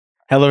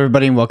Hello,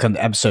 everybody, and welcome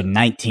to episode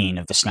 19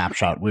 of the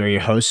Snapshot. We are your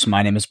hosts.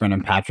 My name is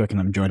Brendan Patrick, and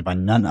I'm joined by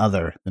none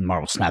other than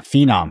Marvel Snap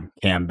phenom,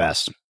 Cam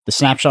Best. The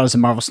Snapshot is a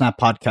Marvel Snap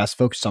podcast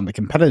focused on the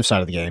competitive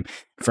side of the game.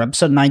 For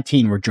episode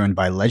 19, we're joined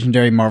by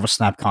legendary Marvel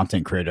Snap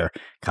content creator,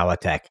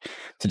 Kawatek,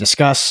 to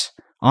discuss,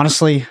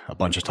 honestly, a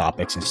bunch of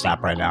topics in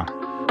Snap right now.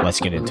 Let's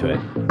get into it.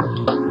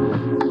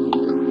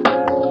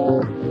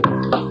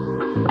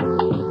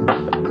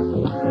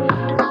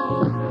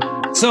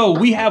 So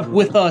we have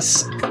with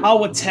us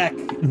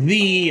Kawatek,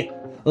 the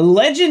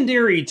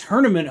legendary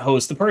tournament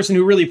host, the person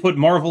who really put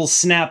Marvel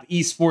Snap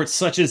esports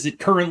such as it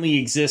currently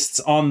exists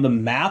on the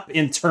map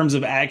in terms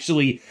of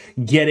actually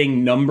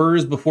getting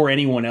numbers before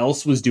anyone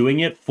else was doing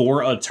it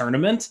for a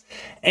tournament.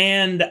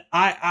 And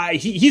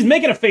he's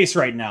making a face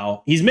right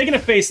now. He's making a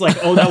face like,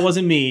 oh, that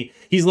wasn't me.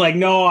 He's like,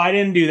 no, I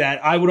didn't do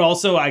that. I would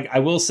also, I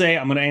will say,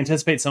 I'm going to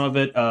anticipate some of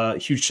it.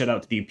 Huge shout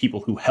out to the people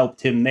who helped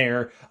him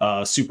there.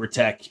 Super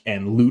Tech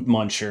and Loot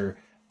Muncher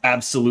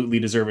absolutely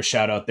deserve a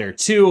shout out there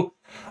too.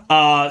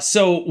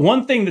 So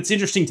one thing that's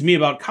interesting to me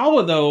about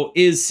Kawa, though,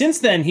 is since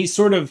then he's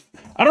sort of,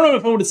 I don't know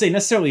if I would say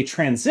necessarily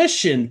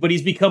transitioned, but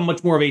he's become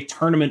much more of a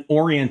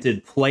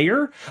tournament-oriented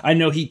player. I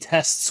know he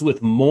tests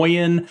with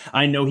Moyen.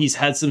 I know he's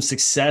had some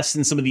success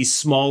in some of these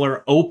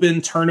smaller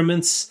open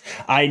tournaments.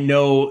 I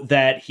know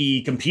that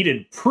he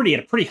competed at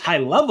a pretty high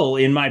level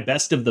in my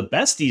Best of the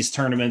Besties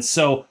tournaments.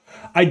 So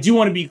I do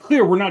want to be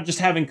clear, we're not just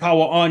having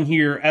Kawa on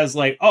here as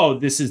like, oh,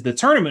 this is the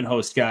tournament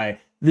host guy.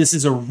 This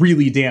is a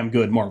really damn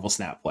good Marvel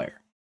Snap player.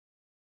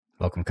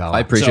 Welcome, Kawa. I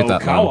appreciate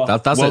that, Kawa,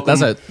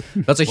 man.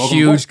 That's a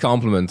huge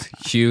compliment.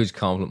 Huge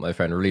compliment, my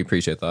friend. I really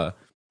appreciate that.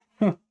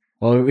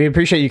 Well, we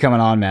appreciate you coming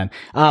on, man.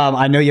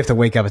 I know you have to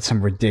wake up at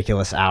some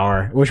ridiculous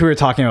hour, which we were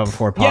talking about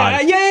before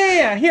pod.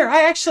 Yeah. Here,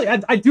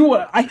 I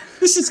do.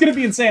 This is going to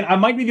be insane. I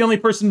might be the only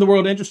person in the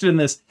world interested in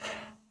this.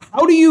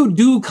 How do you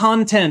do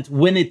content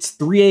when it's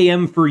 3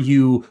 a.m. for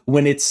you,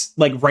 when it's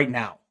like right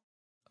now?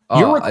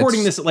 You're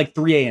recording this at like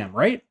 3 a.m.,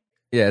 right?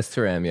 Yeah, it's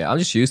 3 a.m. Yeah, I'm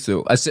just used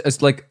to it.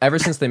 It's like ever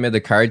since they made the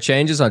card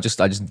changes, I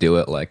just do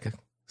it. Like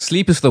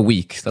sleep is the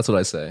weak. That's what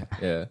I say.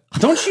 Yeah.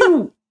 Don't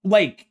you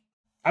like?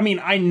 I mean,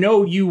 I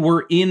know you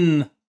were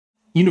in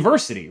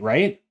university,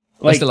 right?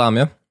 I still am,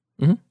 yeah.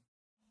 Mm-hmm.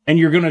 And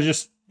you're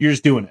just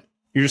doing it.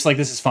 You're just like,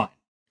 this is fine.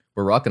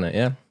 We're rocking it,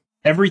 yeah.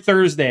 Every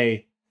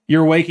Thursday,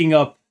 you're waking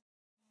up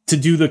to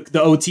do the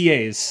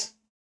OTAs.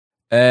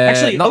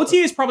 Actually,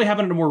 OTAs probably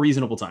happen at a more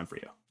reasonable time for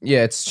you.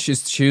 Yeah, it's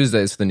just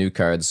Tuesdays for the new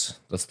cards.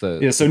 That's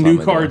the so the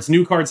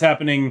new cards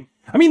happening.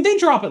 I mean, they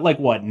drop at like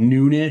what,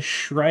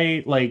 noonish,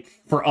 right? Like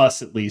for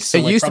us at least. So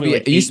it used to be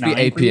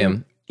 8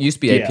 p.m. It used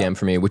to be 8 Yeah. p.m.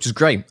 for me, which is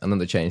great. And then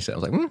they changed it. I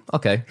was like,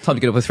 okay, time to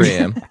get up at 3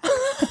 a.m.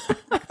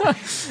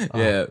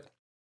 Yeah.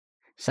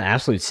 It's an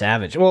absolute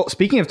savage. Well,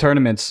 speaking of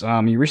tournaments,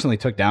 you recently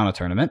took down a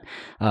tournament.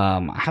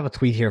 I have a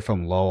tweet here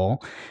from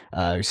Lowell.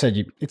 It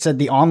said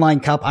the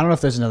online cup. I don't know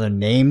if there's another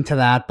name to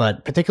that,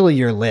 but particularly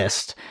your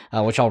list,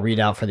 which I'll read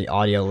out for the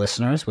audio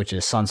listeners, which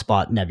is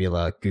Sunspot,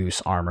 Nebula,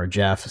 Goose, Armor,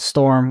 Jeff,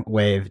 Storm,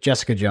 Wave,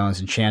 Jessica Jones,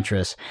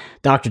 Enchantress,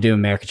 Dr. Doom,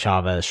 America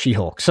Chavez,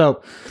 She-Hulk.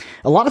 So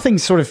a lot of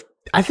things sort of,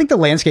 I think the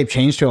landscape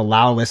changed to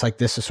allow lists like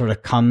this to sort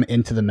of come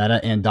into the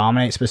meta and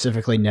dominate,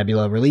 specifically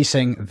Nebula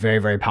releasing very,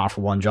 very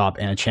powerful one drop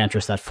and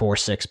Enchantress, that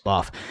 4/6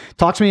 buff.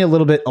 Talk to me a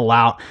little bit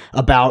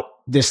about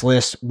this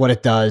list, what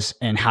it does,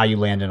 and how you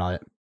landed on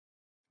it.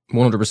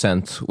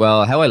 100%.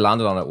 Well, how I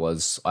landed on it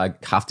was I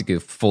have to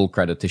give full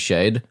credit to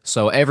Shade.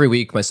 So every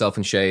week, myself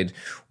and Shade,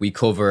 we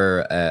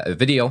cover a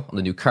video on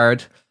the new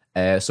card.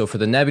 So for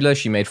the Nebula,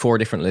 she made 4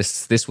 different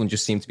lists. This one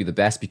just seemed to be the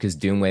best because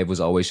Doomwave was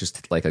always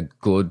just like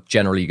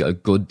generally a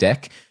good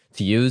deck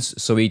to use.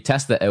 So we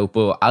tested it out,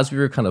 but as we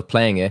were kind of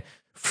playing it,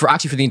 for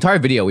the entire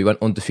video, we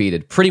went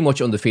undefeated, pretty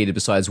much undefeated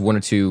besides 1 or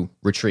 2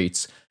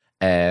 retreats.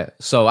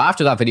 So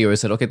after that video, I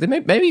said, okay,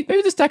 maybe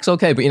this deck's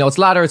okay, but it's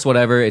ladder, it's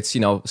whatever. It's,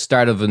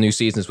 start of a new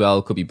season as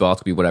well. Could be bot,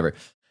 could be whatever.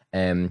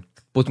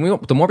 But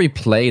the more we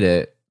played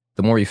it,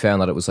 the more we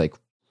found that it was like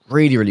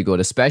really, really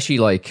good, especially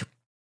like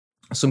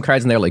some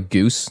cards in there like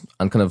Goose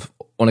and kind of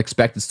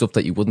unexpected stuff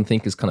that you wouldn't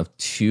think is kind of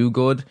too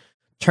good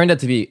turned out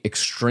to be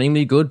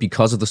extremely good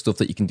because of the stuff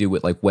that you can do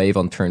with like Wave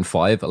on turn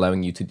 5,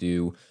 allowing you to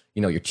do,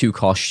 your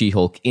 2-cost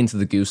She-Hulk into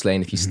the Goose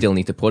lane if you still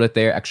need to put it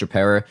there, extra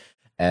power.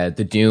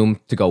 The Doom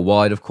to go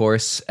wide, of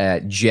course.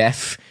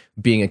 Jeff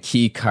being a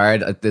key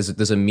card.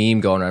 There's a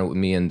meme going around with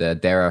me and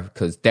Dara,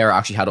 because Dara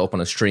actually had it up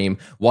on a stream.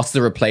 What's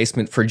the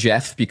replacement for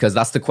Jeff? Because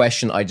that's the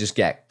question I just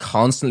get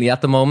constantly at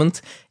the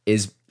moment.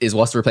 Is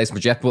what's the replacement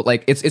for Jeff? But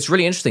like it's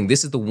really interesting.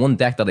 This is the one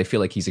deck that I feel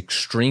like he's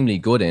extremely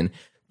good in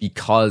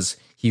because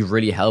he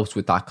really helps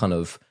with that kind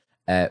of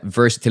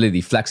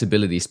versatility,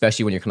 flexibility,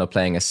 especially when you're kind of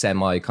playing a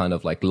semi kind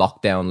of like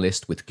lockdown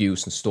list with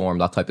Goose and Storm,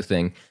 that type of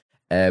thing.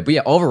 But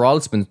yeah, overall,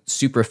 it's been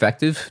super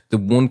effective. The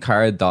one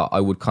card that I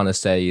would kind of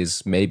say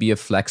is maybe a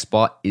flex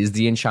spot is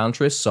the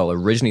Enchantress. So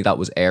originally that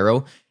was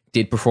Aero.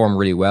 Did perform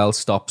really well,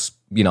 stops,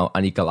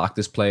 any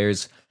Galactus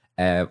players.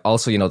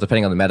 Also,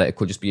 depending on the meta, it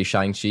could just be a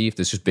Shang-Chi. If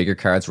there's just bigger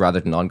cards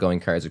rather than ongoing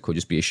cards, it could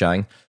just be a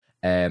Shang.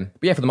 But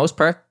yeah, for the most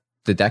part,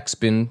 the deck's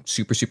been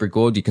super, super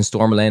good. You can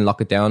storm a lane, lock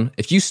it down.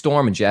 If you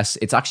storm and Jess,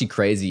 it's actually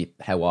crazy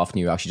how often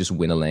you actually just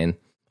win a lane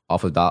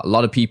off of that. A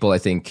lot of people, I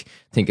think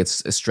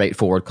it's a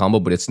straightforward combo,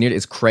 but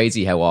it's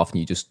crazy how often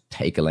you just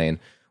take a lane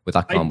with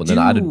that combo.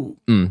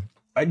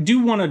 I do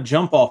want to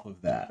jump off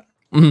of that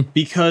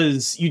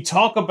because you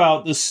talk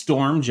about the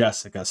Storm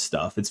Jessica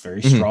stuff. It's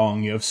very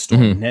strong. You have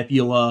Storm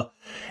Nebula,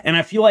 and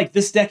I feel like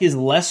this deck is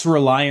less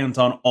reliant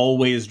on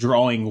always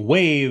drawing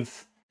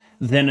wave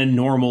than a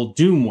normal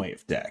Doom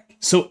Wave deck.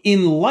 So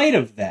in light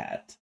of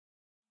that,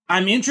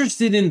 I'm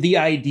interested in the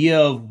idea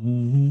of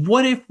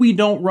what if we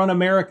don't run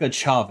America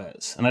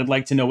Chavez? And I'd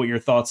like to know what your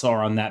thoughts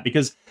are on that,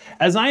 because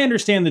as I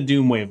understand the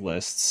Doom Wave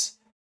lists,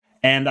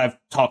 and I've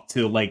talked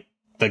to like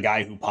the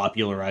guy who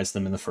popularized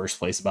them in the first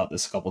place about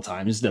this a couple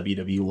times,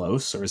 WW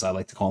Los, or as I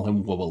like to call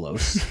him,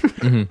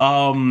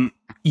 Wubba.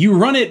 You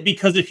run it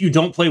because if you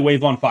don't play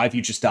Wave on 5,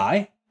 you just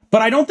die.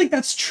 But I don't think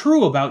that's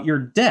true about your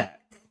deck.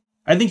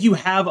 I think you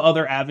have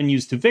other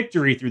avenues to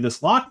victory through this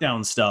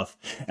lockdown stuff.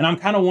 And I'm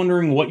kind of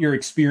wondering what your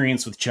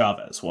experience with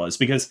Chavez was,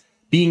 because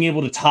being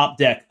able to top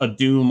deck a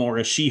Doom or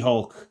a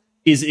She-Hulk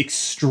is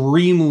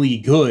extremely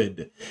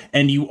good.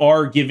 And you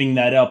are giving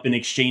that up in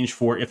exchange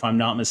for, if I'm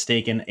not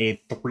mistaken,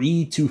 a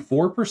 3 to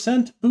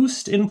 4%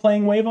 boost in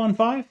playing Wave on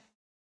 5.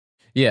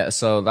 Yeah,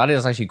 so that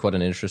is actually quite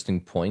an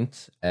interesting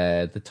point.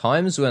 The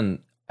times when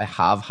I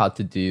have had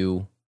to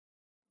do,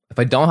 if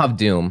I don't have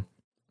Doom,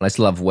 and I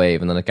still have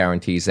Wave, and then it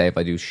guarantees, say, if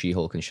I do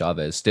She-Hulk and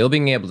Chavez, still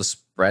being able to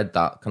spread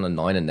that kind of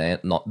 9 and 9,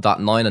 that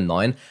 9 and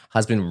 9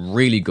 has been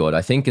really good.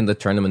 I think in the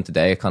tournament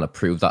today, it kind of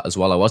proved that as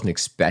well. I wasn't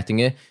expecting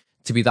it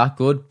to be that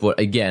good, but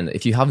again,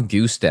 if you have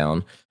Goose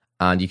down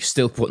and you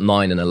still put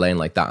 9 in a lane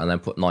like that and then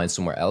put 9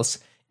 somewhere else,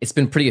 it's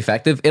been pretty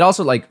effective. It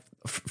also, like,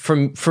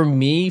 for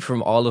me,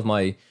 from all of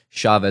my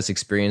Chavez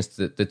experience,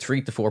 the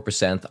 3 to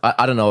 4%,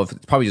 I don't know if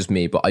it's probably just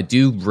me, but I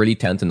do really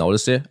tend to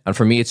notice it. And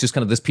for me, it's just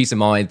kind of this peace of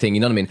mind thing.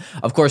 You know what I mean?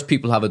 Of course,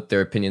 people have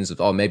their opinions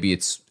of, oh, maybe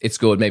it's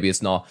good, maybe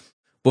it's not.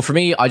 But for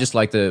me, I just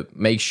like to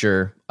make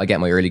sure I get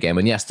my early game.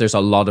 And yes, there's a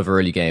lot of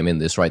early game in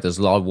this, right? There's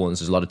a lot of 1s,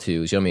 there's a lot of 2s,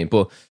 you know what I mean?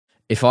 But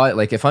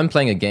if I'm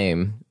playing a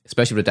game,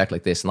 especially with a deck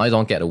like this, and I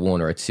don't get a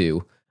 1 or a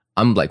 2,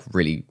 I'm like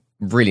really,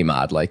 really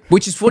mad. Like,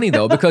 which is funny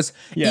though, because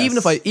Yes.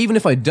 even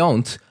if I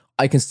don't,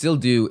 I can still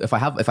do, if I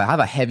have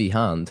a heavy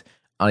hand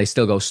and I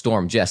still go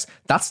Storm Jess,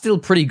 that's still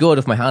pretty good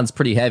if my hand's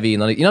pretty heavy.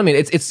 And you know what I mean?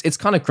 It's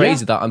kind of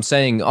crazy that I'm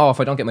saying, oh, if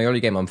I don't get my early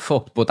game, I'm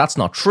fucked. But that's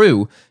not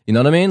true. You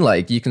know what I mean?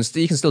 Like you can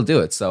still do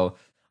it. So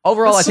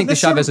overall, I think the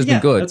Chavez has been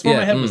good. That's where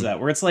my head was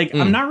at, where it's like,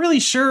 I'm not really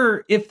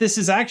sure if this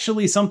is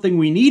actually something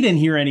we need in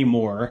here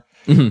anymore.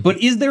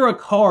 But is there a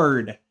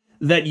card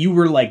that you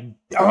were like,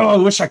 oh, I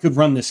wish I could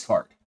run this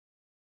card?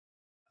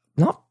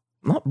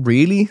 Not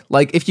really.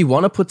 Like, if you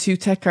want to put 2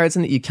 tech cards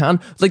in it, you can.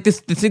 Like,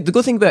 the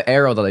good thing about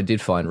Aero that I did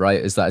find, right,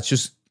 is that it's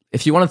just,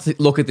 if you want to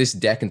look at this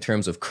deck in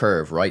terms of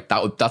curve, right,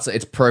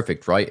 it's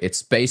perfect, right?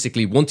 It's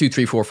basically 1, 2,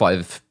 3, 4,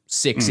 5,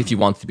 6 if you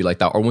want it to be like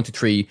that, or 1, 2,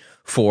 3,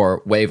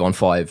 4 Wave on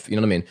 5. You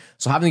know what I mean?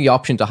 So having the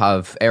option to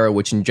have Aero,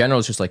 which in general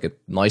is just like a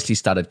nicely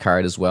statted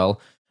card as well.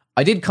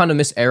 I did kind of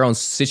miss Aero in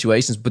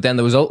situations, but then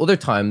there was other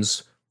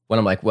times when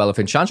I'm like, well, if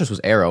Enchantress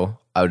was Aero,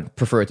 I would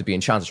prefer it to be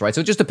Enchantress, right?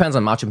 So it just depends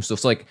on matchup and stuff.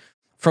 So like,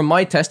 from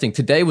my testing,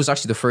 today was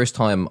actually the first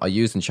time I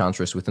used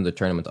Enchantress within the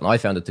tournament, and I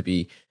found it to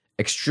be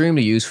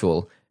extremely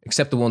useful,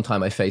 except the one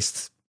time I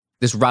faced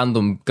this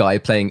random guy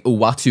playing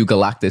Uatu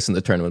Galactus in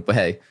the tournament. But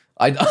hey,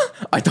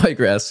 I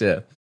digress, yeah.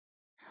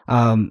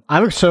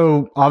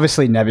 So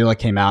obviously Nebula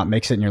came out,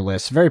 makes it in your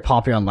list. Very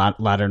popular on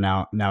ladder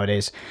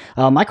nowadays.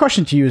 My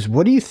question to you is,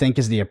 what do you think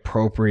is the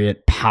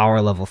appropriate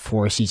power level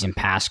for a season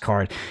pass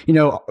card? You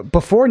know,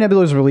 before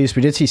Nebula was released,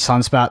 we did see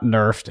Sunspout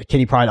nerfed.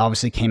 Kitty Pryde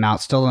obviously came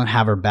out. Still don't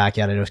have her back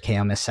yet. I know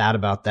KM is sad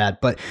about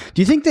that. But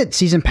do you think that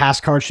season pass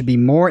cards should be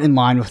more in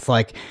line with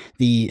like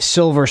the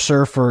Silver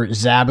Surfer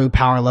Zabu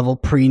power level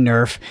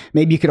pre-nerf?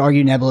 Maybe you could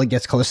argue Nebula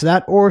gets close to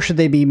that, or should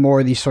they be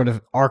more these sort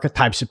of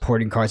archetype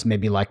supporting cards,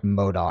 maybe like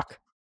MODOK?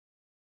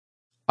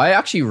 I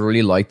actually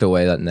really like the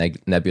way that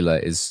Nebula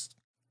is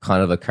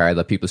kind of a card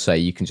that people say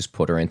you can just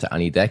put her into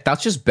any deck.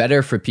 That's just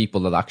better for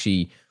people that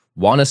actually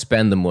want to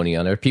spend the money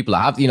on her. People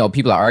that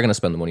are going to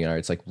spend the money on her.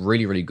 It's like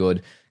really, really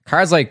good.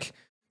 Cards like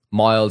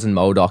Miles and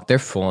MODOK, they're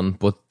fun,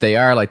 but they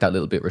are like that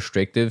little bit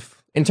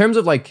restrictive. In terms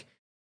of like,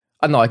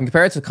 I don't know, I can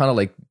compare it to kind of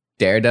like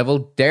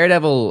Daredevil.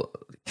 Daredevil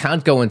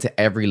can't go into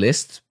every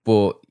list,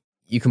 but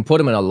you can put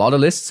them in a lot of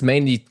lists,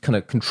 mainly kind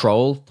of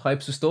control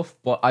types of stuff.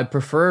 But I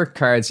prefer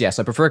cards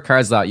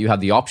that you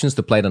have the options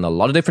to play it on a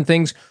lot of different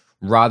things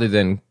rather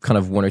than kind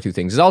of 1 or 2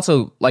 things. It's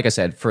also, like I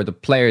said, for the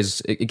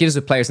players, it gives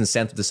the players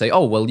incentive to say,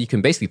 oh, well, you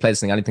can basically play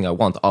this thing anything I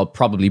want. I'll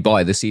probably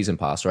buy the season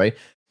pass, right?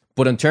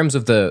 But in terms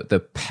of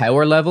the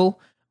power level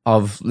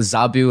of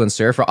Zabu and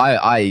Surfer,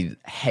 I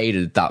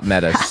hated that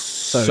meta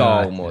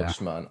so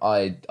much, man.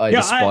 I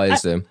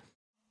despised them.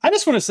 I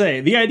just want to say,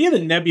 the idea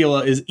that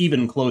Nebula is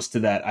even close to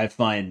that, I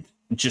find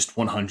just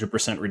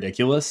 100%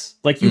 ridiculous.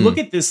 Like, you look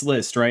at this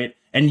list, right?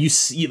 And you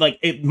see, like,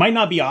 it might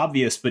not be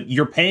obvious, but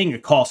you're paying a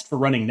cost for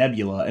running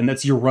Nebula, and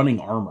that's you're running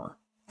armor.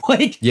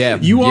 Like,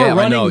 you are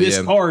running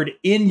this card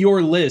in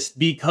your list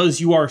because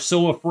you are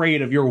so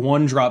afraid of your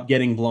 1-drop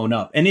getting blown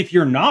up. And if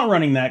you're not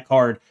running that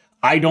card,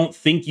 I don't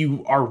think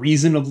you are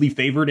reasonably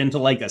favored into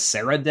like a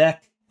Sarah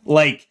deck.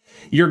 Like,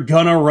 you're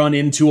gonna run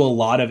into a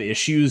lot of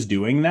issues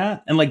doing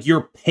that. And like,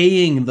 you're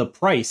paying the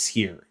price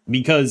here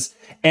because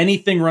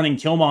anything running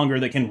Killmonger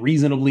that can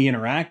reasonably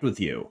interact with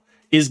you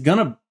is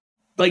gonna,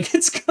 like,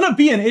 it's gonna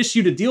be an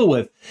issue to deal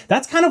with.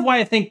 That's kind of why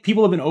I think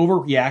people have been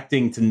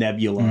overreacting to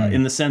Nebula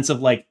in the sense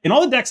of like, in all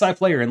the decks I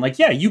play her in, like,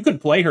 yeah, you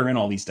could play her in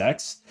all these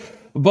decks,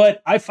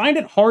 but I find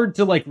it hard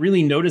to like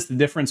really notice the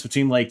difference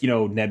between like, you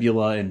know,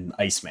 Nebula and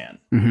Iceman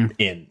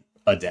in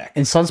a deck.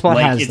 And Sunspot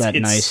like, has that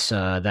nice,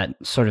 that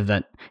sort of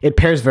that, it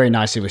pairs very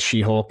nicely with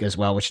She-Hulk as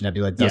well, which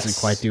Nebula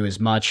doesn't quite do as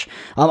much.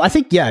 I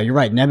think, yeah, you're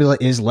right. Nebula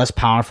is less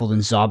powerful than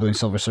Zabu and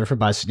Silver Surfer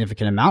by a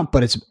significant amount,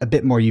 but it's a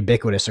bit more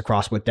ubiquitous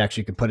across what decks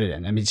you can put it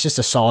in. I mean, it's just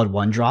a solid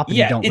 1-drop. And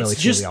you don't really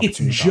feel the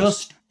opportunity it's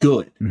just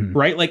good,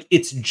 right? Like,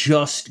 it's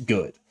just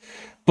good.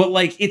 But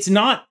like, it's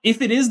not,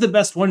 if it is the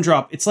best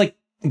 1-drop, it's like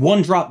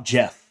 1-drop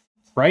Jeff,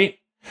 right?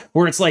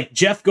 Where it's like,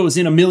 Jeff goes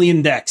in a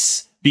million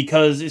decks,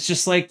 because it's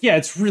just like, yeah,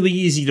 it's really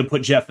easy to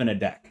put Jeff in a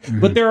deck.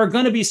 But there are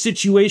going to be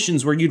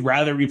situations where you'd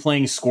rather be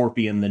playing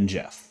Scorpion than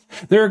Jeff.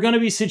 There are going to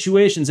be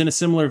situations in a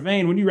similar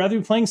vein when you'd rather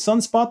be playing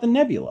Sunspot than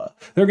Nebula.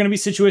 There are going to be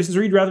situations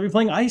where you'd rather be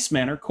playing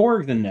Iceman or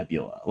Korg than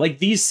Nebula. Like,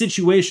 these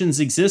situations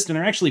exist and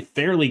are actually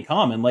fairly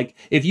common. Like,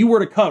 if you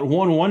were to cut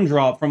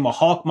 1-1-drop from a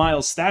Hawk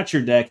Miles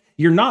Stature deck,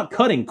 you're not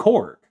cutting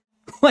Korg.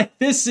 Like,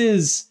 this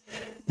is,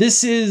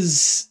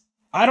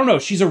 I don't know.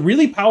 She's a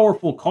really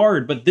powerful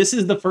card, but this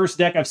is the first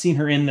deck I've seen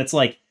her in that's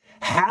like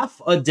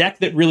half a deck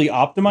that really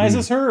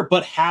optimizes her,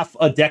 but half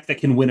a deck that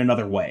can win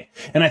another way.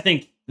 And I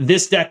think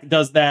this deck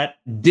does that.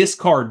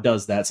 Discard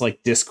does that. It's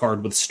like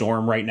Discard with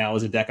Storm right now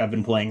is a deck I've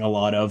been playing a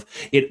lot of.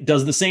 It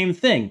does the same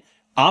thing.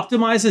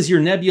 Optimizes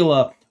your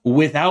Nebula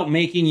without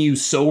making you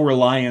so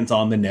reliant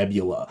on the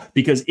Nebula.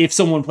 Because if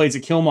someone plays a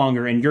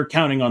Killmonger and you're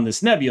counting on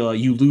this Nebula,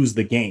 you lose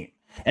the game.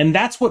 And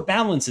that's what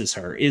balances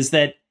her, is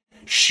that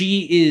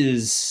she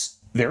is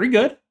very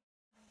good,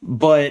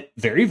 but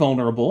very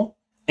vulnerable,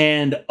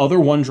 and other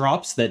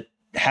 1-drops that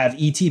have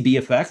ETB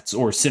effects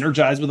or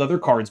synergize with other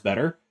cards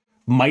better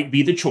might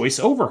be the choice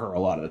over her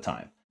a lot of the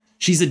time.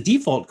 She's a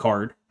default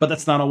card, but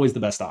that's not always the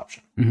best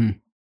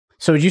option.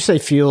 So would you say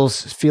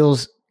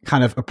feels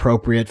kind of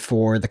appropriate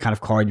for the kind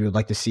of card you would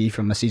like to see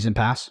from a season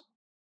pass?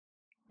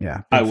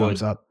 Yeah, I would.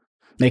 Thumbs up.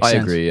 Makes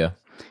sense. I agree, yeah.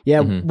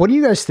 Yeah, what do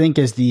you guys think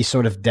is the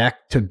sort of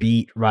deck to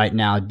beat right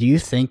now? Do you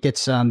think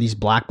it's these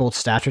Black Bolt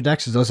Stature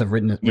decks? Because those have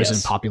risen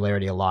in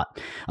popularity a lot.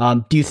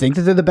 Do you think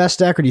that they're the best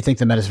deck, or do you think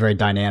the meta is very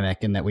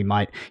dynamic and that we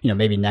might,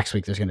 maybe next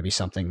week there's going to be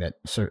something that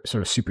sort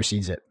of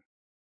supersedes it?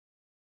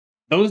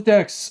 Those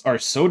decks are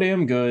so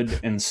damn good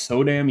and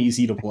so damn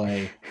easy to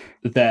play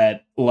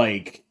that,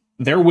 like,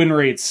 their win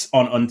rates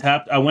on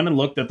Untapped, I went and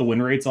looked at the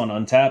win rates on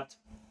Untapped,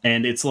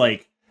 and it's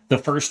like the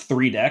first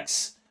 3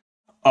 decks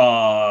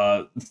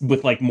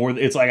with like more,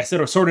 it's like I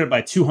said, sorted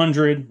by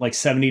 200, like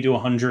 70 to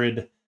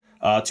 100,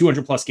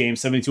 200 plus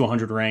games, 70 to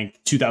 100 rank,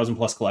 2000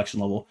 plus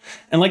collection level.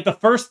 And like the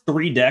first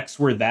 3 decks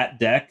were that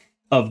deck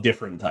of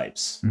different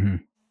types.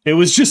 It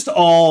was just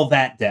all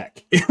that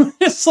deck. It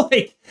was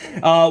like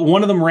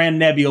one of them ran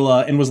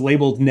Nebula and was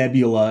labeled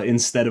Nebula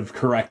instead of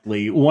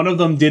correctly. One of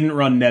them didn't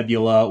run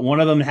Nebula. One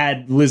of them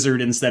had Lizard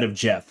instead of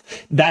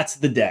Jeff. That's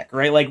the deck,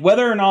 right? Like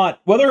whether or not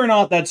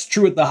that's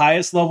true at the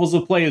highest levels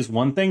of play is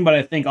one thing, but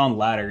I think on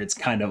ladder it's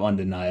kind of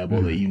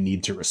undeniable that you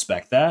need to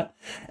respect that.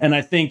 And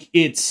I think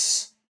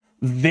it's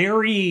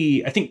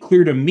very,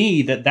 clear to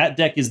me that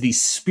deck is the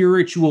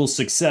spiritual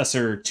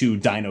successor to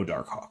Dino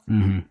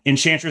Darkhawk.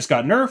 Enchantress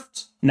got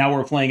nerfed. Now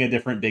we're playing a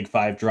different big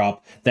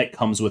 5-drop that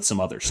comes with some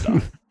other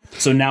stuff.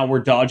 So now we're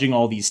dodging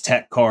all these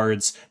tech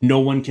cards. No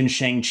one can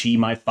Shang-Chi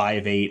my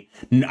 5/8.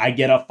 I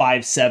get a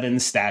 5/7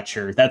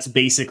 stature. That's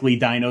basically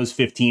Dino's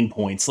 15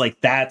 points.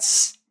 Like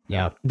that's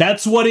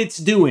what it's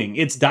doing.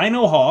 It's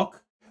Dino Hawk,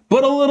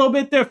 but a little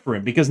bit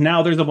different because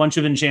now there's a bunch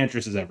of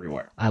enchantresses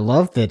everywhere. I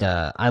love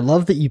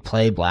that you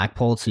play Black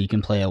Bolt so you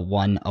can play a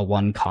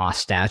one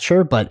cost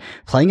stature, but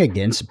playing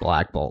against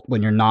Black Bolt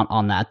when you're not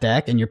on that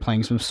deck and you're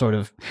playing some sort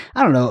of,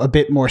 I don't know, a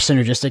bit more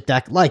synergistic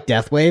deck like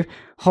Deathwave.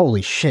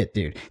 Holy shit,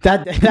 dude.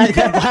 That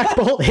Black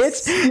Bolt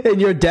hits and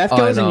your death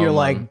goes and you're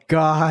like,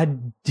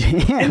 God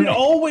damn. And it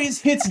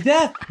always hits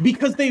death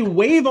because they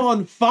wave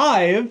on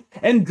 5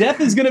 and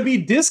death is going to be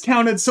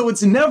discounted. So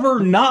it's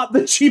never not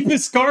the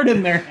cheapest card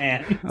in their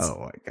hands. Oh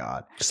my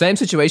God. Same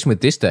situation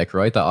with this deck,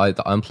 right?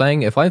 That I'm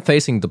playing. If I'm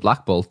facing the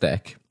Black Bolt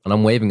deck and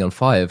I'm waving on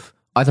 5,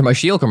 either my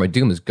Shield or my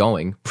Doom is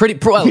going.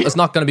 Well, it's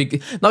not going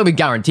to be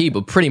guaranteed,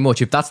 but pretty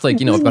much if that's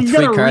like, I've got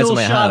 3 cards in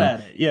my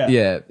hand.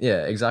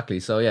 Yeah,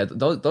 exactly. So yeah,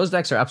 those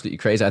decks are absolutely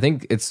crazy. I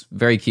think it's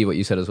very key what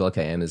you said as well,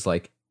 KM, is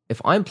like,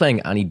 if I'm playing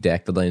any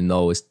deck that I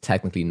know is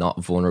technically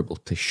not vulnerable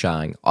to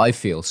Shang, I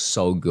feel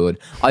so good.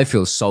 I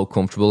feel so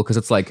comfortable because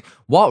it's like,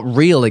 what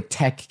real like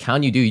tech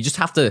can you do? You just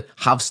have to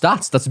have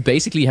stats. That's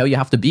basically how you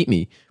have to beat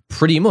me,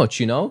 pretty much,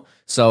 you know?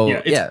 So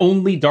yeah, it's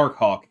only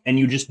Darkhawk, and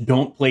you just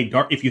don't play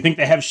Dark. If you think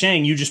they have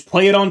Shang, you just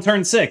play it on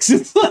turn 6.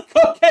 It's like,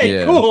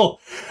 okay, cool.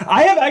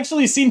 I have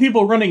actually seen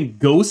people running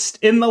Ghost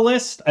in the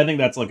list. I think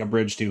that's like a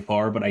bridge too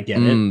far, but I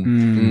get it.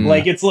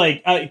 Like, it's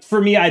like,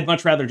 for me, I'd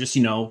much rather just,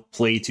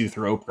 play to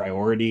throw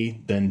priority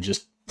than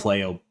just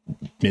play a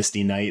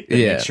Misty Knight and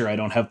make sure I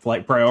don't have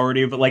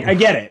priority. But like, I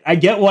get it. I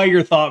get why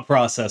your thought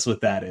process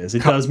with that is.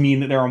 It does mean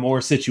that there are more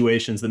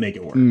situations that make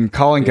it work.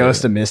 Calling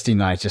Ghost a Misty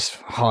Knight just,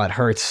 it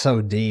hurts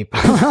so deep.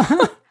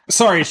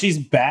 Sorry, she's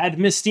bad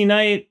Misty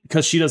Knight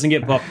because she doesn't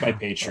get buffed by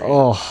Patriot.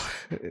 Oh,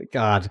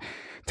 God.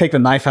 Take the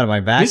knife out of my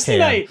back.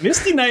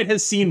 Misty Knight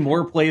has seen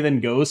more play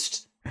than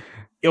Ghost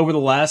over the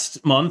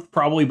last month,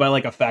 probably by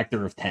like a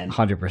factor of 10.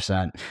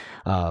 100%.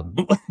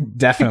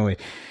 Definitely.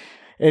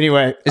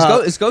 Anyway.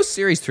 Is Ghost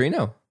Series 3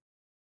 now?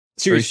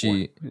 Series 4.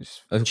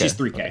 Okay. She's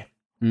 3K.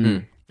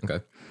 Okay.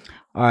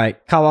 All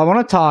right, Kyle, I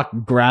want to talk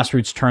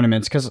grassroots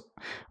tournaments because,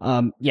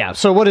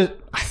 so what is,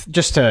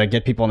 just to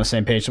get people on the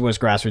same page, so what does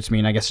grassroots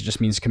mean? I guess it just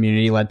means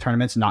community-led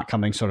tournaments, not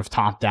coming sort of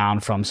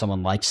top-down from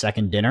someone like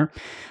Second Dinner.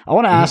 I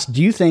want to ask,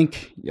 do you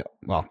think,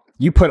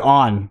 you put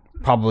on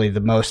probably the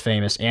most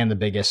famous and the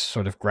biggest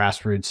sort of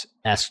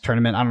grassroots-esque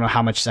tournament. I don't know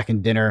how much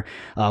Second Dinner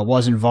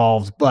was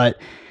involved, but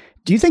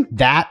do you think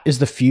that is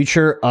the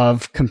future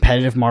of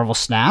competitive Marvel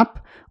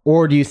Snap?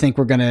 Or do you think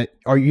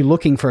are you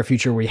looking for a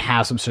future where we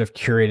have some sort of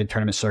curated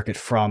tournament circuit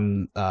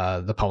from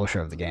the publisher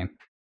of the game?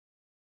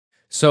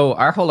 So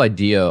our whole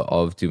idea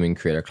of doing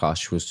Creator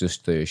Clash was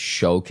just to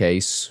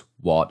showcase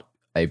what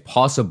a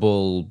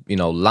possible,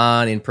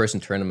 LAN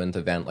in-person tournament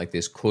event like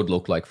this could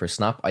look like for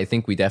Snap. I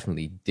think we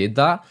definitely did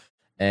that.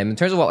 In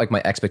terms of what like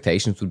my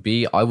expectations would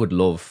be, I would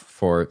love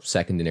for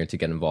Second Dinner to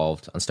get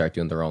involved and start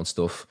doing their own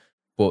stuff.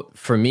 But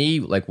for me,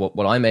 like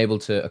what I'm able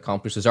to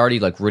accomplish, there's already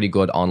like really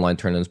good online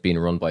tournaments being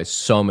run by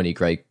so many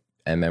great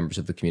members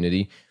of the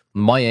community.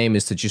 My aim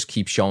is to just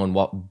keep showing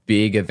what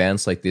big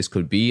events like this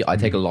could be. I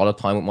take a lot of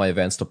time with my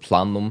events to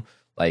plan them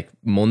like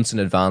months in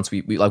advance.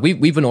 We've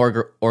been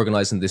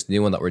organizing this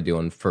new one that we're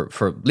doing for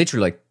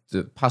literally like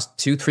the past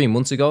 2-3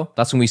 months ago.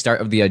 That's when we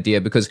started the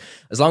idea, because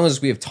as long as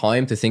we have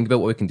time to think about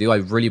what we can do, I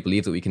really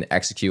believe that we can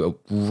execute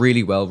a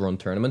really well-run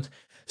tournament.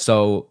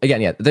 So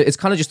again, it's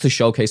kind of just to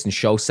showcase and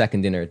show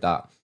Second Dinner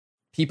that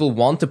people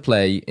want to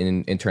play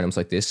in tournaments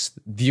like this.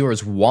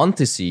 Viewers want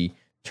to see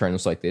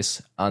tournaments like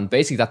this, and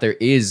basically that there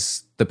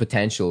is the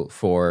potential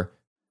for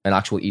an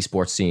actual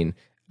esports scene.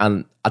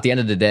 And at the end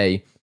of the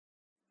day,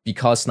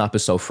 because Snap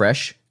is so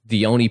fresh,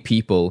 the only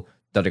people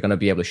that are going to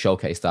be able to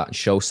showcase that and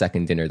show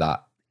Second Dinner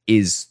that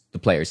is the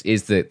players,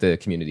 is the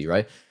community,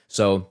 right?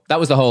 So that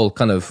was the whole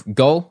kind of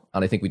goal,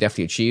 and I think we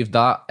definitely achieved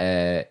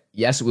that.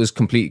 Yes, it was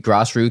complete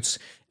grassroots,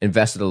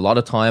 invested a lot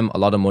of time, a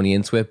lot of money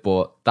into it,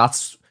 but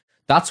that's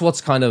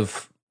what's kind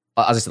of,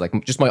 as I said,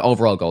 like just my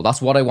overall goal.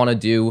 That's what I want to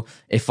do.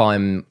 If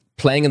I'm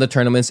playing in the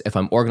tournaments, if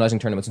I'm organizing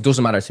tournaments, it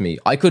doesn't matter to me.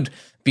 I could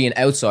be an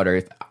outsider.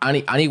 If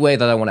any way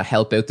that I want to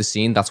help out the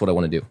scene, that's what I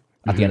want to do.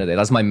 At the end of the day,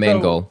 that's my main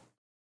goal.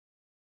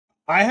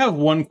 I have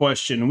one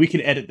question. We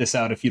could edit this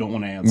out if you don't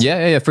want to answer.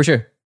 Yeah, for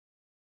sure.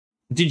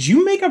 Did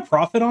you make a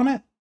profit on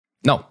it?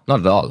 No, not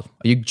at all.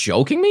 Are you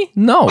joking me?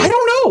 No. I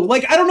don't know.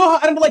 Like, I don't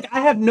know. I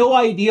have no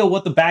idea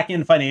what the back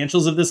end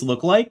financials of this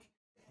look like.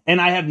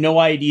 And I have no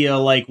idea,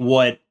 like,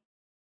 what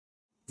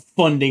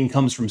funding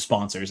comes from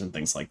sponsors and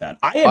things like that.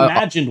 I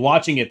imagined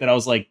watching it that I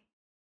was like,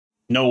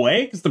 no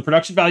way, because the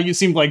production value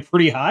seemed like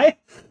pretty high.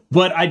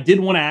 But I did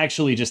want to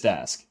actually just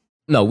ask.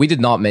 No, we did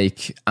not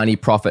make any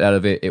profit out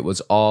of it. It was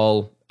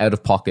all out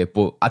of pocket.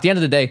 But at the end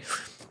of the day,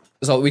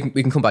 so we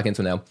can come back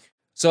into it now.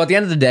 So at the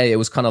end of the day, it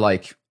was kind of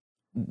like,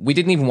 we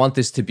didn't even want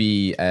this to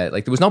be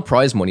like, there was no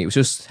prize money. It was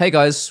just, hey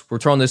guys, we're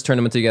throwing this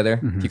tournament together.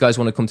 If you guys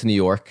want to come to New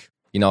York,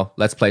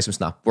 let's play some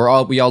Snap.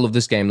 We all love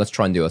this game. Let's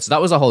try and do it. So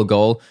that was the whole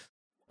goal.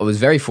 I was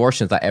very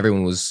fortunate that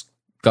everyone was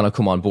going to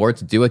come on board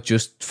to do it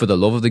just for the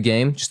love of the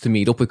game, just to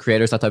meet up with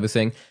creators, that type of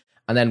thing.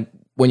 And then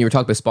when you were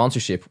talking about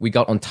sponsorship, we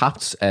got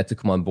Untapped to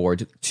come on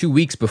board 2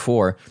 weeks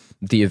before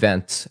the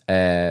event.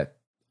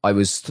 I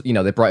was,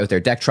 they brought out their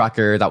deck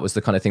tracker. That was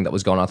the kind of thing that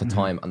was going on at the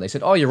time. And they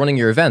said, oh, you're running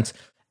your event.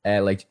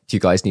 Do you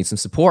guys need some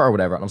support or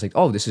whatever? And I was like,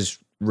 oh, this is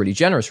really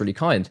generous, really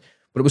kind.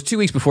 But it was 2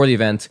 weeks before the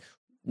event.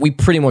 We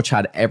pretty much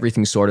had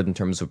everything sorted in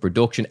terms of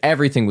production.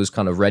 Everything was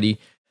kind of ready.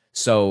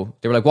 So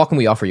they were like, what can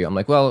we offer you? I'm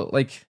like, well,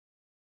 like,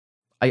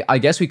 I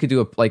guess we could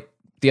do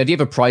the idea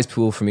of a prize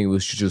pool for me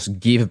was to just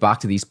give back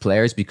to these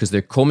players because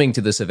they're coming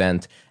to this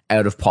event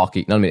out of pocket.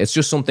 You know what I mean? It's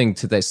just something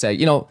to they say,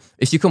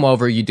 if you come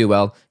over, you do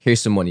well,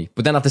 here's some money.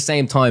 But then at the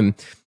same time,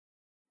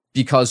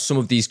 because some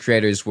of these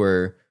creators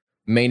were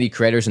mainly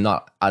creators and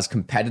not as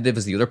competitive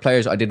as the other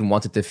players, I didn't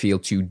want it to feel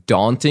too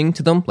daunting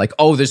to them. Like,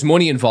 oh, there's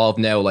money involved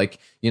now. Like,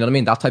 you know what I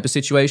mean? That type of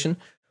situation.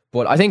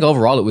 But I think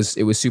overall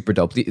it was super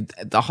dope.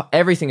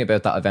 Everything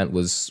about that event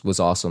was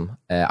awesome,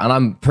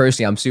 and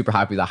I'm super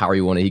happy that Harry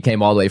won it. He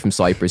came all the way from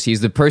Cyprus. He's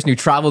the person who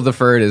traveled the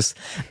furthest,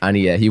 and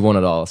he won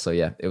it all. So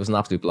yeah, it was an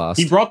absolute blast.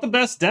 He brought the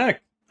best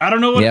deck. I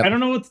don't know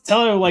what to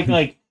tell you.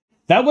 Like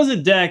that was a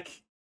deck.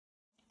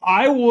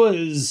 I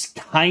was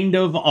kind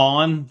of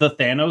on the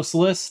Thanos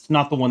list,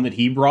 not the one that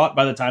he brought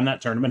by the time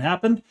that tournament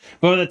happened.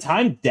 But by the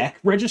time deck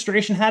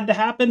registration had to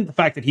happen, the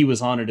fact that he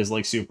was on it is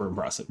like super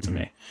impressive to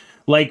me.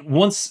 Like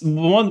once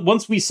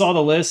we saw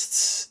the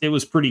lists, it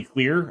was pretty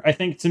clear, I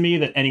think, to me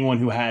that anyone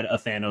who had a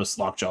Thanos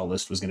Lockjaw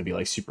list was going to be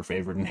like super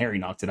favored, and Harry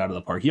knocked it out of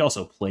the park. He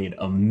also played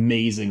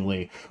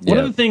amazingly. One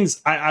of the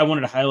things I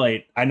wanted to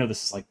highlight, I know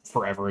this is like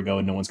forever ago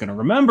and no one's going to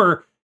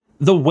remember,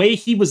 the way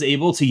he was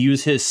able to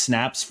use his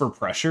snaps for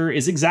pressure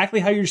is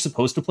exactly how you're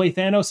supposed to play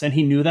Thanos, and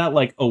he knew that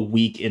like a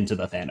week into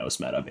the Thanos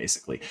meta,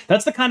 basically.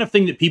 That's the kind of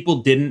thing that people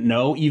didn't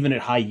know, even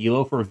at high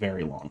elo, for a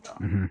very long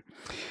time.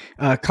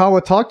 Kawa,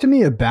 talk to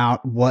me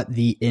about what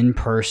the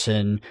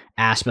in-person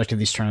aspect of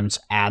these tournaments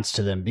adds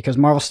to them, because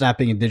Marvel Snap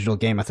being a digital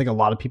game, I think a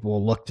lot of people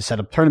will look to set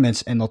up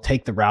tournaments and they'll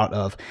take the route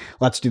of,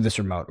 let's do this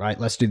remote, right?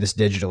 Let's do this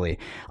digitally.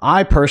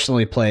 I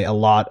personally play a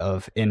lot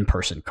of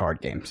in-person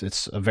card games.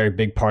 It's a very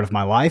big part of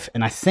my life,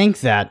 and I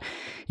think that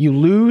you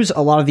lose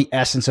a lot of the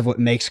essence of what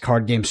makes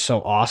card games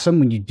so awesome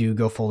when you do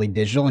go fully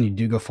digital and you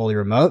do go fully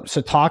remote.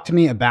 So talk to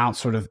me about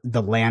sort of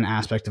the LAN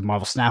aspect of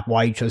Marvel Snap,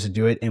 why you chose to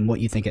do it, and what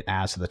you think it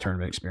adds to the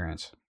tournament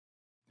experience.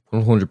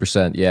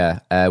 100%,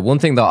 yeah. One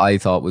thing that I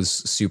thought was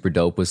super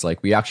dope was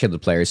like we actually had the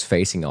players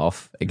facing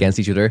off against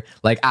each other,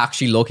 like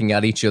actually looking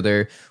at each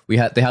other. They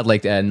had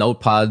like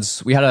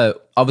notepads. We had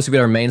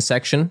our main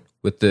section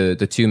with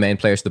the two main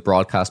players, the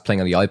broadcast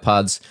playing on the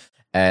iPads.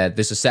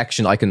 There's a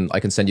section I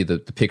can send you the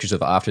pictures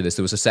of after this.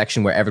 There was a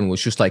section where everyone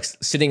was just like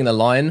sitting in a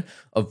line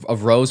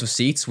of rows of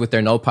seats with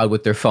their notepad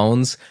with their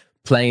phones,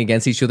 playing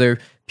against each other.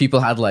 People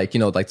had like,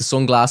 like the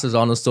sunglasses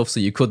on and stuff, so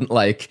you couldn't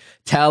like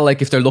tell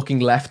like if they're looking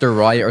left or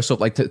right or stuff,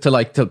 like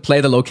to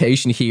play the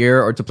location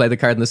here or to play the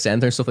card in the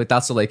center and stuff like that.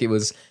 So like it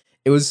was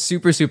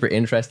super, super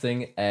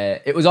interesting.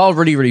 It was all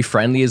really, really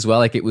friendly as well.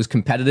 Like it was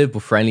competitive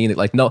but friendly,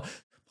 and no,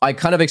 I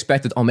kind of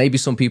expected, maybe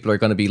some people are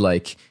going to be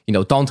like,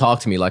 don't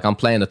talk to me, like I'm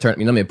playing a tournament,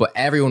 you know what I mean? But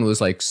everyone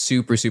was like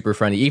super, super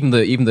friendly, even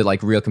the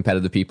like real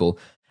competitive people.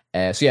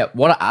 So yeah,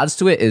 what it adds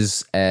to it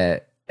is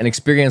an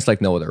experience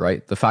like no other,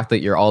 right? The fact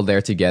that you're all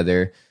there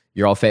together,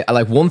 you're all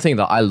like one thing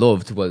that I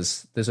loved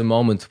was there's a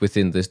moment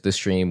within the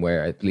stream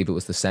where I believe it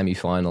was the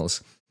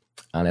semifinals,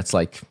 and it's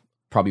like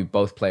probably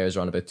both players are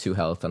on about 2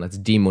 health, and it's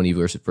D Money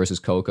versus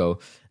Coco.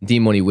 D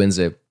Money wins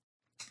it,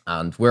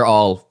 and we're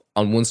all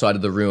on one side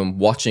of the room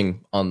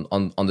watching on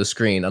the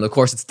screen, and of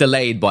course it's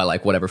delayed by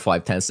like whatever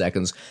 5-10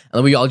 seconds, and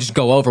then we all just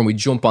go over and we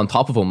jump on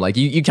top of them. Like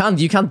you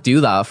can't do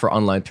that for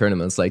online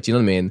tournaments. Like, do you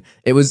know what I mean?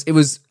 It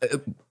was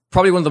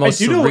probably one of the most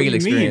surreal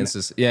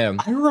experiences. Yeah,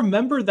 I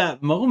remember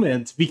that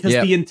moment because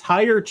the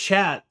entire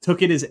chat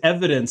took it as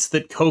evidence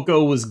that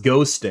Coco was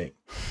ghosting.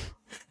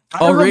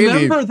 I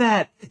remember really?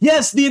 that.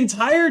 Yes, the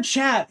entire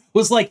chat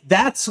was like,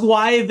 that's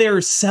why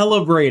they're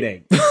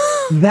celebrating.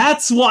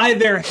 That's why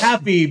they're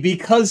happy,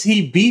 because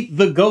he beat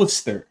the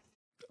ghoster.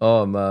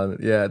 Oh man,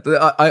 yeah.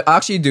 I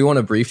actually do want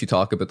to briefly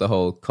talk about the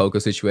whole Coco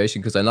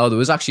situation, because I know there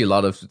was actually a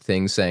lot of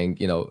things saying,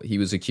 he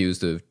was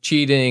accused of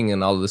cheating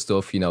and all of this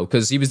stuff,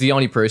 because he was the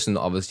only person,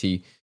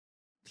 obviously,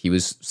 he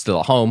was still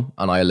at home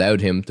and I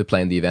allowed him to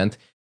play in the event.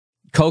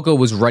 Coco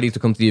was ready to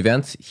come to the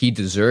event. He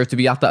deserved to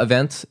be at that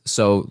event.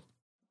 So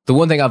the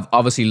one thing I've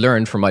obviously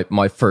learned from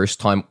my first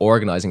time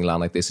organizing LAN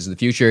like this is in the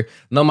future,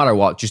 no matter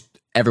what, just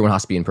everyone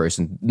has to be in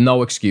person.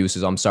 No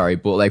excuses, I'm sorry.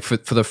 But like for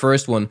the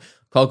first one,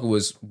 Coco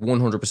was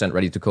 100%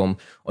 ready to come.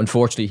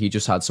 Unfortunately, he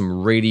just had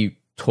some really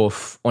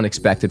tough,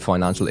 unexpected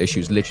financial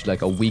issues literally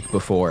like a week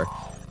before.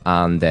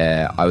 And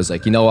I was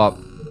like, you know what?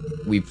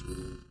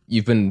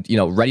 You've been,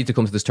 ready to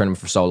come to this tournament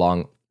for so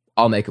long.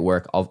 I'll make it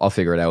work. I'll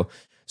figure it out.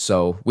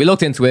 So we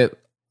looked into it.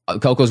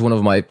 Coco's one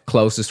of my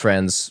closest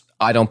friends.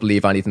 I don't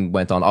believe anything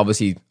went on.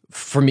 Obviously,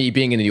 for me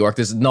being in New York,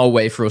 there's no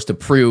way for us to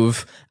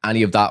prove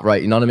any of that,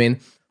 right? You know what I mean?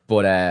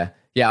 But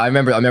yeah, I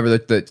remember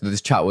that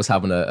this chat was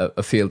having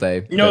a field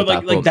day.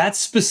 Like that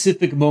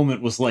specific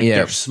moment was like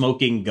their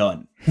smoking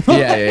gun.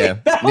 Yeah.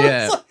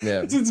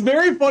 It's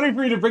very funny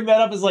for you to bring that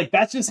up as like,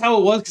 that's just how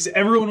it was, because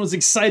everyone was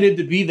excited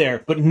to be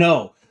there. But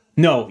no,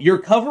 you're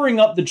covering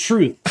up the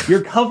truth.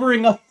 You're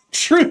covering up the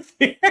truth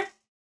here.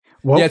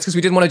 Well, yeah, it's because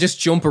we didn't want to just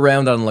jump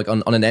around on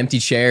an empty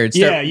chair and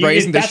start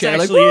raising the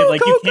chair.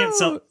 You can't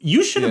sell.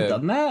 You should have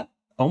done that.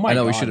 Oh my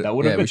god, we should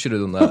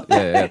have done that.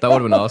 Yeah, that would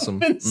have been awesome.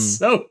 Been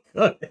so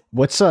good.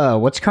 What's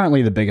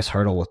currently the biggest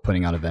hurdle with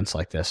putting on events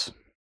like this?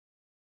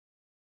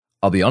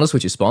 I'll be honest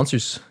with you,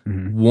 sponsors.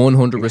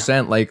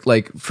 100%.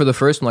 Like for the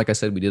first one, like I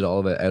said, we did all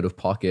of it out of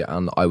pocket,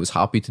 and I was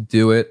happy to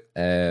do it.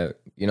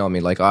 You know what I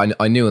mean? Like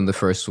I knew in the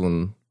first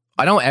one,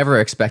 I don't ever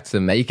expect to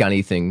make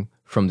anything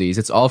from these.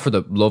 It's all for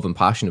the love and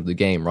passion of the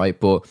game, right?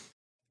 But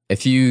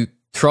if you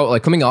throw,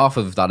 like, coming off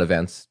of that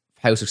event,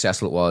 how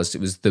successful it was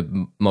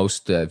the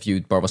most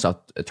viewed Marvel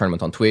Snap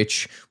tournament on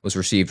Twitch, was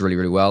received really,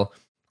 really well.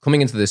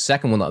 coming into the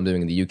second one that I'm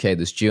doing in the UK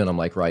this June, I'm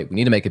like, right, we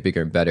need to make it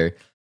bigger and better.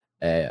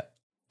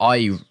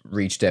 I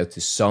reached out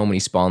to so many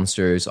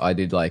sponsors. I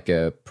did like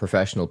a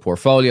professional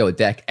portfolio, a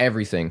deck,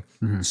 everything.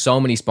 So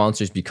many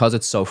sponsors because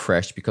it's so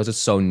fresh, because it's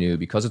so new,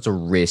 because it's a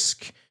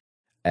risk.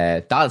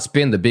 That's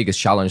been the biggest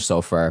challenge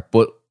so far.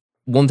 But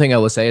one thing I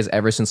will say is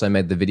ever since I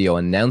made the video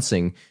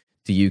announcing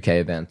the UK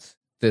event,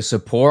 the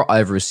support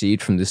I've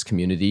received from this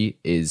community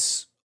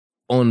is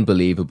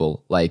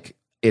unbelievable. Like,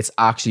 it's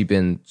actually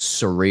been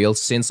surreal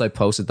since I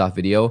posted that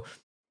video.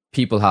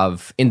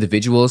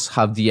 Individuals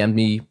have DM'd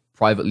me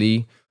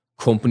privately.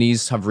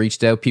 Companies have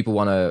reached out. People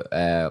want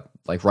to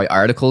like write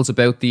articles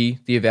about the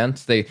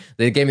event. They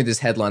gave me this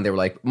headline. They were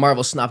like,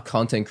 Marvel Snap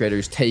content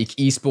creators take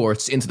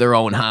esports into their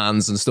own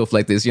hands and stuff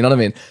like this. You know what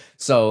I mean?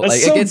 So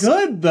that's like, so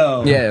good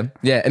though. Yeah.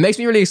 It makes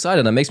me really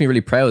excited. It makes me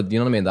really proud. You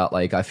know what I mean? That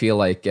like I feel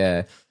like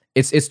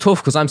it's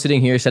tough because I'm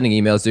sitting here sending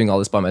emails, doing all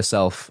this by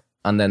myself,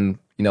 and then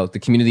the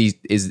community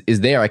is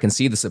there. I can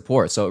see the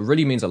support, so it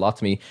really means a lot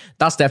to me.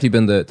 That's definitely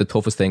been the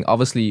toughest thing.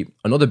 Obviously,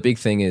 another big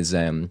thing is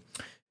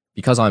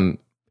because I'm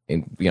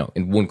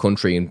in one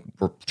country and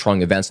we're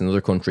trying events in another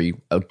country,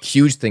 a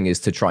huge thing is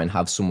to try and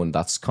have someone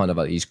that's kind of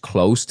at least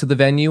close to the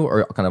venue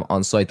or kind of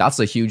on site. That's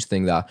a huge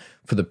thing that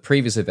for the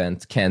previous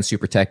event, Ken,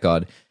 Super Tech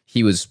God,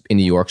 he was in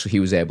New York, so he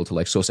was able to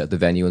like suss out the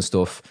venue and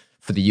stuff.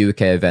 For the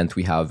UK event,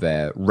 we have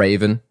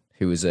Raven,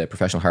 who is a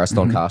professional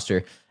Hearthstone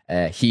caster.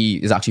 He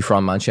is actually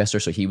from Manchester,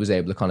 so he was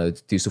able to kind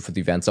of do stuff for the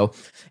event. So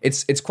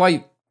it's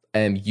quite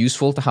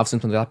useful to have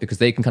something like that because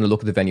they can kind of look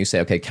at the venue, say,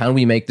 okay, can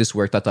we make this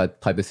work, that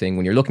type of thing.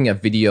 When you're looking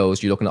at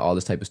videos, you're looking at all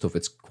this type of stuff,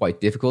 it's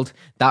quite difficult.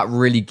 That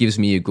really gives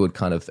me a good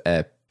kind of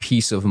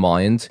peace of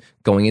mind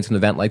going into an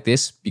event like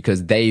this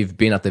because they've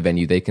been at the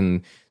venue, they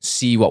can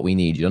see what we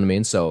need, you know what I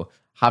mean? So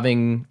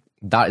having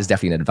that is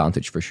definitely an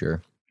advantage for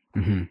sure.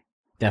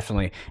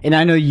 Definitely. And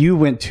I know you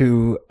went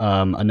to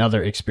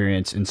another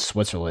experience in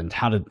Switzerland.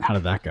 How did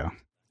that go?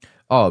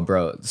 Oh,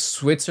 bro,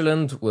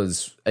 Switzerland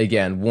was,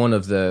 again, one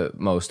of the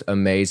most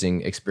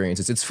amazing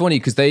experiences. It's funny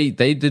because they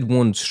did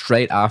one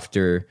straight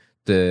after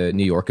the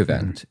New York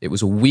event. It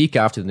was a week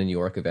after the New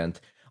York event.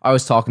 I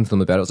was talking to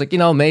them about it. I was like,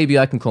 maybe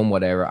I can come,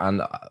 whatever.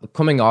 And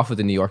coming off of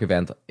the New York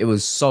event, it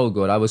was so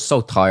good. I was so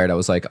tired. I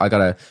was like, I got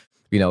to,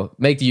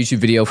 make the YouTube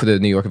video for the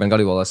New York event, got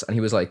to do all this. And he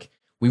was like,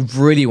 we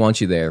really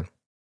want you there.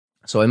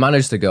 So I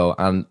managed to go.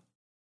 And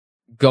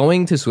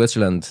going to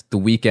Switzerland the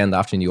weekend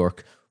after New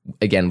York,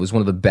 again, was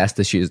one of the best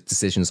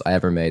decisions I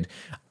ever made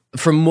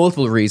for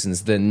multiple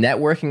reasons. The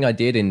networking I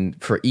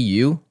did for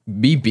EU,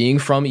 me being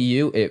from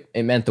EU,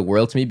 it meant the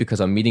world to me because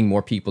I'm meeting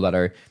more people that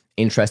are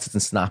interested in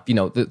Snap.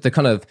 The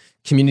kind of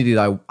community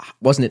that I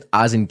wasn't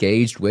as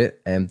engaged with,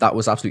 and that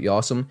was absolutely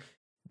awesome.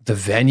 The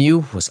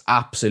venue was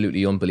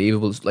absolutely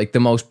unbelievable. It's like the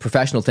most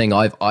professional thing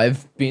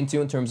I've been to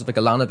in terms of like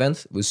a LAN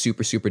event. It was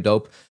super, super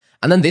dope.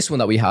 And then this one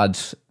that we had,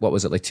 what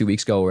was it, like 2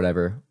 weeks ago or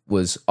whatever, it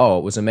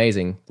was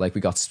amazing. Like we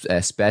got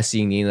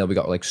Spessy, Nina, we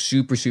got like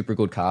super, super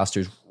good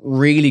casters,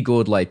 really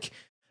good like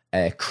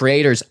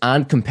creators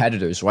and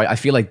competitors, right? I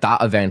feel like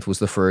that event was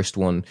the first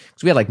one.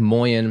 Because we had like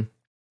Moyen,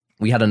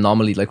 we had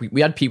Anomaly, like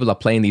we had people that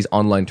play in these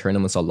online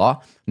tournaments a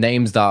lot.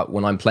 Names that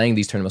when I'm playing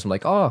these tournaments, I'm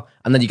like, oh,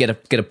 and then you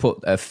get to put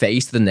a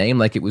face to the name.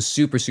 Like it was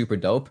super, super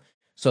dope.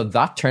 So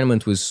that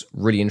tournament was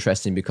really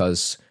interesting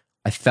because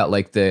I felt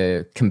like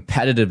the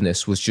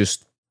competitiveness was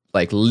just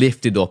like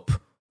lifted up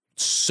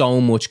so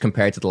much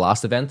compared to the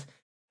last event.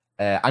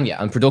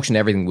 And production,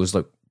 everything was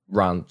like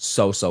ran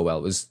so well.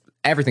 It was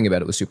everything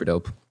about it was super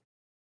dope.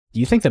 Do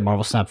you think that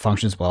Marvel Snap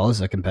functions well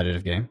as a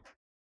competitive game?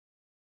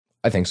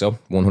 I think so,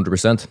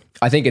 100%.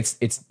 I think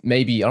it's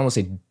maybe, I don't want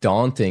to say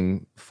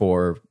daunting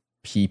for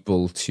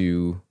people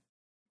to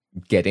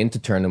get into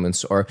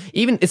tournaments, or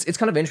even it's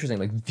kind of interesting,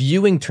 like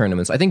viewing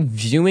tournaments. I think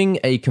viewing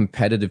a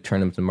competitive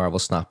tournament in Marvel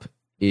Snap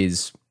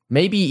is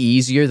maybe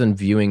easier than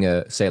viewing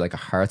a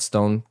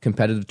Hearthstone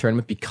competitive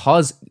tournament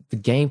because the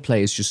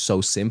gameplay is just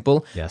so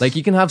simple. Yes. Like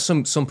you can have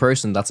some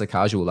person that's a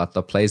casual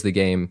that plays the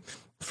game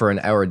for an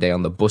hour a day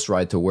on the bus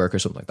ride to work or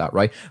something like that,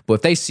 right? But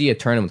if they see a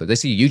tournament or they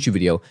see a YouTube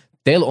video,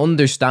 they'll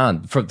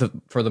understand for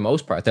the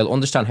most part. They'll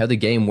understand how the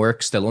game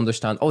works. They'll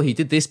understand, oh, he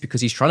did this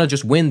because he's trying to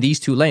just win these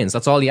 2 lanes.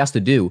 That's all he has to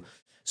do.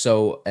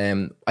 So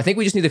I think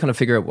we just need to kind of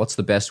figure out what's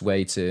the best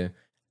way to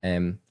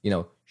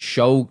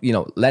show,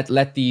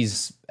 let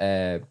these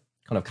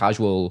kind of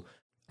casual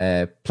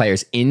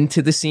players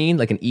into the scene,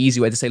 like an easy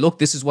way to say, look,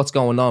 this is what's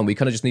going on. We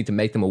kind of just need to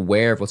make them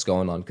aware of what's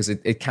going on because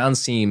it can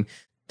seem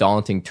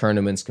daunting,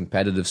 tournaments,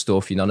 competitive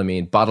stuff, you know what I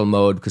mean? Battle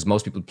mode, because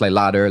most people play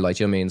ladder, like,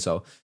 you know what I mean?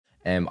 So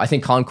I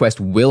think Conquest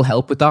will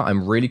help with that.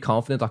 I'm really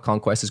confident that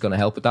Conquest is going to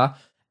help with that.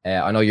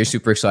 I know you're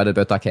super excited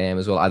about that KM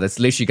as well. That's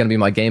literally going to be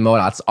my game mode.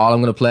 That's all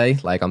I'm going to play.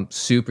 Like, I'm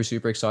super,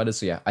 super excited.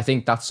 So yeah, I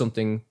think that's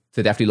something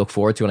to definitely look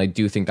forward to. And I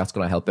do think that's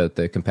going to help out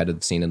the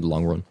competitive scene in the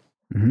long run.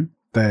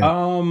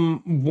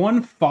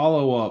 One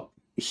follow-up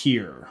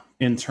here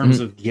in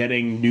terms of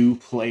getting new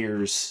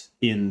players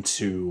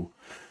into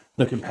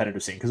the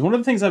competitive scene, because one of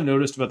the things I've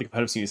noticed about the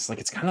competitive scene is like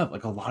it's kind of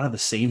like a lot of the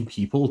same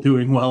people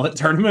doing well at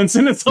tournaments,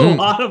 and it's a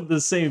lot of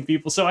the same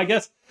people. So I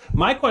guess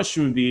my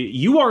question would be,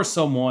 you are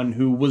someone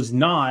who was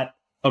not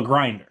a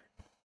grinder.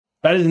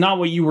 That is not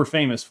what you were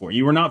famous for.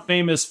 You were not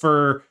famous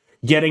for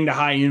getting to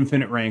high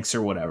infinite ranks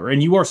or whatever,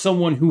 and you are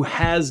someone who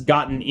has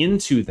gotten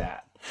into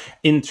that.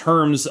 In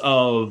terms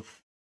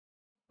of,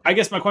 I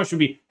guess my question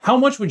would be, how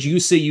much would you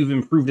say you've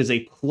improved as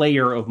a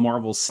player of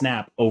Marvel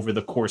Snap over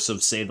the course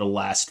of, say, the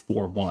last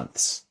 4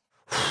 months?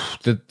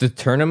 The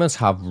tournaments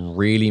have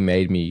really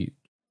made me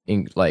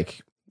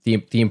like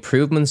the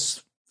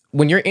improvements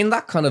when you're in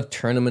that kind of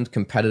tournament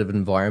competitive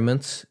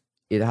environment.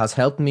 It has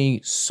helped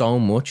me so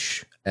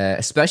much,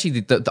 especially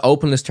the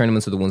open list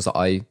tournaments are the ones that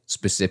I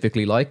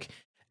specifically like,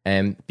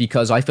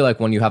 because I feel like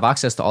when you have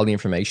access to all the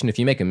information, if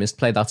you make a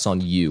misplay, that's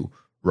on you,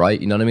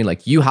 right? You know what I mean?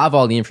 Like, you have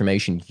all the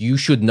information, you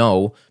should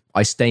know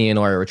I stay in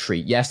or I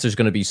retreat. Yes, there's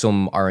going to be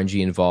some RNG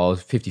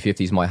involved,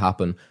 50-50s might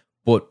happen,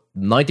 but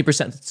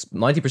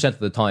 90% of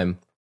the time,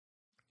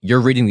 you're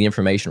reading the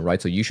information,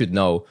 right? So you should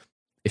know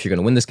if you're going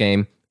to win this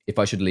game, if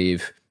I should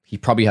leave. He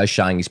probably has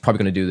Shang. He's probably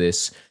going to do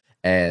this.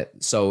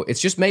 So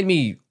it's just made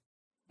me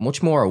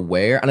much more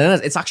aware. And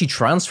then it's actually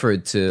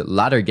transferred to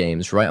ladder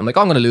games, right? I'm like,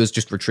 oh, I'm going to lose,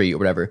 just retreat or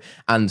whatever.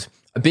 And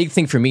a big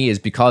thing for me is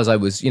because I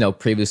was,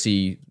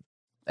 previously...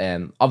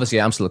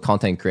 obviously I'm still a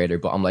content creator,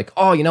 but I'm like,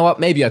 oh, you know what?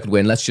 Maybe I could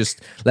win. Let's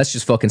just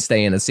fucking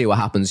stay in and see what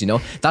happens.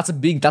 That's a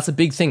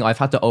big thing I've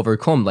had to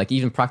overcome. Like,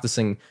 even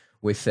practicing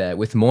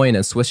with Moyne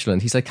in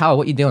Switzerland, he's like, Cal,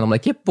 what are you doing? I'm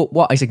like, yeah, but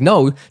what? He's like,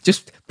 no,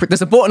 just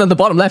there's a button on the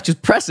bottom left,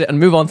 just press it and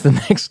move on to the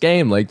next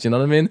game. Like, do you know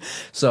what I mean?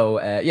 So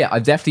yeah,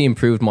 I've definitely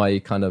improved my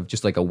kind of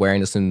just like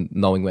awareness and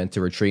knowing when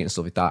to retreat and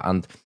stuff like that.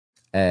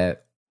 And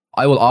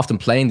I will often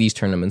play in these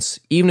tournaments,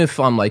 even if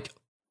I'm like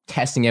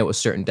testing out a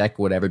certain deck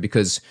or whatever,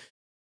 because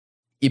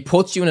it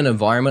puts you in an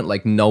environment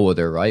like no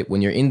other, right?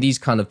 When you're in these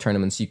kind of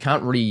tournaments, you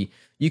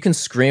can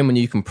scrim and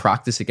you can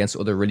practice against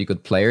other really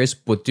good players,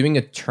 but doing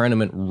a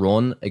tournament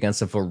run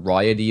against a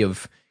variety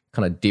of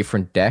kind of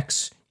different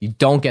decks, you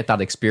don't get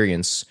that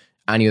experience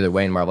any other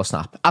way in Marvel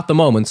Snap at the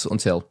moment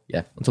until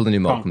the new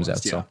mode comes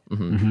out. Yeah.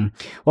 So,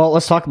 Well,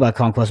 let's talk about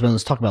Conquest, but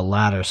let's talk about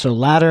Ladder. So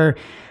Ladder,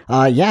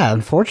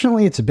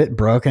 unfortunately, it's a bit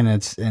broken.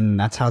 And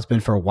that's how it's been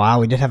for a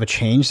while. We did have a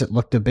change that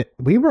looked a bit.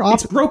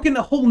 It's broken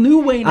a whole new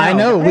way now. I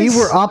know, guys. we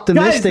were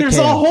optimistic. Guys, there's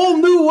a whole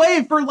new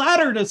way for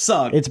Ladder to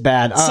suck. It's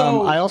bad.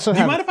 So I also do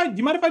you mind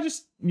if I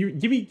just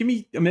give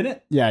me a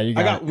minute? Yeah, you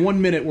got. I got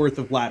 1 minute worth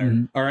of Ladder.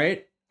 Mm-hmm. All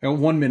right, I got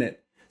 1 minute.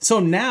 So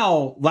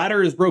now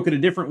Ladder is broken a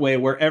different way,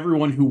 where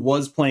everyone who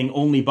was playing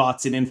only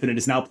bots in Infinite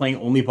is now playing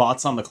only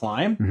bots on the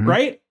Climb,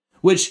 right?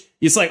 Which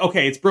it's like,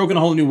 okay, it's broken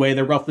a whole new way.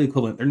 They're roughly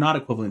equivalent. They're not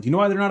equivalent. Do you know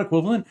why they're not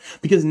equivalent?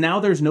 Because now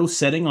there's no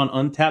setting on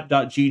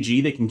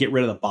untap.gg that can get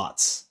rid of the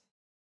bots.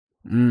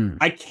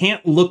 I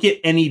can't look at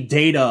any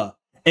data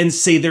and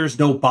say there's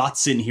no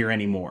bots in here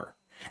anymore.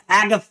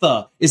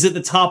 Agatha is at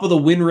the top of the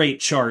win rate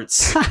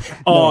charts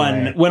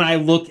when I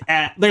look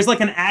at, there's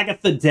like an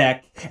Agatha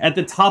deck at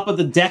the top of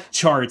the deck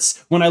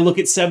charts when I look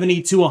at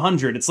 70 to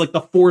 100. It's like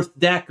the 4th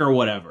deck or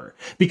whatever,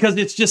 because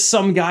it's just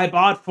some guy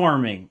bot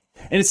farming.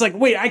 And it's like,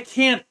 wait, I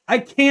can't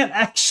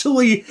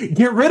actually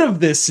get rid of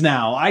this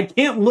now. I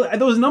can't look,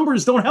 those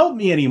numbers don't help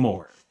me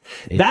anymore.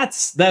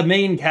 That's the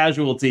main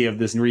casualty of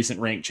this recent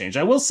rank change.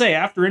 I will say,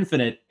 after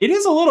Infinite, it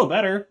is a little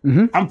better.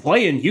 I'm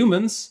playing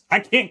humans. I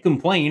can't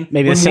complain.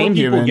 Maybe when the same more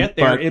people human, get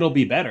there, but it'll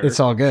be better. It's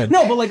all good.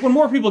 No, but like when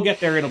more people get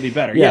there, it'll be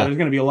better. Yeah, there's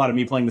going to be a lot of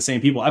me playing the same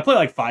people. I play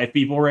like 5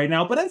 people right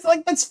now, but it's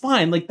like that's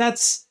fine. Like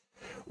that's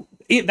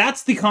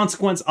the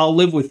consequence. I'll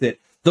live with it.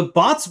 The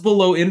bots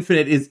below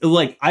Infinite is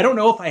like, I don't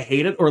know if I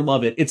hate it or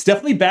love it. It's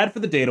definitely bad for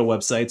the data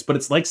websites, but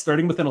it's like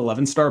starting with an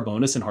 11-star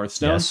bonus in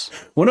Hearthstone. Yes.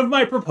 One of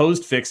my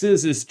proposed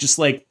fixes is just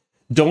like,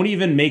 don't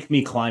even make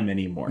me climb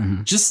anymore.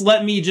 Just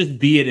let me just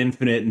be at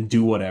Infinite and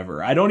do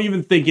whatever. I don't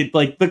even think it,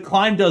 like, the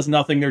climb does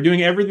nothing. They're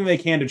doing everything they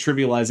can to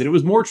trivialize it. It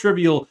was more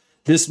trivial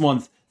this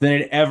month than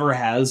it ever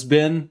has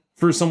been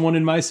for someone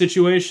in my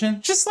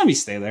situation. Just let me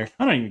stay there.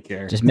 I don't even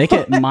care. Just make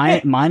it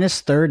minus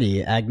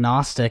 30,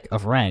 agnostic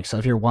of rank. So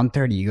if you're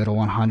 130, you go to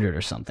 100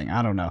 or something.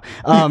 I don't know.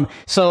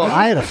 So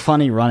I had a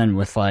funny run-in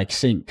with like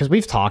seeing, because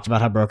we've talked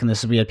about how broken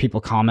this is. We had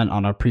people comment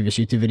on our previous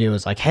YouTube video. It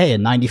was like, hey,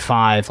 in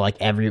 95, like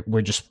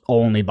we're just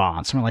only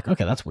bots. And we're like,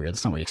 okay, that's weird.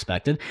 That's not what we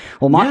expected.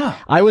 Well,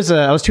 I was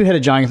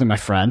two-headed giant with my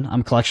friend.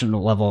 I'm collection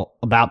level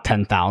about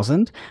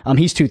 10,000.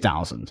 He's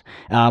 2,000.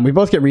 We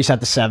both get reset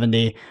to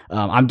 70.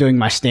 I'm doing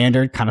my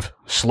standard kind of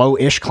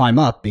slow-ish climb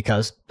up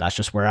because that's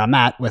just where I'm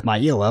at with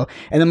my ELO.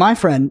 And then my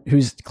friend,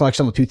 who's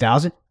collection level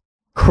 2,000,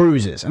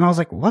 cruises. And I was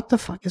like, what the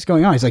fuck is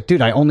going on? He's like,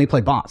 dude, I only play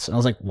bots. And I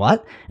was like,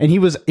 what? And he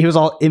was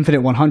all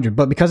Infinite 100,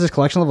 but because his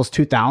collection level is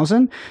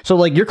 2,000, so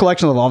like your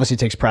collection level obviously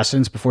takes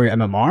precedence before your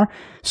MMR.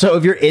 So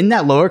if you're in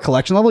that lower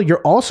collection level,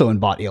 you're also in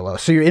bot ELO.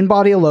 So you're in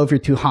bot ELO if you're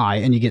too high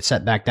and you get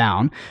set back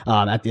down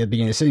at the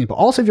beginning of the season. But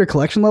also if your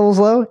collection level is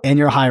low and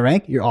you're high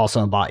rank, you're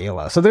also in bot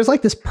ELO. So there's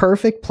like this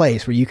perfect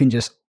place where you can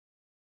just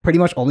pretty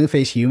much only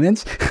face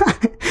humans,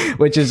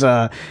 which is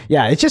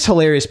it's just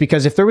hilarious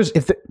because if there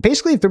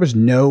was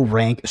no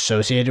rank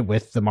associated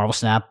with the Marvel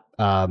Snap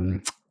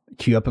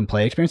queue up and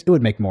play experience, it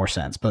would make more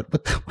sense. But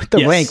with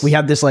the rank, we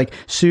have this like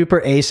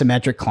super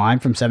asymmetric climb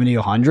from 70 to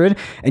 100,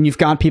 and you've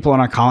got people in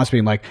our comments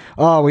being like,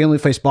 "Oh, we only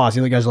face boss."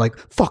 The other guys are like,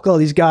 "Fuck all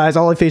these guys.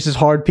 All I face is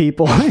hard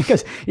people."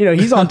 Because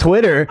he's on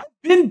Twitter.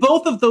 Been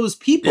both of those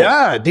people.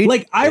 Yeah, dude.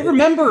 Like I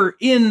remember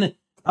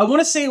I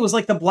want to say it was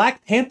like the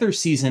Black Panther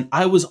season,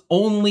 I was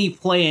only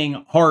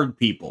playing hard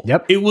people.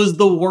 Yep. It was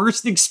the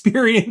worst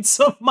experience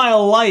of my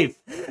life,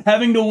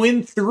 having to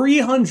win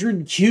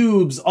 300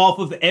 cubes off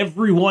of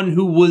everyone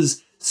who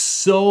was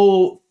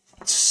so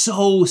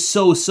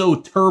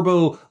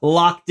turbo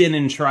locked in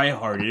and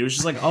tryharded. It was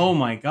just like, oh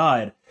my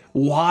God,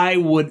 why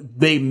would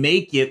they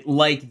make it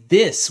like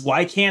this?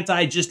 Why can't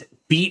I just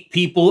beat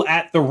people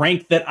at the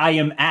rank that I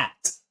am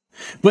at?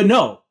 But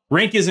no,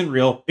 rank isn't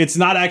real. It's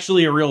not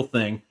actually a real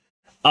thing.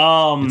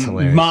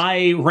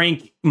 My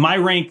rank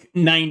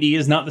 90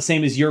 is not the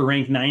same as your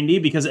rank 90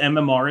 because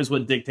MMR is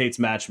what dictates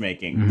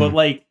matchmaking. Mm-hmm. But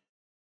like,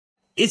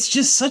 it's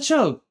just such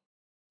a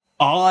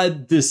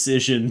odd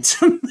decision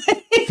to make.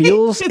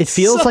 It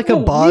feels so like a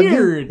bug.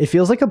 Weird. It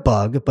feels like a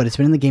bug, but it's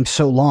been in the game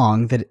so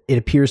long that it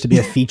appears to be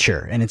a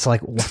feature, and it's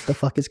like, what the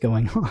fuck is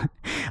going on?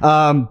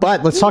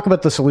 But let's talk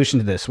about the solution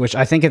to this, which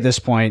I think at this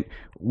point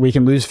we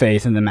can lose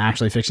faith in them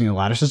actually fixing the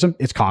ladder system.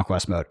 It's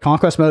conquest mode.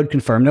 Conquest mode,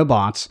 confirm no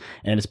bots,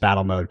 and it's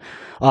battle mode.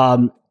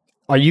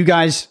 Are you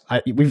guys,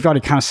 we've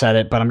already kind of said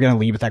it, but I'm going to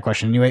leave with that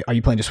question anyway. Are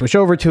you planning to switch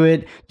over to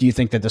it? Do you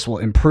think that this will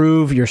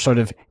improve your sort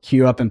of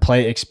queue up and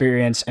play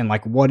experience? And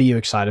like, what are you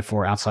excited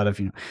for outside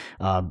of,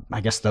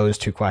 I guess those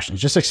two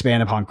questions? Just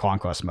expand upon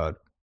conquest mode.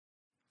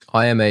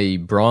 I am a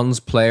bronze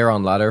player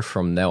on ladder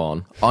from now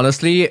on.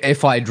 Honestly,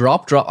 if I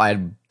drop, I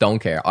don't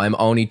care. I'm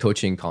only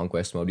touching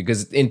conquest mode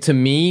because to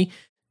me,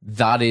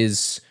 that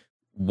is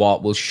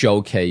what will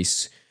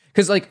showcase.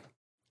 Because like,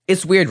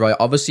 it's weird, right?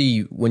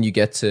 Obviously, when you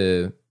get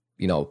to,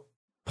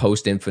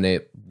 post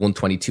infinite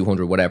 120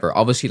 200 whatever,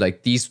 obviously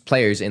like these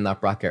players in that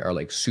bracket are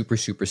like super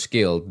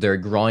skilled, they're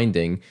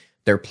grinding,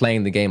 they're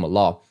playing the game a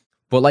lot,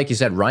 but like you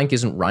said, rank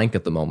isn't rank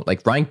at the moment.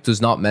 Like rank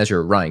does not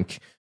measure rank,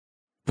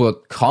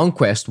 but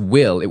conquest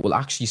will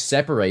actually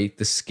separate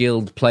the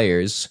skilled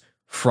players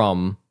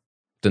from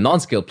the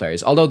non-skilled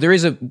players. Although there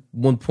is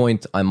one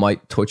point I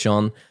might touch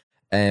on.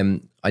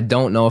 I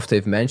don't know if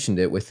they've mentioned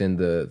it within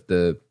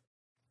the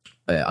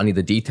any of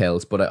the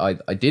details, but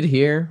I did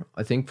hear,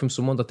 I think from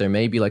someone, that there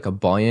may be like a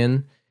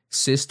buy-in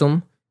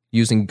system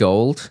using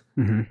gold.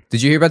 Mm-hmm.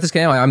 Did you hear about this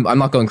game? I'm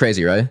not going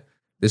crazy, right?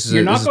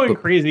 You're not going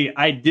crazy.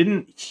 I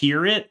didn't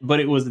hear it, but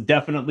it was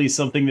definitely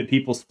something that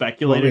people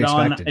speculated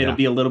on. It'll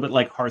be a little bit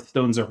like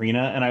Hearthstone's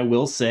Arena, and I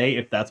will say,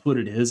 if that's what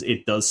it is,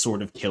 it does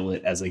sort of kill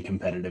it as a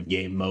competitive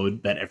game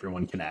mode that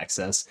everyone can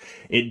access.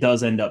 It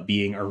does end up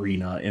being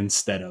Arena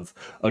instead of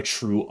a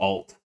true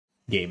alt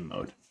game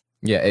mode.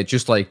 Yeah, it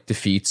just like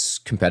defeats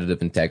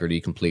competitive integrity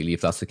completely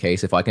if that's the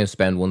case. If I can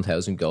spend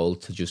 1,000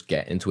 gold to just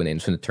get into an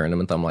infinite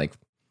tournament, I'm like,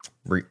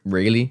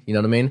 really? You know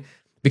what I mean?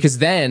 Because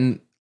then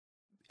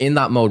in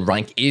that mode,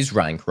 rank is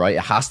rank, right?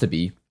 It has to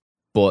be.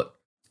 But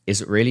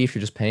is it really if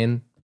you're just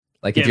paying?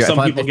 Like, yeah,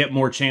 some people get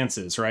more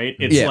chances, right?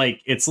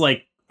 It's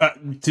like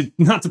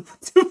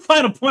to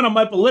find a point on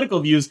my political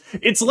views,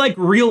 it's like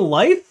real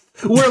life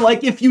where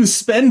like if you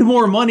spend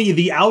more money,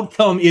 the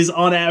outcome is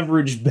on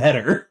average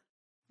better.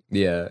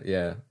 Yeah,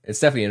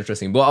 it's definitely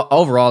interesting. But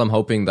overall, I'm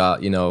hoping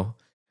that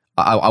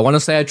I want to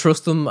say I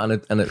trust them and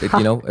it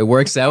it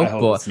works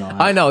out. But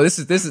I know this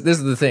is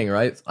the thing,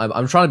 right?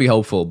 I'm trying to be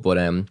hopeful, but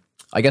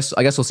I guess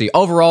we'll see.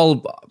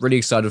 Overall, really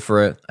excited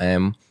for it.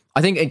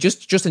 I think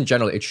just in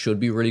general, it should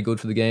be really good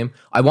for the game.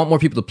 I want more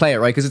people to play it,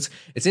 right? Because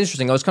it's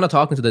interesting. I was kind of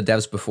talking to the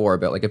devs before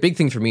about like a big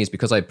thing for me is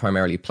because I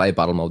primarily play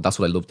battle mode. That's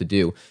what I love to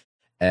do.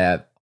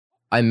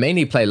 I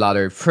mainly play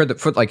ladder for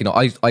like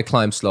I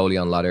climb slowly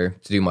on ladder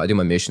to do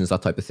my missions,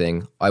 that type of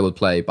thing. I will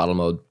play battle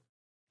mode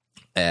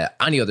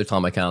any other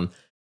time I can,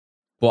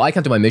 but I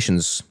can't do my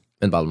missions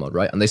in battle mode,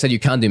 right? And they said you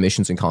can do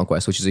missions in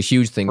conquest, which is a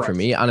huge thing for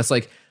me. And it's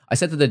like I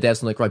said to the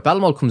devs, I'm like, right,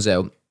 battle mode comes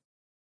out,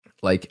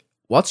 like,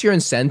 what's your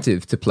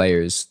incentive to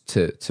players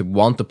to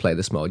want to play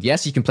this mode?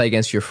 Yes, you can play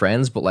against your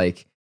friends, but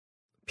like,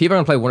 people are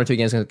going to play 1 or 2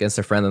 games against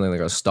their friend and then they're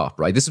going to stop,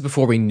 right? This is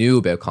before we knew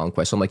about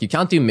Conquest. So I'm like, you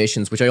can't do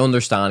missions, which I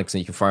understand because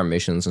you can farm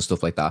missions and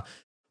stuff like that.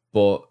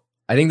 But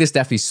I think this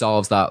definitely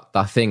solves that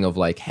thing of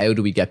like, how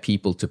do we get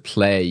people to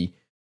play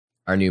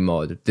our new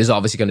mode? There's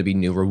obviously going to be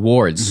new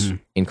rewards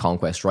in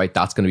Conquest, right?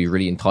 That's going to be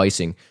really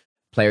enticing.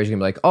 Players are going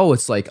to be like, oh,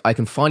 it's like, I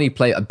can finally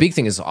play. A big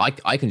thing is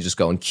I can just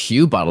go in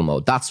queue battle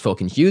mode. That's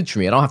fucking huge for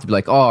me. I don't have to be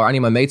like, oh, are any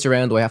of my mates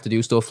around? Do I have to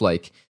do stuff?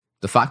 Like,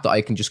 the fact that I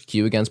can just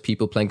queue against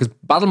people playing, because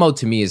battle mode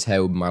to me is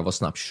how Marvel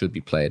Snap should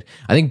be played.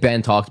 I think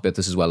Ben talked about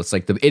this as well. It's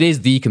like it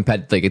is the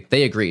competitive. Like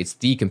they agree, it's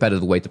the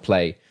competitive way to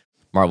play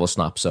Marvel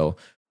Snap. So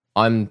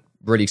I'm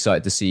really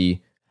excited to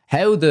see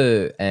how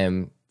the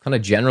kind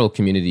of general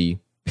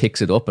community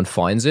picks it up and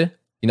finds it.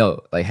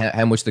 Like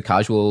how much the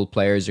casual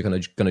players are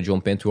gonna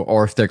jump into it,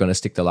 or if they're gonna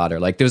stick to ladder.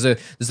 Like there's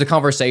a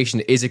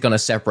conversation. Is it gonna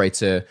separate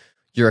to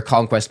you're a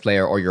conquest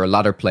player or you're a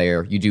ladder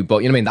player? You do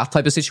both. You know what I mean? That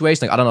type of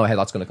situation. Like I don't know how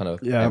that's gonna kind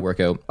of work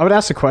out. I would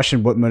ask the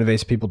question: what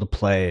motivates people to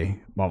play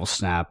Marvel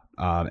Snap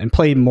and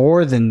play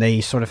more than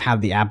they sort of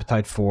have the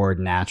appetite for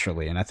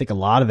naturally. And I think a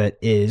lot of it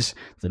is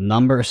the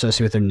number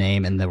associated with their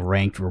name and the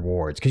ranked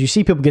rewards. Because you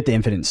see people get the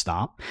infinite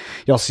stop.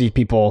 You'll see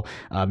people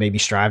maybe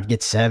strive to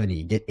get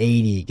 70, get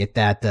 80, get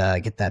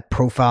that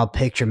profile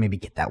picture, maybe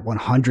get that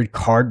 100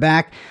 card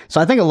back. So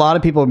I think a lot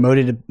of people are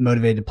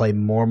motivated to play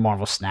more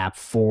Marvel Snap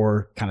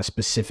for kind of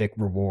specific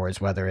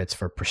rewards, whether it's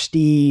for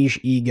prestige,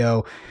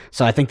 ego.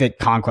 So I think that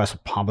Conquest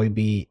will probably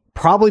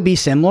be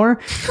similar,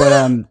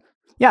 but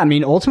yeah, I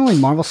mean, ultimately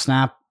Marvel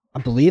Snap, I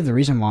believe the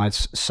reason why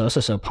it's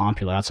so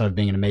popular outside of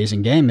being an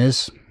amazing game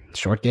is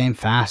short game,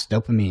 fast,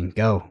 dopamine,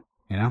 go,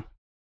 you know?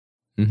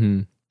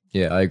 Mm-hmm.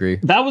 Yeah, I agree.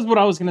 That was what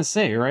I was going to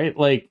say, right?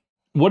 Like,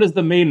 what is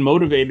the main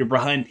motivator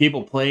behind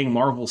people playing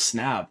Marvel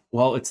Snap?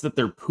 Well, it's that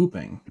they're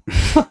pooping.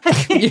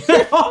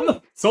 They're on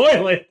the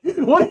toilet.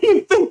 What do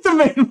you think the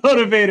main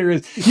motivator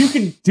is? You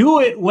can do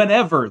it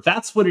whenever.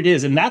 That's what it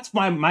is. And that's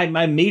my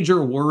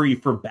major worry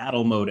for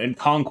battle mode and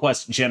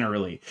Conquest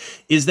generally,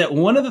 is that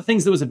one of the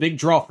things that was a big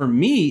draw for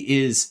me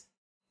is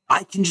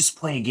I can just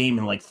play a game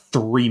in like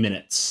 3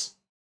 minutes.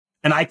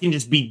 And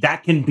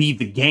that can be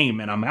the game,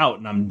 and I'm out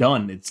and I'm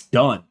done. It's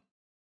done.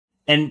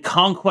 And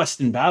Conquest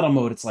and battle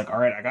mode, it's like, all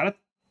right, I gotta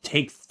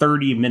take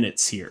 30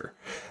 minutes here.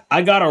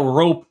 I gotta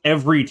rope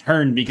every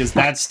turn because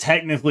that's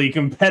technically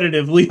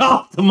competitively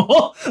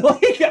optimal.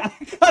 Like, I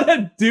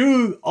gotta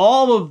do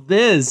all of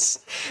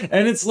this.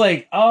 And it's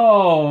like,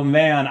 oh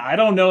man, I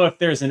don't know if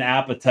there's an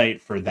appetite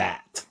for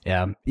that.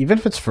 Yeah, even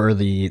if it's for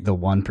the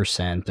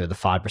 1% or the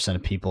 5%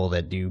 of people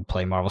that do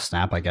play Marvel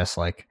Snap, I guess,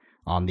 like,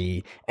 on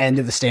the end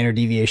of the standard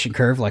deviation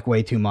curve, like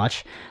way too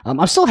much.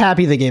 I'm still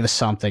happy they gave us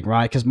something,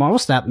 right? Because Marvel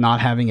Snap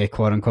not having a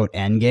quote-unquote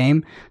end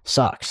game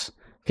sucks.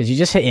 Because you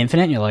just hit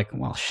infinite and you're like,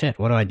 well, shit,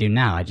 what do I do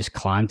now? I just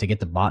climb to get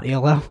the bot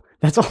ELO?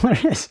 That's all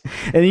it is.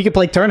 And you can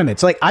play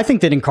tournaments. Like, I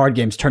think that in card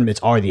games, tournaments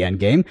are the end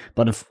game.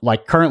 But if,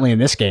 like, currently in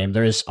this game,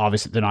 there is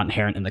obviously, they're not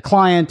inherent in the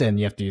client and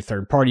you have to do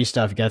third-party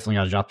stuff. You definitely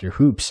got to drop your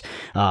hoops.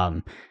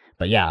 But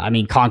yeah, I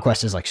mean,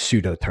 Conquest is like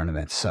pseudo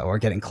tournaments, so we're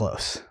getting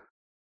close.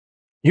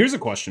 Here's a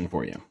question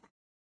for you.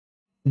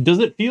 Does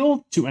it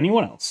feel to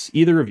anyone else,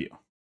 either of you,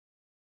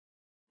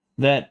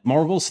 that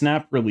Marvel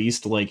Snap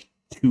released like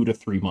 2 to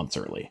 3 months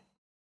early?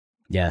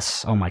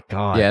 Yes. Oh my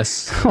God.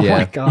 Yes. Oh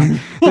my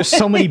God. There's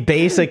so many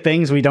basic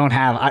things we don't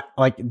have.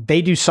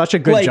 They do such a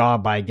good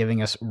job by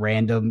giving us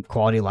random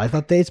quality of life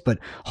updates, but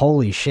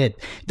holy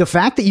shit. The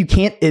fact that you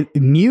can't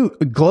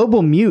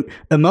global mute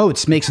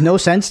emotes makes no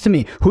sense to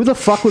me. Who the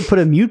fuck would put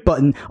a mute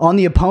button on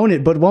the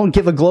opponent but won't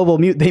give a global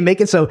mute? They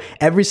make it so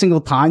every single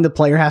time the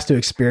player has to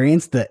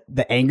experience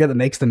the anger that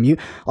makes the mute.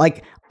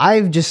 Like,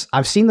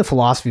 I've seen the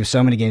philosophy of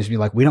so many games be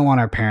like, we don't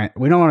want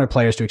our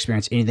players to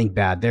experience anything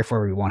bad,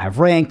 therefore we won't have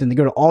ranked, and they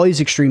go to all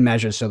these extreme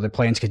measures so their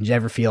players can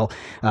never feel,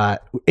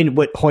 in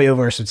what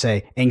Hoyoverse would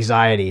say,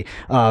 anxiety.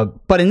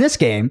 But in this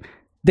game,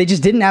 they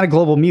just didn't add a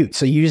global mute,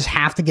 so you just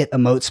have to get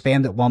emote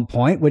spammed at one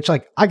point, which,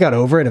 like, I got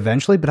over it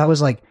eventually, but I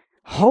was like,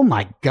 oh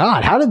my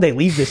God, how did they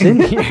leave this in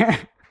here?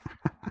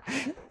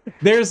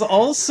 There's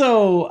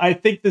also, I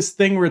think, this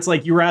thing where it's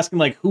like you were asking,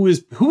 like, who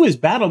is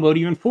battle mode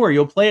even for?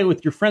 You'll play it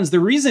with your friends. The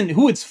reason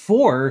who it's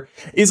for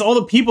is all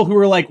the people who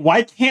are like,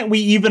 why can't we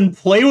even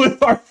play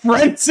with our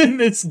friends in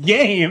this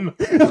game?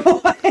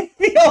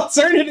 The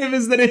alternative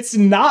is that it's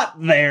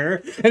not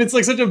there, and it's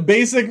like such a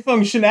basic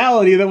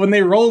functionality that when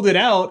they rolled it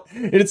out,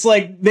 it's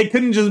like they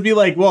couldn't just be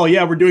like, well,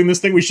 yeah, we're doing this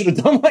thing we should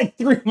have done like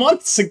 3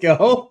 months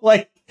ago.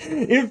 Like,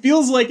 it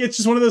feels like it's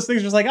just one of those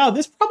things where it's like, oh,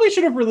 this probably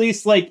should have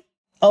released like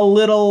a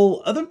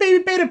little, the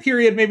beta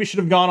period maybe should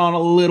have gone on a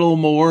little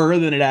more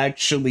than it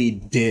actually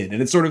did.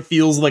 And it sort of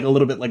feels like a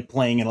little bit like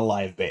playing in a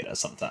live beta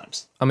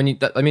sometimes. I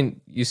mean,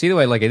 you see the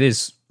way, like, it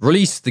is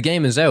released, the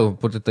game is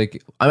out, but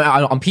like,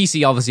 on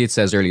PC, obviously it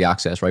says early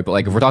access, right? But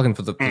like, if we're talking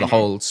for the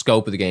whole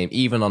scope of the game,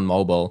 even on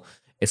mobile,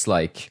 it's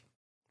like,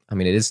 I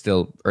mean, it is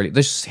still early.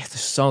 There's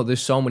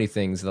so many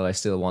things that I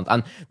still want.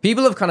 And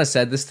people have kind of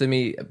said this to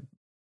me,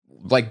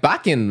 like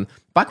back when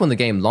the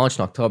game launched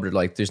in October,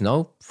 like, there's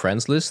no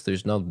friends list,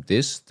 there's no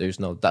this, there's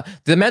no that.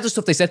 The amount of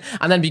stuff they said,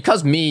 and then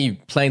because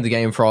me playing the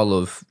game for all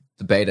of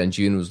the beta in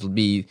June was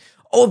be,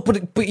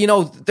 but you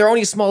know, they're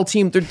only a small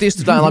team, they're this,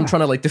 that, and I'm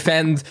trying to like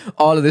defend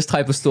all of this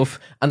type of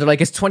stuff, and they're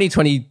like, it's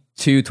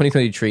 2022,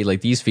 2023,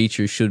 like these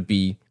features should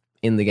be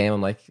in the game.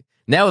 I'm like,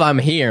 now that I'm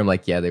here, I'm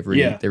like, yeah, they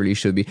really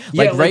should be.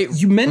 Like, right?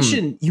 You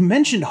mentioned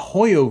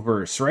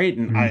Hoyoverse, right?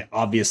 And I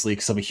obviously,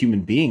 because I'm a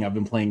human being, I've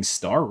been playing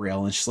Star Rail,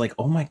 and it's just like,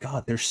 oh my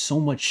God, there's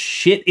so much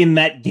shit in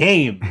that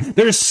game.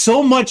 There's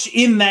so much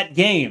in that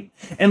game,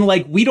 and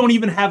like, we don't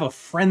even have a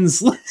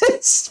friends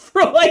list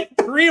for like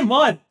 3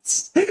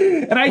 months.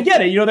 And I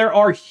get it, you know, there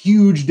are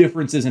huge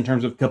differences in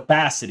terms of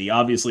capacity.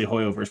 Obviously,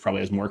 Hoyoverse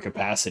probably has more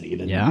capacity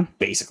than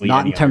basically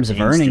not any in terms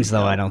other of earnings, games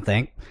though. I don't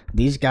think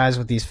these guys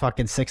with these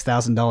fucking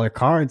 $6,000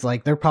 cards,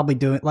 like, they're probably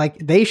doing, like,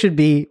 they should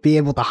be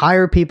able to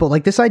hire people.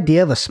 Like, this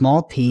idea of a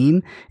small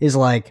team is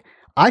like,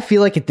 I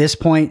feel like at this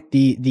point,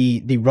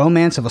 the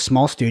romance of a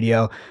small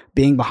studio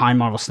being behind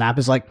Marvel Snap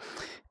is like,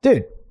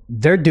 dude,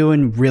 they're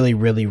doing really,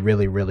 really,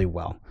 really, really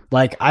well.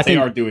 Like, I think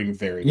they are doing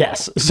very well.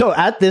 Yes. So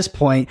at this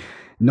point,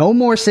 No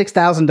more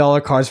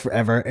 $6,000 cards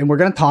forever. And we're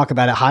going to talk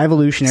about it. High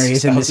Evolutionary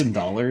is in this $6,000.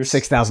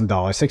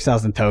 $6,000,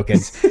 6,000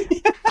 tokens.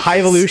 High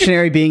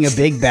Evolutionary being a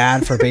big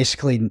bad for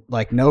basically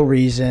like no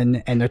reason.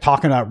 And they're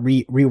talking about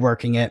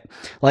reworking it.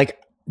 Like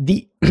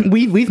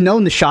we've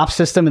known the shop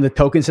system and the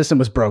token system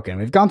was broken.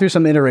 We've gone through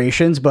some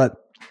iterations,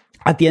 but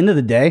at the end of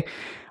the day,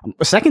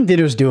 Second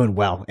Dinner is doing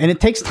well. And it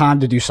takes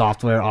time to do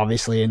software,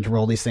 obviously, and to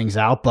roll these things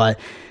out. But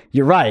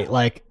you're right.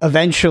 Like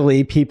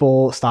eventually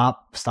people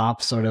stop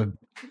sort of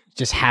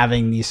just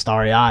having these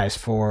starry eyes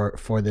for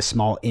this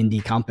small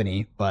indie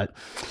company. But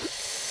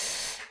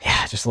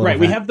yeah, just a little right.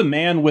 We have the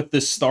man with the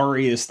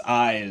starriest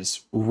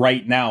eyes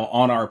right now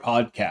on our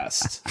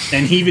podcast,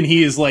 and even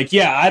he is like,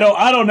 "Yeah, I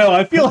don't know.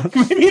 I feel like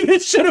maybe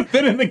this should have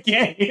been in the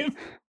game."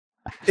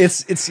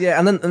 It's yeah,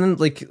 and then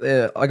like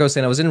I was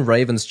saying, I was in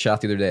Raven's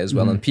chat the other day as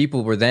well, and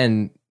people were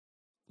then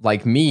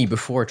like me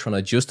before trying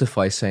to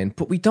justify saying,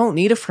 "But we don't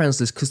need a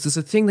friends list because there's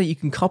a thing that you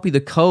can copy the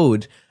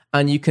code."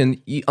 And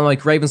I'm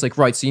like, Raven's like,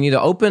 right, so you need to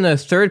open a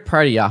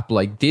third-party app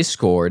like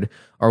Discord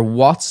or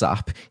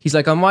WhatsApp. He's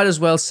like, I might as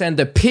well send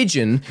a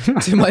pigeon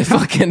to my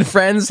fucking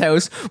friend's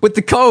house with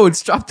the code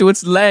strapped to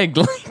its leg.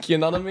 Like, you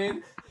know what I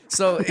mean?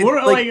 So, you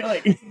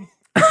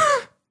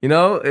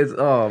know, it's,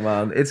 oh,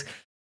 man. It's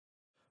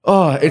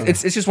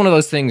just one of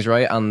those things,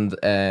 right? And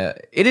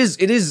it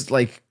is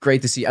like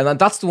great to see. And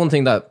that's the one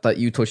thing that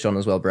you touched on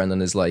as well,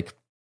 Brendan, is like,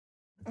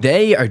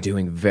 they are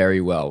doing very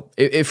well.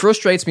 It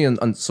frustrates me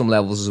on some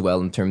levels as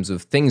well in terms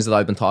of things that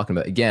I've been talking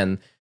about. Again,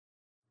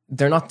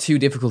 they're not too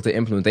difficult to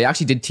implement. They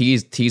actually did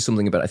tease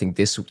something about, I think,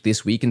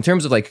 this week in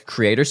terms of like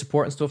creator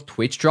support and stuff.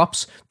 Twitch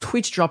drops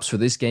for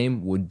this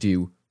game would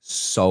do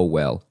so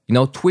well. You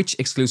know, Twitch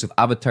exclusive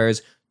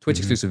avatars, Twitch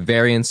exclusive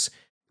variants.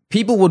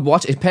 People would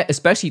watch it,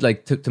 especially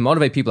like to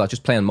motivate people that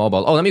just play on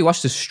mobile. Oh, let me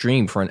watch this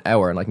stream for an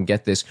hour and I can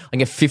get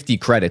 50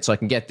 credits. So I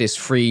can get this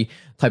free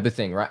type of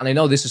thing, right? And I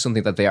know this is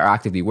something that they are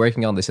actively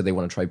working on. They said they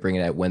want to try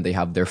bringing it out when they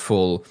have their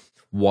full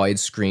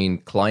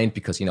widescreen client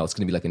because, you know, it's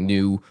going to be like a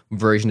new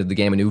version of the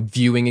game, a new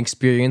viewing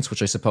experience,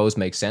 which I suppose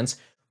makes sense.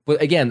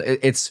 But again,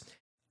 it's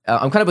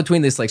I'm kind of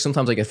between this. Like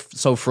sometimes I get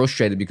so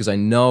frustrated because I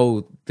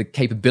know the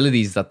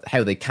capabilities that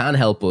how they can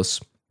help us,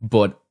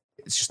 but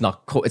it's just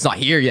not it's not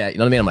here yet. You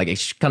know what I mean? I'm like,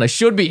 it kind of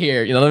should be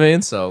here. You know what I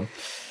mean? So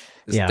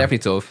it's definitely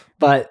tough.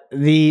 But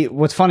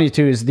what's funny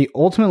too is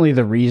ultimately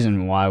the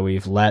reason why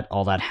we've let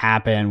all that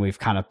happen, we've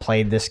kind of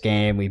played this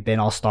game, we've been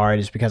all starred,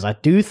 is because I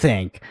do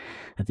think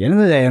at the end of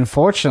the day,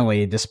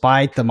 unfortunately,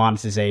 despite the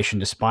monetization,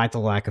 despite the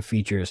lack of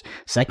features,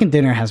 Second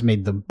Dinner has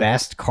made the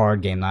best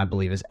card game that I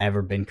believe has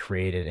ever been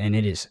created, and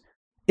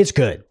it's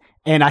good.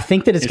 And I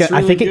think that it's good.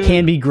 I think it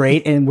can be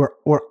great, and we're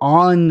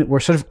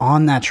sort of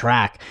on that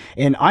track.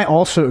 And I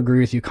also agree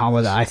with you,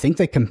 Conway, that I think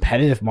that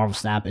competitive Marvel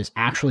Snap is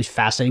actually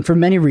fascinating for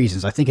many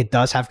reasons. I think it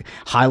does have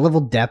high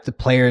level depth that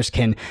players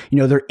can, you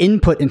know, their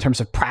input in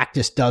terms of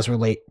practice does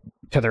relate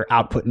to their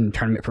output in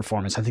tournament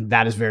performance. I think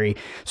that is very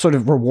sort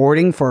of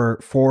rewarding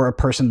for a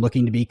person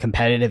looking to be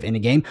competitive in a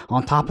game.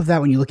 On top of that,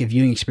 when you look at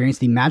viewing experience,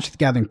 the Magic the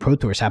Gathering Pro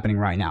Tour is happening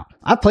right now.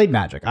 I've played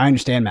Magic. I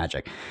understand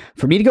Magic.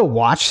 For me to go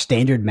watch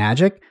standard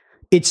Magic,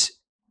 it's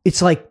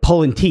like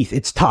pulling teeth.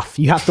 It's tough.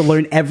 You have to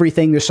learn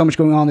everything. There's so much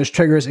going on. There's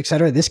triggers,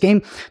 etc. This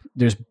game,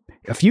 there's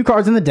a few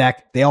cards in the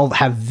deck. They all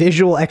have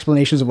visual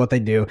explanations of what they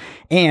do.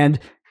 And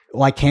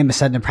like Cam has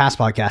said in the past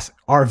podcast,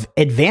 our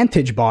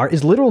advantage bar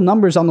is literal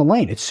numbers on the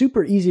lane. It's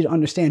super easy to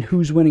understand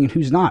who's winning and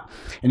who's not.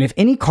 And if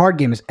any card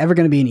game is ever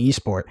going to be an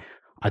esport,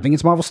 I think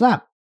it's Marvel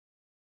Snap.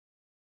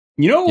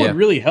 You know what would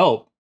really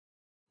help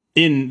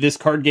in this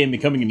card game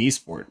becoming an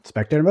esport?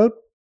 Spectator mode?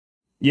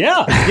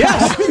 Yeah.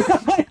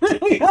 That might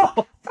really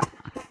help.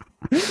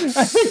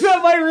 I think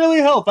that might really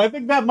help. I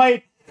think that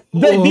might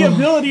the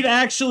ability to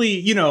actually,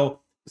 you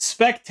know,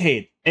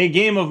 spectate a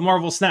game of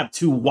Marvel Snap,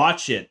 to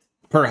watch it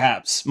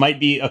perhaps might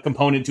be a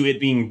component to it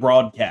being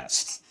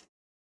broadcast.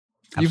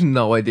 You've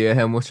no idea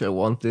how much I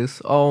want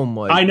this. Oh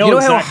my! I know, you know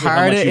exactly how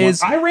hard it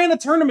is. I ran a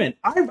tournament.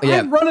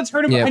 I run a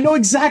tournament. I know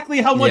exactly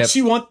how much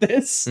you want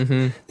this.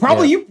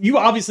 Probably you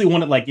obviously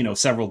want it like, you know,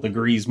 several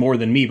degrees more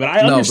than me, but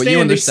I understand. But you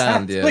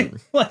understand, exactly.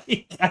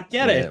 Like I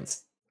get it.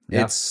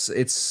 Yeah.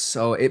 It's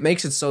so it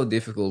makes it so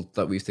difficult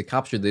that we have to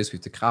capture this, we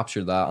have to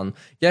capture that, and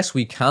yes,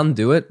 we can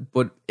do it.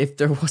 But if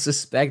there was a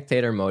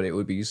spectator mode, it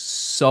would be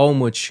so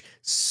much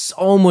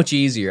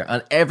easier,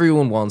 and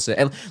everyone wants it.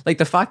 And like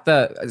the fact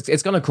that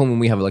it's gonna come when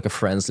we have like a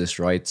friends list,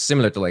 right?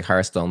 Similar to like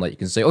Hearthstone, that you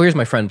can say, "Oh, here's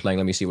my friend playing.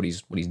 Let me see what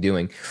he's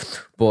doing."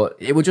 But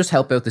it would just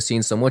help out the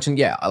scene so much. And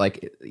yeah,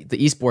 like the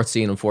esports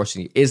scene,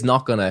 unfortunately, is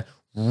not gonna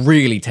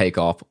really take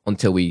off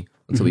until we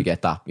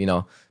get that, you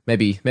know.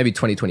 Maybe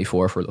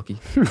 2024 if we're lucky.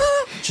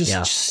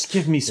 just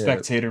give me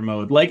spectator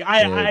mode. Like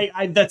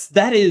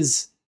that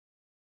is,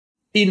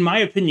 in my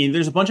opinion,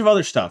 there's a bunch of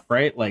other stuff,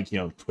 right? Like, you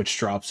know, Twitch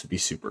drops would be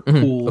super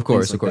cool. Of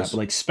course. But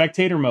like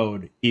spectator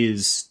mode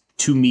is,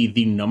 to me,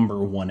 the number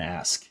one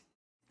ask.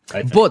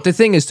 But the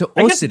thing is, to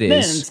us it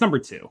is. It's number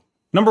two.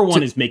 Number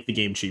one is make the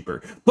game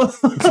cheaper. But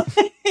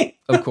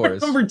of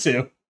course. Number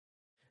two.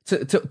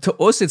 to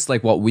us, it's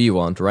like what we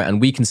want, right?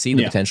 And we can see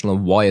the potential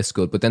and why it's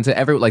good. But then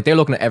to they're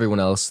looking at everyone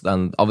else,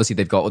 and obviously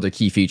they've got other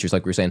key features,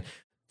 like we were saying.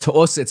 To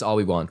us, it's all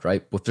we want,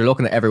 right? But they're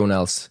looking at everyone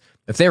else.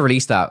 If they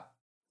release that,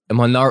 a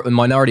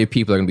minority of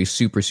people are going to be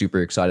super,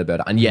 super excited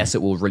about it. And yes,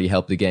 it will really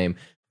help the game.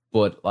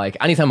 But like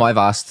anytime I've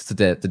asked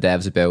the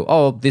devs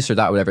about, this or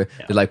that, whatever,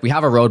 they're like, we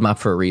have a roadmap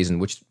for a reason,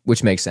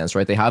 which makes sense,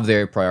 right? They have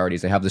their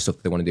priorities. They have the stuff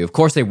that they want to do. Of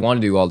course, they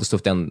want to do all the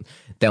stuff down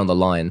the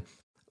line.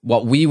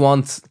 What we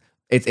want,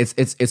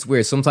 it's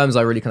weird. Sometimes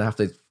I really kind of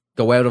have to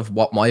go out of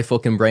what my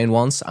fucking brain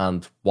wants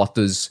and what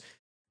does,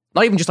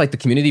 not even just like the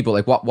community, but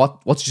like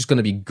what's just going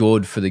to be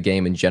good for the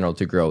game in general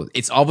to grow.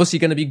 It's obviously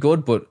going to be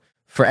good, but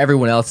for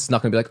everyone else, it's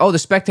not going to be like, the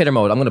spectator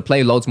mode, I'm going to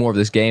play loads more of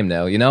this game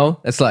now, you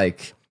know? It's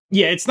like...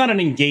 Yeah, it's not an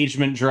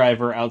engagement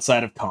driver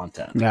outside of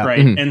content, right?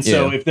 Mm-hmm. And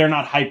so if they're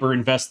not hyper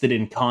invested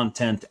in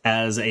content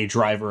as a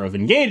driver of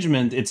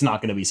engagement, it's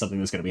not going to be something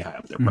that's going to be high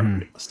up their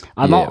priority list.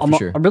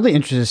 I'm really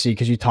interested to see,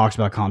 because you talked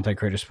about content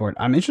creator support.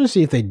 I'm interested to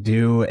see if they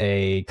do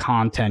a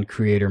content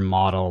creator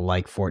model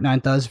like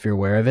Fortnite does, if you're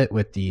aware of it,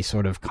 with the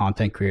sort of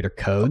content creator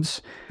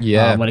codes.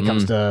 Yeah. When it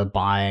comes to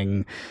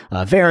buying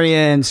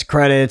variants,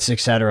 credits,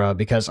 etc.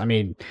 Because, I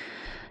mean,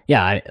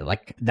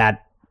 like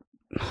that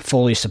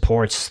fully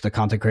supports the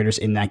content creators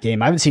in that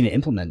game. I haven't seen it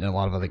implemented in a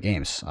lot of other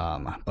games,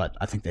 but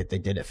I think that they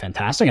did it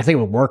fantastic. I think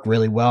it would work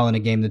really well in a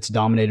game that's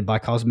dominated by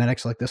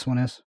cosmetics like this one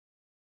is.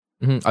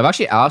 Mm-hmm. I've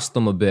actually asked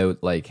them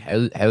about like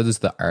how does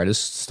the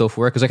artist stuff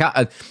work, because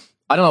I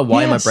don't know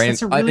why my brain.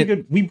 That's a really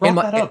good. We brought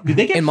that up. Did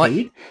they get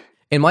paid?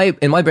 In my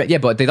brain, yeah,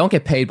 but they don't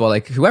get paid by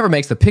like whoever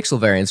makes the pixel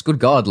variants. Good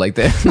God, like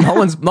no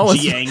one's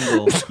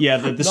G-Angle. Yeah,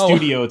 the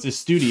studio. It's a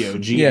studio.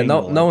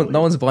 G-Angle. Yeah,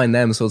 no one's buying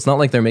them, so it's not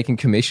like they're making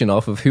commission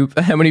off of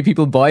how many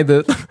people buy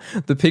the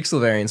pixel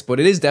variants. But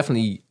it is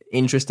definitely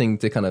interesting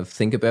to kind of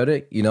think about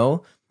it, you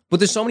know. But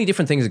there's so many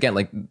different things. Again,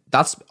 like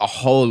that's a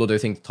whole other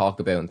thing to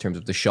talk about in terms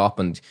of the shop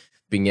and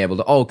being able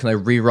to can I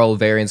re-roll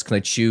variants? Can I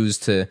choose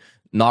to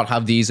not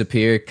have these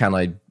appear? Can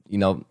I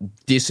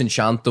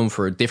disenchant them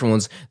for different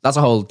ones? That's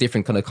a whole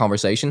different kind of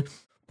conversation.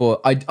 But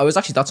I was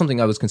actually, that's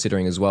something I was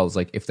considering as well. Is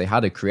like if they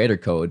had a creator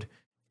code,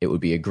 it would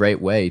be a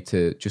great way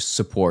to just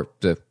support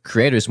the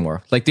creators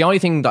more. Like the only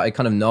thing that I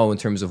kind of know in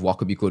terms of what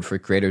could be good for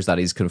creators that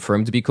is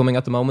confirmed to be coming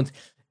at the moment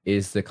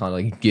is the kind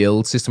of like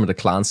guild system or the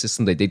clan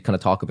system. They did kind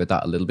of talk about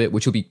that a little bit,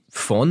 which will be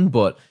fun.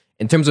 But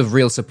in terms of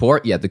real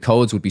support, the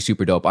codes would be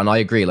super dope. And I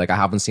agree, like I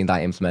haven't seen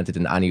that implemented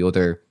in any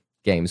other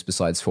games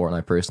besides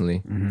Fortnite personally.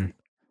 Mm-hmm.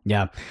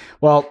 Yeah.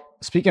 Well,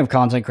 speaking of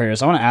content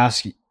creators, I want to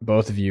ask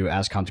both of you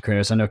as content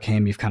creators. I know,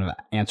 Cam, you've kind of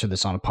answered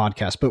this on a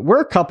podcast, but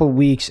we're a couple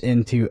weeks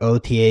into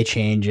OTA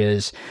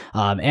changes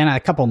and a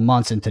couple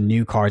months into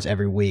new cards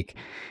every week.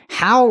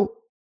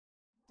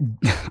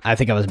 I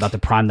think I was about to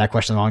prime that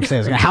question along.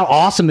 How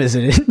awesome is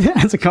it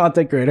as a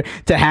content creator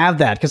to have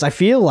that? Because I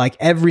feel like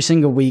every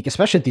single week,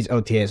 especially at these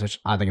OTAs, which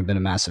I think have been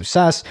a massive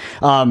success,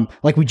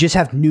 like we just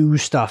have new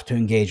stuff to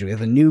engage with. We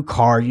have a new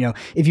card. You know,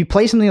 if you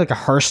play something like a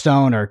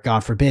Hearthstone, or God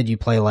forbid, you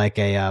play like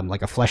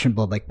a Flesh and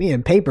Blood, like me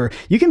in paper,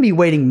 you can be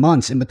waiting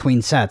months in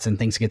between sets and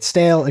things get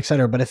stale,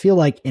 etc. But I feel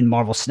like in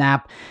Marvel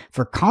Snap,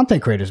 for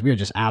content creators, we are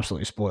just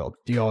absolutely spoiled.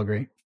 Do you all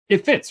agree?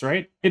 It fits,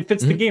 right? It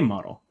fits the game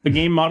model. The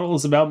game model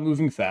is about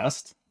moving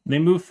fast. They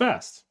move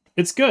fast.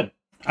 It's good.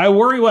 I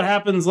worry what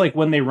happens like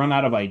when they run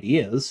out of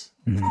ideas.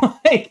 Mm-hmm.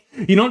 Like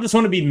you don't just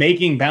want to be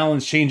making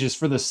balance changes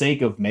for the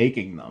sake of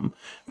making them,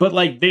 but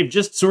like they've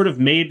just sort of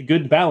made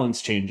good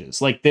balance changes.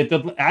 Like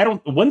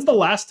when's the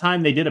last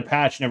time they did a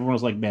patch and everyone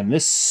was like, man,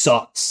 this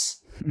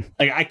sucks.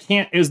 Like I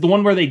can't. It was the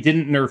one where they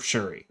didn't nerf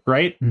Shuri,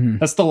 right? Mm-hmm.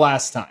 That's the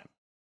last time.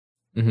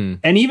 Mm-hmm.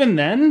 And even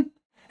then,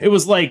 it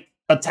was like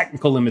a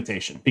technical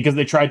limitation because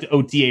they tried to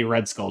OTA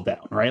Red Skull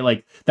down, right?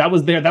 Like that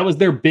was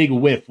their big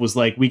whiff, was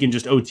like, we can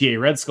just OTA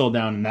Red Skull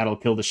down and that'll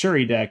kill the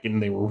Shuri deck,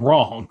 and they were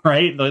wrong,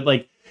 right?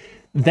 Like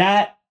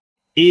that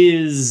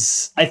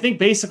is, I think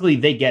basically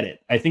they get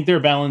it. I think their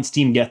balance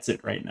team gets it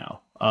right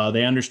now.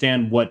 They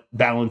understand what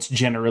balance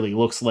generally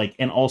looks like,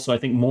 and also I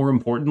think more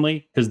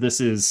importantly, because this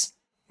is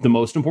the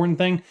most important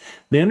thing,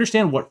 they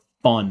understand what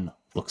fun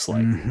looks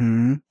like.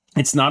 Mm-hmm.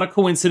 It's not a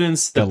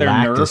coincidence that they're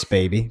nerf,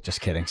 baby. Just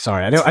kidding.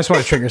 Sorry, I just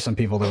want to trigger some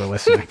people that are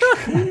listening.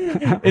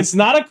 It's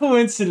not a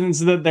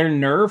coincidence that their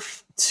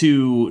nerf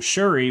to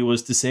Shuri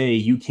was to say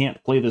you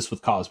can't play this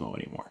with Cosmo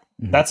anymore.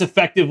 Mm-hmm. That's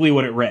effectively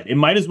what it read. It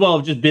might as well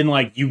have just been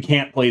like, you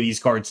can't play these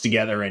cards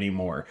together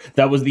anymore.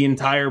 That was the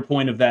entire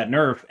point of that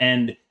nerf,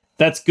 and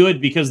that's good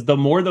because the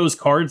more those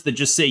cards that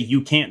just say you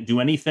can't do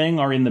anything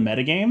are in the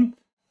metagame,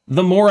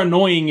 the more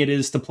annoying it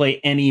is to play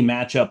any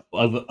matchup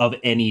of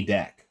any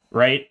deck,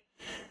 right?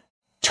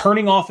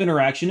 Turning off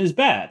interaction is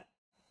bad.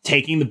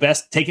 Taking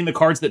the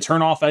cards that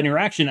turn off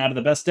interaction out of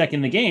the best deck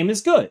in the game is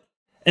good.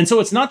 And so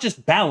it's not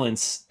just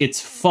balance,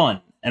 it's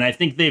fun. And I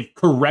think they've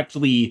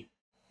correctly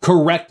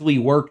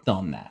worked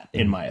on that,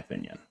 in my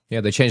opinion.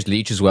 Yeah, they changed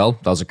Leech as well.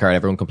 That was a card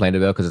everyone complained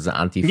about because it's an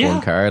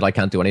anti-fun card. I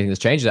can't do anything that's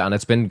changed it, and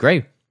it's been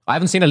great. I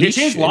haven't seen a They leash.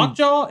 changed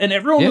Lockjaw, and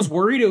everyone Yeah. was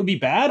worried it would be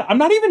bad. I'm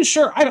not even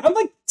sure. I'm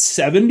like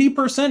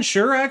 70%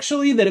 sure,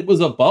 actually, that it was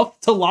a buff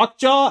to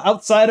Lockjaw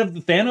outside of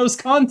the Thanos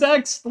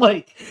context.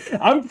 Like,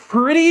 I'm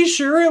pretty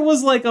sure it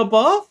was like a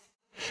buff.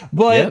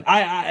 But Yep.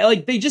 I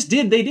like they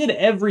did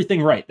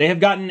everything right. They have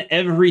gotten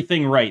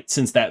everything right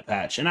since that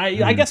patch. And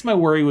I guess my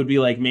worry would be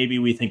like maybe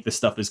we think this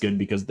stuff is good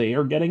because they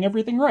are getting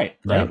everything right.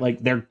 Yeah. Like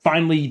they're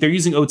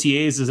using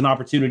OTAs as an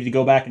opportunity to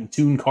go back and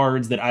tune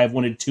cards that I've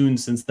wanted tuned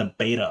since the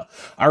beta.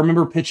 I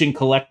remember pitching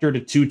Collector to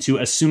 2/2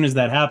 as soon as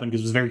that happened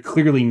because it was very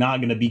clearly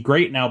not going to be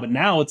great now. But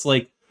now it's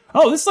like,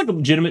 oh, this is like a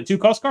legitimate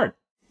 2-cost card.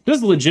 This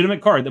is a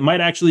legitimate card that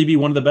might actually be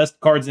one of the best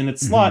cards in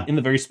its slot in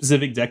the very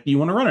specific deck that you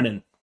want to run it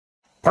in.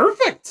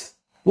 Perfect.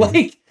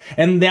 Like,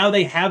 and now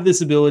they have this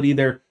ability.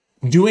 They're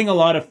doing a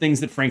lot of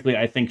things that, frankly,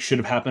 I think should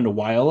have happened a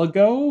while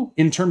ago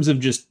in terms of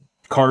just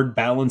card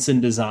balance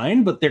and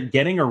design, but they're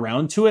getting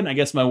around to it. And I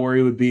guess my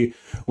worry would be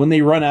when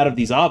they run out of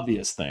these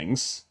obvious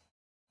things,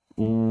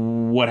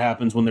 what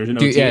happens when there's an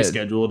OTA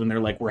scheduled and they're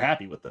like, we're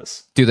happy with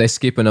this? Do they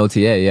skip an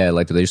OTA? Yeah,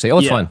 like do they just say, oh,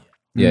 it's Yeah. fine?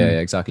 Yeah,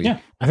 exactly. Yeah.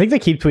 I think they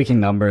keep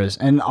tweaking numbers,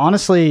 and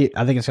honestly,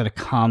 I think it's going to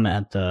come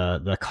at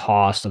the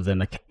cost of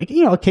them,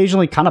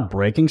 occasionally kind of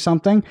breaking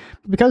something.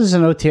 Because it's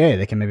an OTA,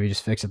 they can maybe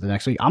just fix it the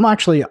next week.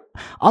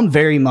 I'm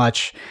very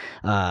much,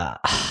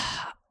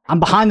 I'm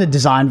behind the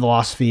design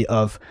philosophy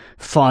of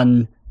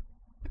fun,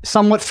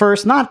 somewhat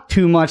first, not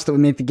too much that would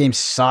make the game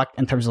suck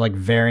in terms of like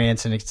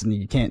variance, and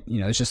you can't,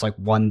 it's just like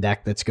one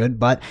deck that's good.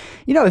 But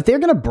if they're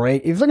gonna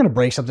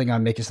break something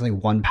on making something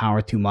one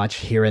power too much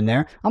here and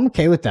there, I'm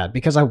okay with that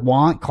because I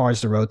want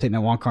cards to rotate and I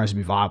want cards to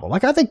be viable.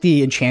 Like I think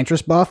the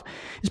Enchantress buff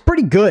is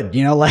pretty good.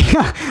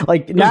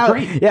 Like now,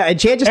 great. yeah,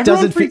 Enchantress Everyone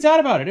doesn't freaked out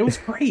about it. It was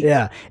great.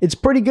 Yeah, it's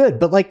pretty good.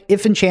 But like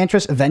if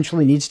Enchantress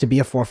eventually needs to be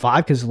a 4/5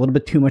 because it's a little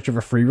bit too much of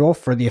a free roll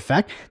for the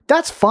effect,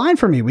 that's fine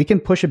for me. We can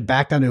push it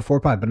back down to a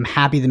 4/5. But I'm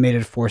happy they made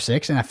it a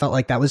 4/6, and I felt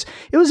like it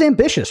was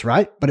ambitious,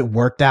 right? But it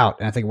worked out,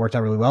 and I think it worked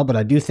out really well. But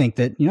I do think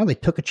that they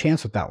took a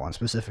chance with that one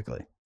specifically.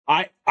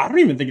 I don't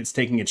even think it's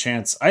taking a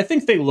chance. I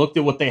think they looked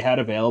at what they had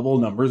available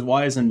numbers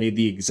wise and made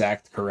the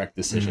exact correct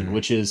decision,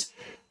 which is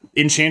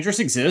Enchantress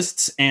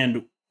exists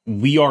and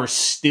we are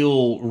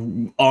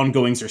still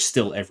ongoings are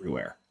still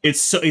everywhere.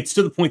 It's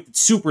to the point that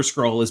Super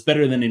Scroll is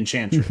better than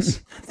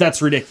Enchantress.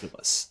 That's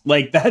ridiculous.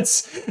 Like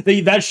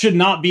that should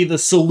not be the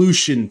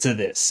solution to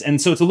this. And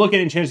so to look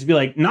at Enchantress and be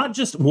like, not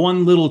just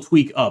one little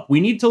tweak up. We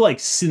need to like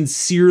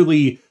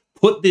sincerely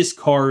put this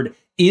card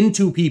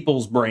into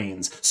people's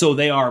brains so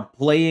they are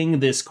playing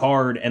this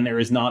card and there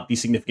is not the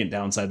significant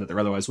downside that there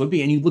otherwise would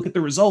be. And you look at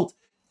the result,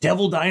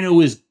 Devil Dino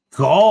is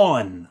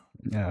gone.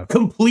 Yeah.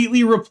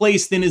 Completely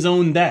replaced in his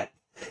own deck.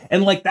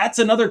 And like that's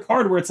another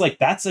card where it's like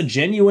that's a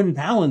genuine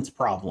balance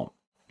problem.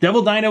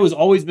 Devil Dino has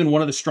always been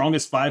one of the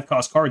strongest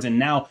 5-cost cards, and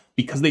now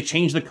because they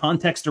changed the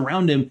context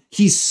around him,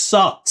 he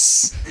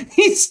sucks.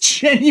 He's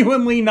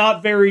genuinely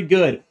not very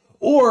good.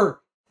 Or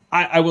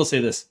I will say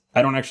this.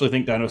 I don't actually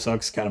think Dino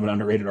sucks. Kind of an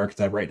underrated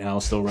archetype right now.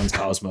 Still runs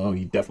Cosmo.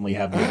 You definitely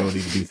have the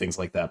ability to do things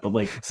like that. But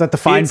like, is that the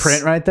fine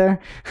print right there?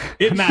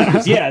 It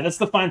matters. Yeah, that's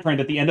the fine print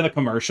at the end of the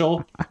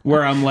commercial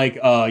where I'm like,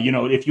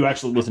 if you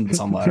actually listen to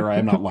some ladder, I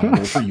am not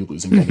liable for you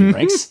losing many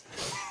ranks.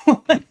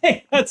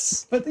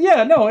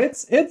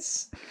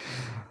 It's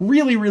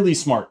really, really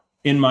smart,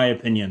 in my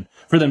opinion,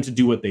 for them to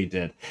do what they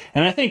did.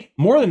 And I think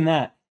more than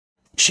that,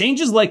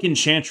 changes like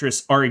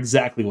Enchantress are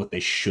exactly what they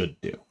should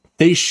do.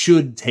 They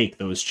should take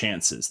those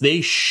chances.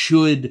 They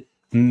should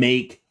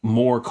make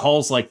more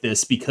calls like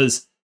this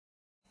because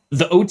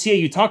the OTA,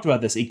 you talked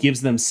about this, it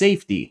gives them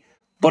safety.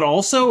 But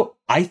also,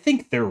 I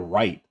think they're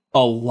right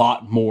a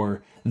lot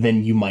more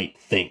than you might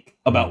think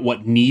about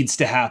what needs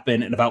to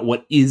happen and about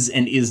what is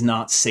and is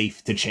not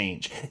safe to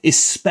change,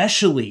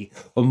 especially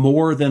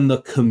more than the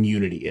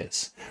community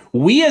is.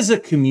 We as a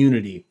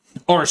community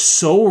are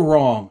so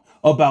wrong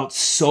about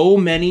so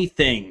many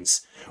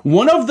things.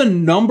 One of the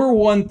number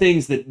one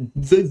things that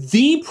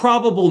the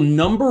probable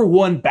number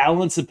one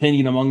balance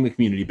opinion among the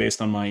community,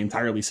 based on my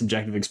entirely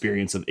subjective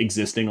experience of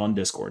existing on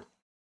Discord,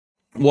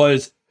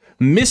 was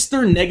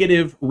Mr.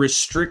 Negative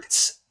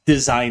restricts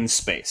design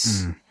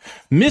space.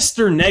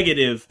 Mr.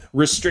 Negative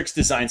restricts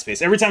design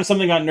space. Every time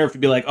something got nerfed,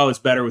 it'd be like, oh, it's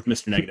better with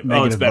Mr. Negative.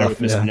 Oh, it's better with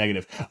Mr.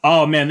 Negative.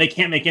 Oh, man, they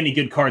can't make any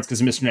good cards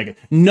because of Mr.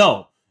 Negative.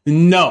 No.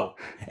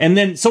 And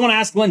then someone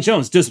asked Glenn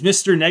Jones, does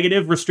Mr.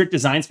 Negative restrict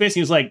design space? And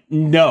he was like,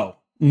 no.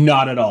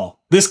 Not at all.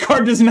 This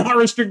card does not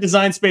restrict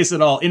design space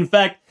at all. In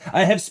fact,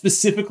 I have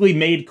specifically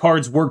made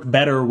cards work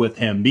better with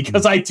him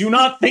because I do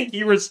not think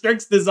he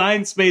restricts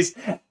design space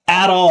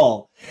at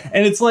all.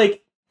 And it's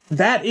like,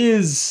 that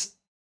is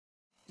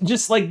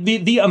just like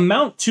the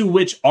amount to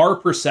which our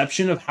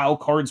perception of how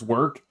cards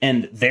work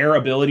and their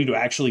ability to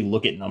actually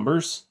look at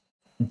numbers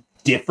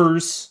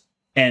differs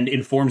and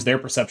informs their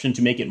perception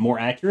to make it more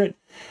accurate.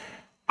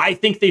 I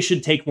think they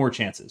should take more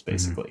chances,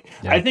 basically.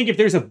 Yeah. I think if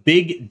there's a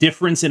big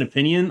difference in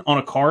opinion on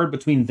a card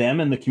between them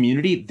and the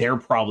community, they're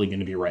probably going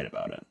to be right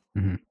about it.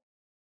 Mm-hmm.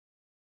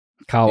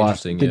 Kala,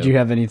 did you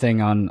have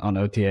anything on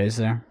OTAs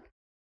there?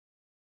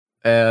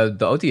 The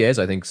OTAs,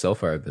 I think, so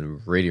far have been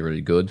really,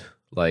 really good.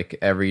 Like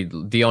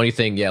the only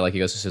thing, yeah, like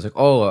you guys said, like,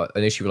 oh,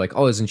 an issue like,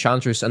 oh, is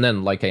Enchantress, and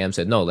then like AM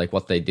said, no, like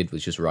what they did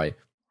was just right.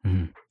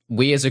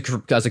 We as a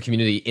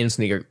community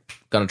instantly are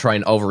gonna try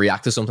and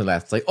overreact to something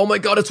that's like, oh my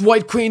god, it's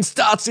White Queen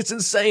stats, it's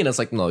insane. It's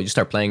like, no, you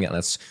start playing it and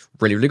it's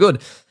really, really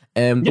good.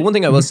 The one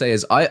thing I will say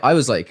is I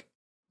was like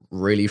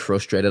really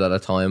frustrated at a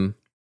time,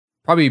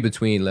 probably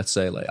between, let's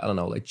say, like, I don't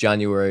know, like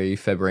January,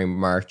 February,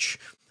 March,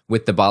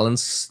 with the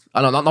balance.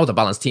 I don't know, not the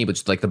balance team, but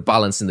just like the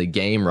balance in the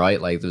game,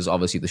 right? Like there's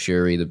obviously the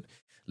Shuri, the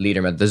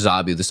leader, the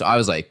Zabu. I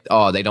was like,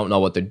 oh, they don't know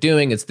what they're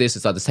doing. It's this,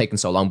 it's that. It's taking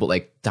so long. But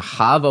like to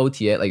have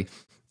OTA, like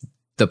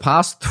the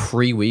past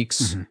 3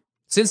 weeks,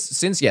 since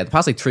the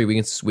past like 3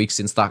 weeks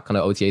since that kind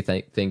of OTA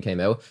thing came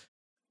out,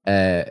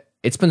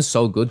 it's been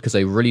so good because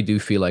I really do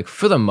feel like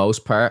for the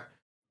most part,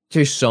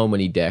 there's so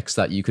many decks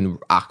that you can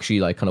actually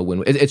like kind of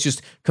win. It's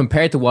just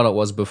compared to what it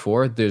was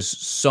before, there's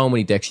so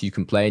many decks you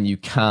can play and you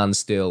can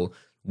still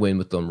win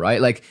with them,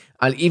 right? Like,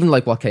 and even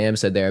like what KM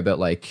said there about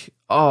like,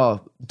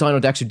 oh, Dino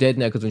decks are dead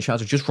now because of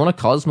Enchantress. Just run a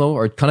Cosmo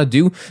or kind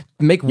of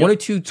make one or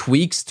two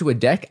tweaks to a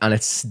deck and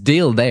it's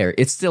still there.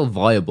 It's still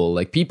viable.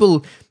 Like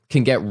people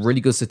can get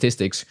really good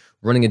statistics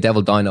running a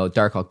Devil Dino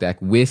Darkhawk deck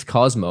with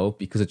Cosmo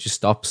because it just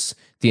stops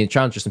the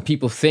Enchantress. And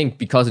people think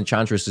because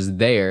Enchantress is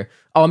there,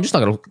 oh, I'm just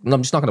not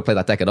gonna play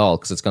that deck at all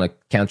because it's gonna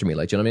counter me.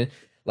 Like, do you know what I mean?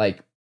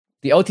 Like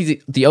the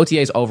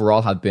OTAs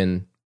overall have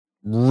been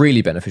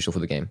really beneficial for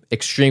the game,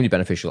 extremely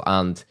beneficial,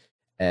 and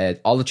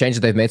all the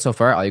changes they've made so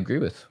far, I agree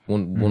with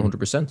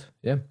 100%.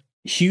 Yeah,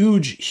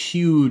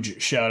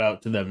 huge shout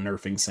out to them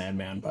nerfing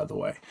Sandman, by the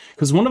way,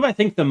 because one of I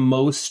think the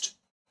most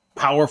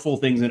powerful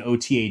things an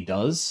OTA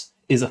does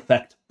is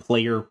affect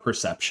player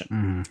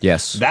perception.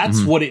 Yes,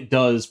 that's what it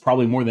does,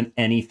 probably more than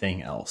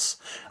anything else.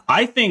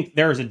 I think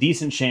there's a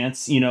decent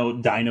chance,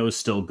 Dino's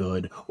still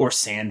good or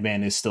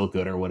Sandman is still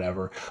good or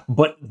whatever.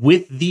 But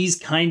with these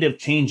kind of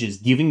changes,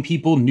 giving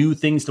people new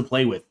things to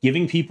play with,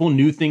 giving people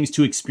new things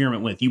to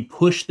experiment with, you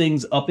push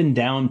things up and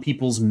down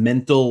people's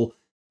mental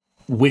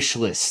wish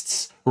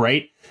lists,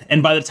 right?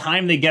 And by the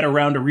time they get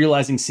around to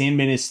realizing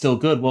Sandman is still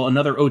good, well,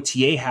 another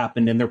OTA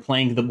happened and they're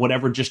playing the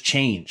whatever just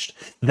changed.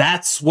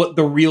 That's what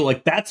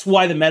that's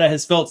why the meta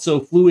has felt so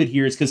fluid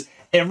here, is because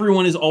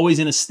everyone is always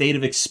in a state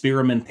of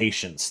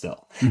experimentation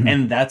still.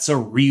 And that's a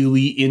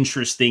really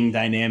interesting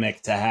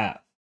dynamic to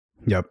have.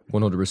 Yep.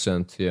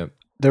 100%. Yeah.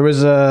 There was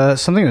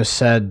something that was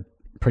said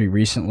pretty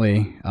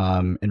recently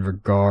in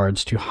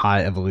regards to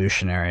High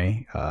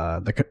Evolutionary.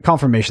 The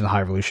confirmation of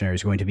High Evolutionary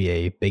is going to be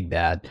a big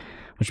bad,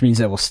 which means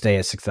that will stay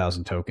at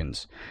 6,000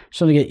 tokens.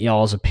 So to get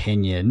y'all's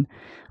opinion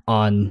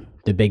on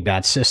the big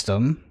bad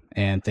system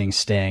and things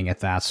staying at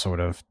that sort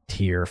of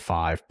tier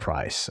 5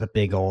 price. A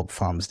big old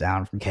thumbs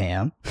down from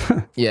KM.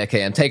 Yeah,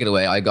 KM, take it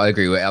away. I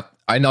agree with it.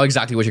 I know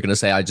exactly what you're going to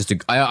say. I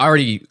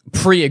already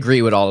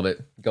pre-agree with all of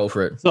it. Go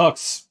for it.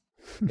 Sucks.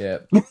 Yeah.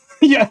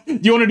 Yeah. Do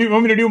you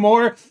want me to do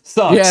more?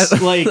 Sucks. Yeah.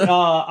 Like,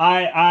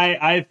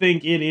 I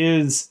think it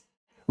is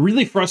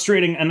really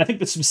frustrating. And I think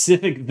the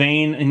specific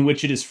vein in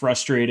which it is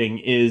frustrating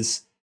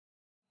is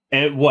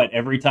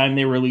every time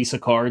they release a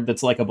card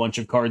that's like a bunch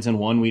of cards in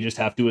one, we just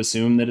have to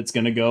assume that it's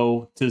going to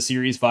go to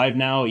Series 5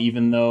 now,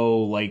 even though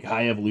like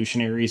High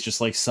Evolutionary is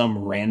just like some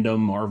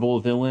random Marvel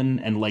villain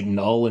and like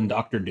Null and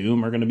Doctor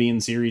Doom are going to be in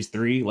Series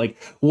 3.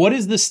 Like, what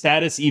does the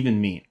status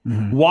even mean?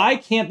 Why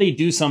can't they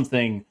do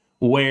something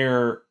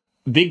where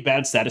big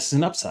bad status is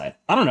an upside?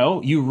 I don't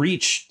know. You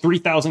reach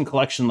 3,000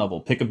 collection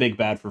level, pick a big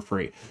bad for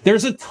free.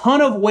 There's a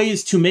ton of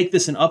ways to make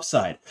this an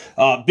upside.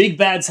 Big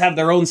bads have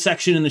their own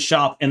section in the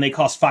shop and they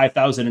cost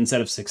 5,000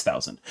 instead of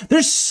 6,000.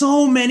 There's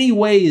so many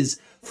ways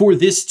for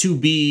this to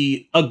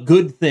be a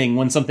good thing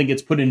when something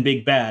gets put in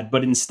big bad,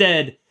 but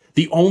instead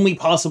the only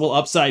possible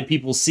upside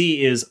people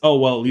see is, oh,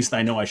 well, at least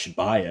I know I should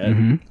buy it.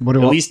 At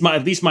least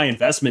my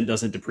investment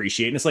doesn't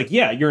depreciate. And it's like,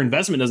 yeah, your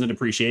investment doesn't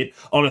depreciate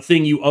on a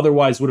thing you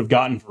otherwise would have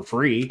gotten for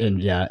free.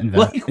 And yeah,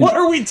 what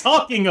are we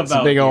talking about? It's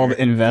a big old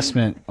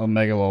investment on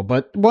Megalol.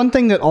 But one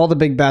thing that all the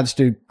big bad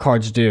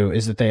cards do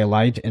is that they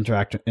allow you to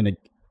interact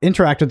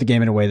with the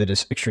game in a way that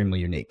is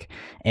extremely unique.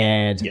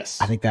 And yes,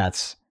 I think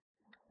that's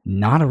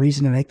not a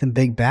reason to make them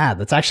big bad.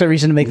 That's actually a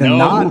reason to make them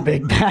not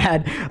big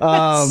bad.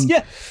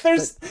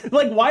 There's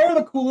like, why are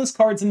the coolest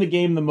cards in the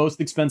game the most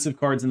expensive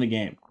cards in the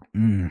game?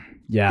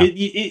 Yeah.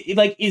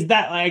 Like, is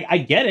that, like, I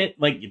get it.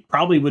 Like, it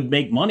probably would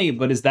make money,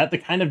 but is that the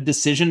kind of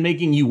decision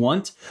making you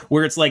want?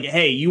 Where it's like,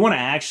 hey, you want to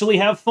actually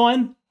have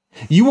fun?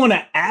 You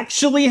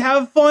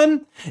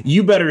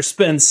better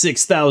spend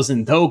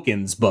 6,000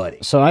 tokens, buddy.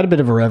 So I had a bit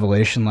of a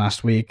revelation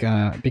last week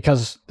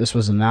because this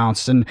was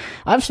announced, and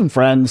I have some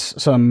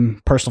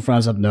personal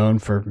friends I've known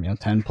for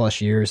 10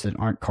 plus years that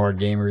aren't card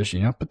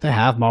gamers, but they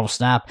have Marvel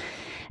Snap,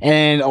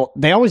 and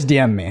they always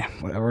DM me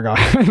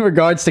in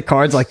regards to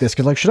cards like this,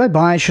 because like, should I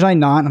buy it? Should I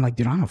not? And I'm like,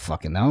 dude, I don't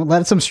fucking know.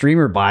 Let some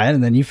streamer buy it,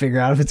 and then you figure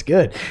out if it's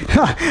good.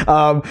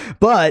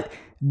 But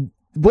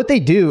what they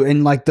do,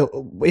 and like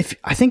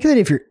I think that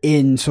if you're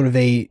in sort of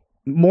a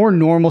more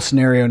normal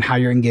scenario in how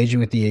you're engaging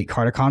with the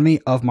card economy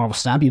of Marvel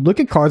Snap, you look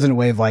at cards in a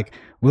way of like,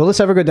 will this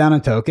ever go down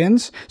in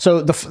tokens?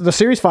 So the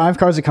Series 5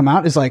 cards that come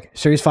out is like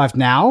Series 5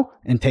 now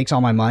and takes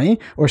all my money,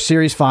 or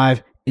Series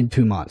 5 in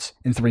 2 months,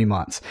 in 3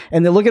 months.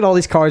 And they look at all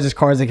these cards as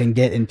cards they can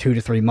get in 2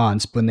 to 3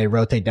 months when they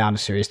rotate down to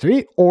Series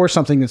 3, or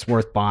something that's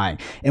worth buying.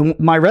 And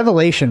my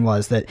revelation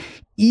was that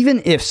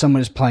even if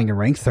someone is playing a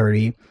rank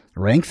 30,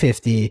 rank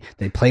 50,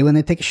 they play when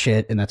they take a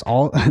shit, and that's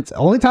all, it's the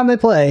only time they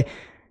play.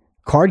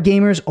 Card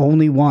gamers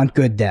only want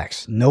good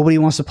decks. Nobody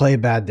wants to play a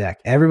bad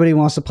deck. Everybody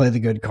wants to play the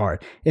good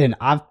card. And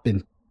I've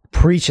been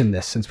preaching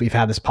this since we've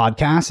had this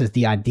podcast, is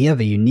the idea of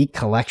a unique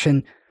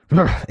collection.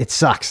 It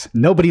sucks.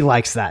 Nobody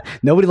likes that.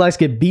 Nobody likes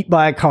to get beat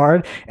by a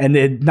card and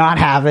then not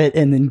have it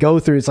and then go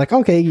through. It's like,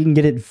 okay, you can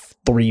get it in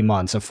 3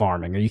 months of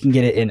farming, or you can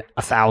get it in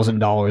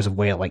 $1,000 of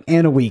whaling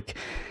in a week.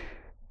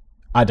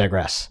 I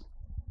digress.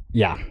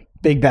 Yeah.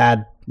 Big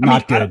bad.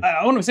 Not good.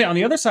 I want to say, on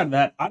the other side of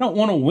that, I don't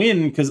want to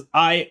win because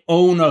I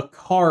own a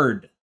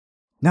card.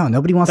 No,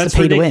 nobody wants That's to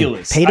pay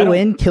ridiculous. to win. Pay to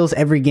win kills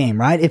every game,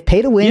 right? If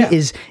pay to win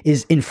is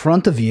in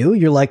front of you,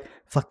 you're like,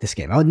 fuck this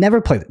game. I would never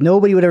play.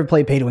 Nobody would ever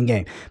play a pay to win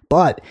game.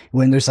 But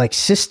when there's like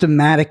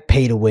systematic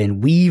pay to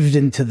win weaved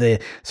into the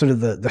sort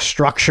of the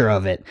structure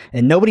of it,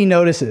 and nobody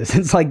notices,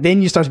 it's like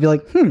then you start to be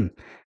like,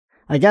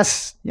 I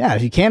guess, yeah,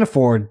 if you can't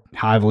afford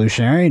High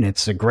Evolutionary and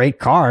it's a great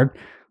card,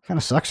 kind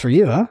of sucks for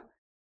you, huh?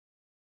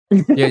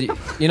 Yeah,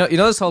 you know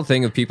this whole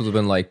thing of people who've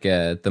been like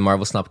the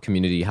Marvel Snap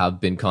community have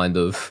been kind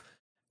of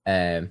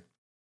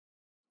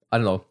I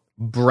don't know,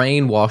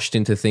 brainwashed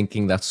into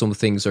thinking that some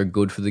things are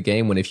good for the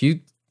game, when if you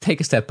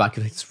take a step back,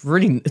 it's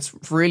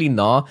really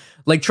not.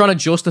 Like trying to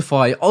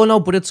justify, oh no,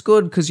 but it's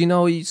good because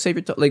you save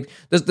your like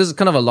there's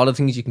kind of a lot of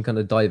things you can kind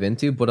of dive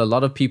into, but a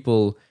lot of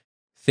people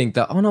think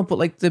that, oh no, but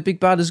like the big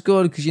bad is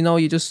good because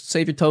you just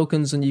save your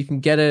tokens and you can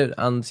get it,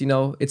 and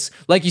it's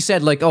like you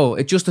said, like, oh,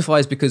 it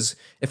justifies because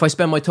if I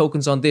spend my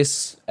tokens on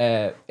this,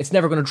 it's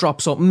never going to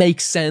drop, so it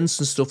makes sense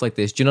and stuff like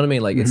this. Do you know what I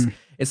mean? Like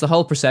it's the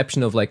whole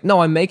perception of like,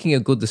 no, I'm making a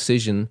good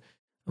decision.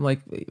 I'm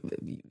like,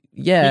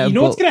 yeah.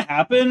 What's going to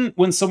happen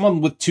when someone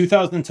with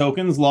 2,000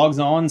 tokens logs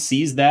on,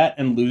 sees that,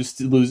 and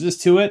loses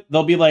to it?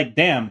 They'll be like,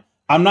 damn,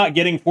 I'm not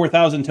getting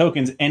 4,000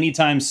 tokens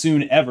anytime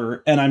soon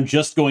ever, and I'm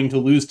just going to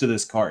lose to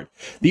this card.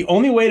 The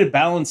only way to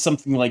balance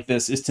something like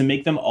this is to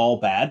make them all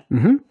bad.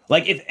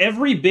 Like, if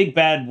every big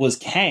bad was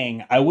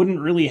Kang, I wouldn't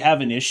really have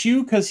an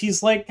issue because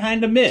he's like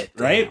kind of mid,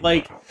 right?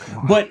 Like,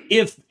 but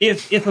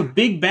if a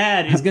big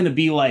bad is going to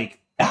be like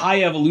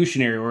High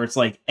Evolutionary, where it's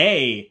like,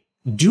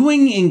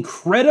 doing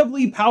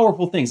incredibly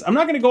powerful things. I'm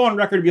not going to go on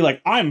record to be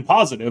like, I'm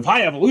positive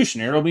High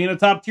Evolutionary will be in a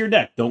top tier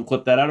deck. Don't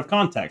clip that out of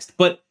context.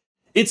 But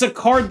it's a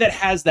card that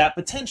has that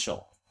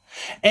potential.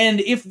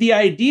 And if the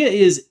idea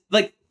is,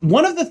 like,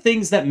 one of the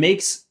things that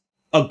makes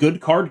a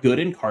good card good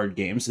in card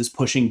games is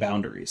pushing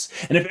boundaries.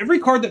 And if every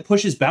card that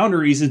pushes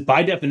boundaries is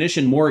by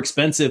definition more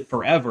expensive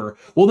forever,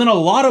 well, then a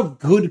lot of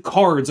good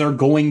cards are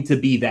going to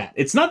be that.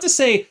 It's not to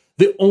say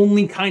the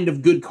only kind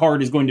of good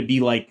card is going to be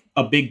like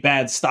a big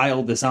bad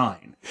style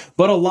design,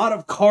 but a lot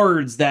of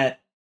cards that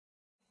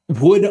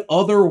would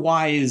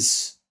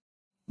otherwise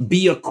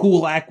be a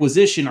cool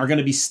acquisition are going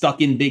to be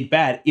stuck in big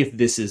bad if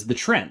this is the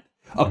trend.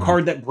 A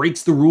card that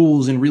breaks the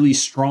rules in really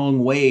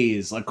strong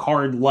ways, a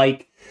card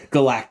like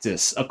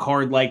Galactus, a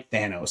card like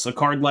Thanos, a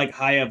card like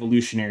High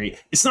Evolutionary.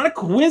 It's not a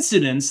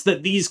coincidence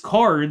that these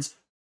cards,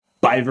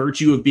 by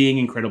virtue of being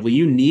incredibly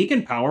unique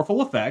and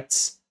powerful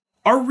effects,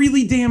 are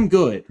really damn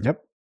good.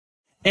 Yep.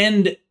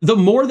 And the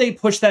more they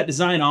push that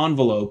design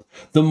envelope,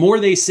 the more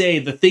they say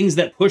the things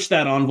that push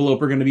that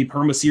envelope are going to be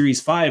Perma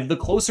Series 5, the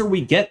closer we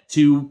get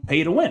to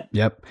pay to win.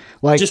 Yep.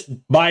 Like, just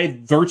by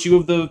virtue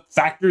of the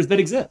factors that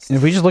exist.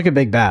 If we just look at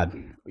Big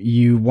Bad,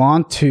 you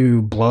want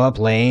to blow up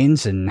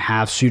lanes and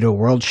have pseudo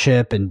world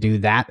ship and do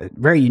that.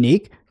 Very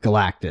unique.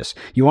 Galactus.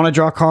 You want to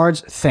draw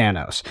cards?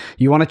 Thanos.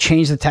 You want to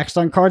change the text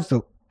on cards? The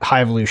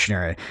High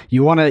Evolutionary.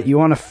 You want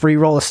to free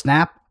roll a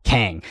snap?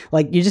 Kang.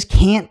 Like, you just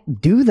can't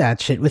do that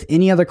shit with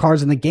any other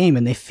cards in the game,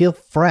 and they feel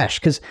fresh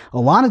because a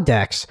lot of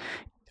decks,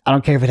 I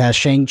don't care if it has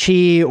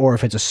Shang-Chi or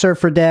if it's a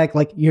Surfer deck,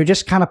 like, you're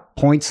just kind of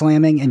point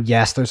slamming, and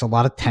yes, there's a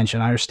lot of tension,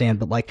 I understand,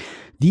 but like,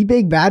 the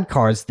big bad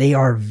cards, they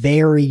are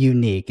very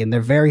unique and they're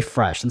very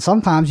fresh, and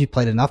sometimes you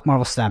played enough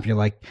Marvel Snap, you're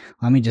like,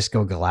 let me just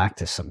go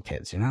Galactus some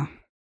kids,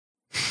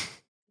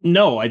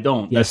 No, I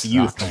don't. Yes, that's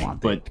youth. Come on,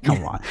 but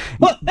come on.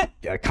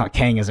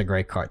 Kang is a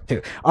great card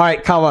too. All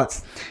right, Kawa,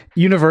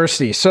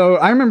 University. So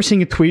I remember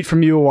seeing a tweet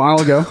from you a while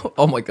ago.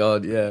 Oh my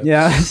God, yeah.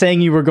 Yeah,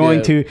 saying you were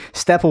going to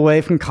step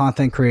away from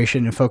content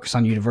creation and focus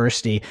on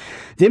university.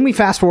 Then we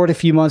fast forward a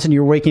few months and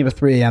you're waking up at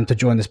 3 a.m. to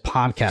join this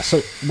podcast.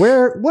 So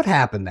what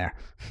happened there?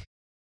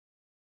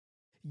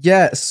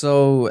 Yeah,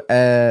 so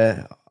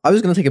I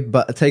was going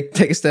to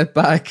take a step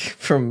back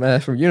from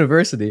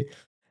university.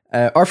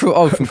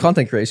 From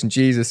content creation,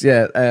 Jesus,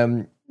 yeah.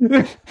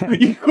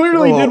 You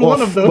clearly did one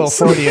of those. Well,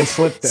 Freudian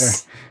slip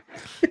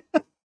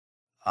there.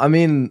 I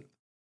mean,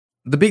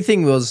 the big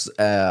thing was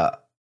I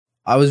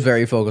was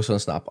very focused on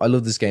Snap. I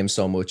love this game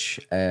so much.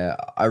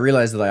 I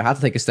realized that I had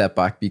to take a step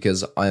back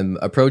because I'm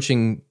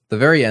approaching the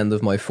very end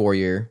of my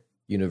 4-year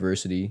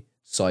university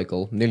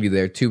cycle, nearly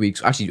there, 2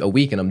 weeks, actually a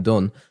week, and I'm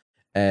done.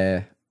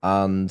 And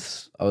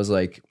I was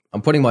like,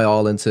 I'm putting my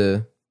all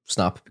into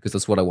Snap because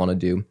that's what I want to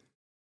do.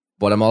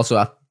 But I'm also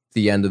at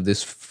the end of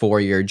this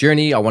 4-year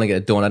journey. I want to get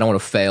it done. I don't want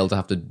to fail to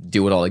have to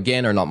do it all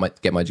again or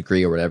not get my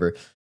degree or whatever.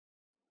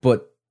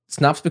 But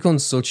Snap's become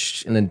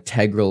such an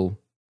integral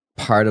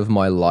part of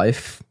my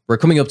life. We're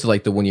coming up to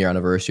like the 1-year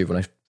anniversary of when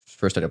I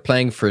first started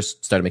playing,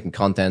 first started making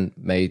content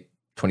May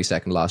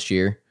 22nd last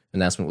year.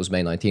 Announcement was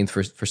May 19th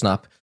for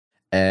Snap.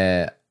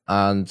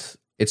 And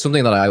it's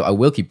something that I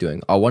will keep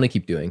doing. I want to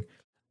keep doing.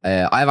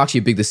 I have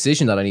actually a big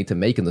decision that I need to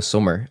make in the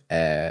summer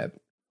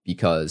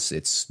because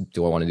it's,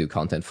 do I want to do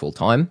content full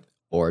time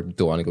or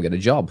do I want to go get a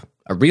job,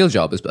 a real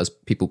job, as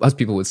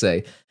people would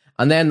say.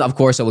 And then, of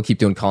course, I will keep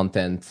doing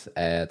content,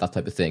 that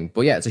type of thing.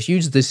 But yeah, it's a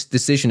huge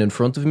decision in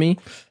front of me.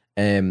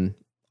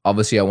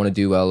 Obviously, I want to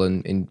do well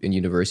in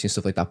university and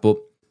stuff like that. But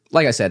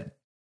like I said,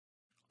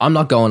 I'm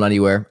not going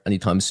anywhere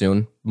anytime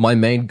soon. My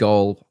main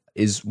goal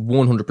is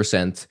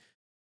 100%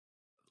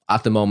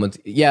 at the moment.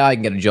 Yeah, I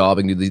can get a job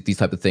and do these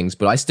type of things,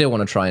 but I still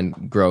want to try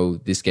and grow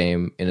this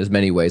game in as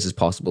many ways as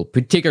possible,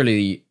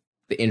 particularly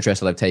the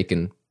interest that I've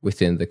taken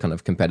within the kind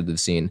of competitive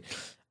scene.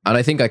 And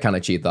I think I can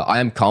achieve that. I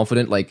am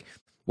confident, like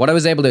what I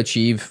was able to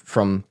achieve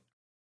from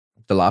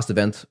the last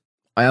event,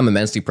 I am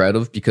immensely proud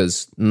of,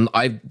 because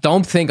I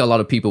don't think a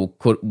lot of people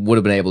would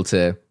have been able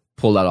to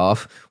pull that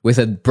off with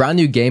a brand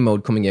new game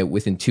mode coming out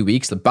within 2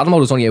 weeks. The battle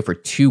mode was only out for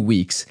 2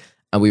 weeks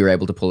and we were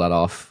able to pull that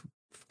off,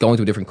 going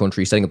to a different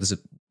country, setting up this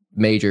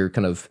major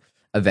kind of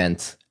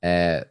event.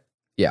 Yeah,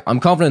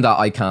 I'm confident that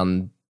I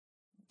can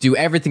do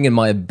everything in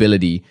my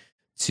ability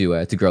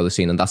to grow the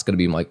scene, and that's going to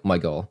be my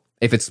goal.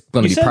 If it's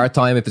going to be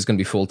part-time, if it's going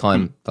to be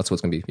full-time, that's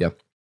what's going to be. Yeah.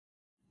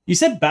 You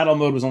said battle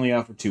mode was only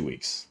out for 2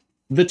 weeks.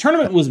 The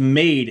tournament was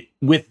made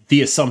with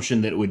the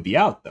assumption that it would be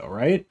out, though,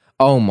 right?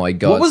 Oh my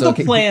god! What was the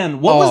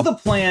plan? What was the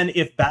plan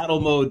if battle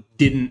mode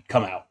didn't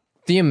come out?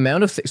 The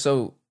amount of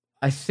so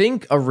I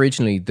think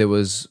originally there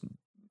was,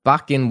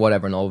 back in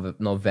whatever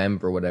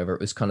November or whatever, it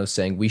was kind of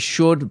saying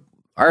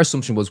our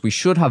assumption was we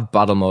should have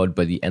battle mode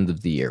by the end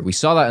of the year. We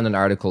saw that in an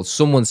article.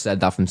 Someone said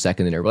that from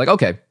second year. We're like,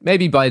 okay,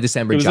 maybe by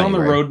December, January. It was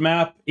on the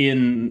roadmap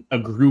in a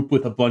group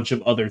with a bunch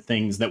of other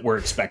things that were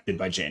expected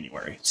by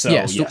January. So,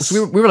 yeah,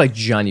 so we were like,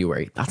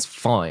 January, that's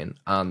fine.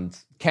 And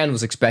Ken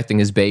was expecting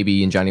his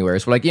baby in January.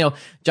 So we're like,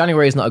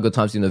 January is not a good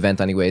time to do an event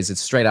anyways. It's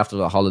straight after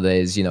the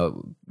holidays.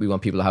 We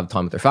want people to have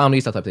time with their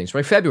families, that type of thing. So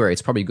by February,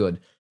 it's probably good.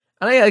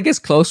 And I guess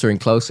closer and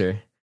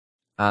closer.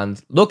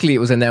 And luckily it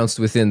was announced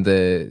within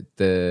the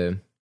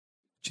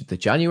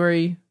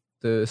January,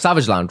 the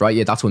Savage Land, right?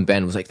 Yeah, that's when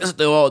Ben was like, this is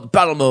the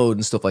battle mode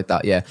and stuff like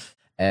that. Yeah.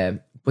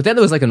 But then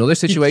there was like another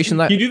situation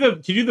that... Can you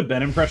do the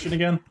Ben impression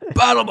again?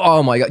 Battle...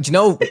 Oh my god. Do you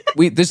know,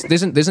 there's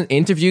an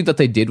interview that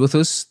they did with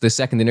us, the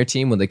second inner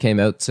team, when they came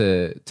out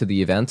to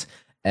the event.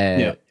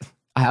 Yeah.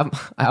 I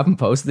haven't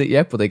posted it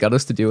yet, but they got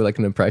us to do like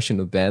an impression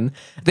of Ben.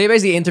 They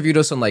basically interviewed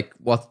us on like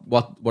what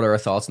are our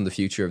thoughts on the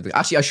future of the...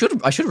 Actually,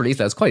 I should release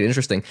that. It's quite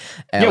interesting.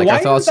 Yeah,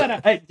 like why is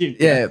that?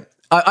 Yeah.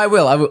 I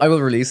will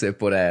release it,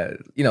 but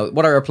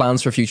what are our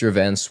plans for future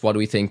events? What do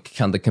we think?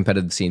 Can the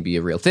competitive scene be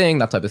a real thing?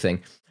 That type of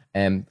thing.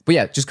 But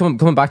yeah, just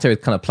coming back to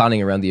kind of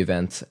planning around the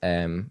event.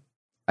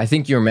 I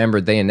think you remember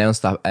they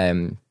announced that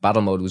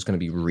battle mode was going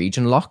to be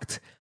region locked,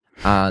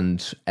 and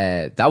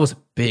that was a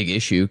big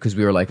issue because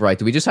we were like, right,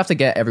 do we just have to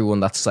get everyone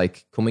that's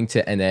like coming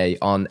to NA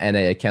on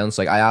NA accounts?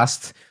 Like I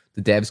asked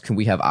the devs, can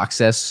we have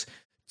access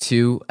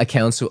to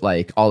accounts with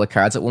like all the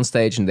cards at one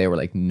stage, and they were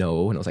like,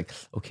 no, and I was like,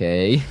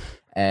 okay.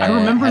 I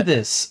remember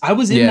this. I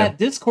was in that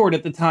Discord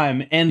at the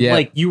time, and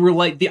like you were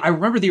like, I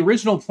remember the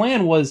original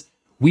plan was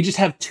we just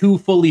have 2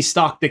 fully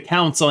stocked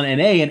accounts on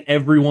NA, and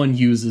everyone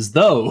uses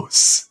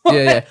those.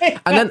 Yeah.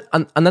 And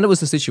then it was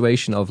the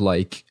situation of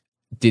like,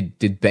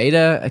 did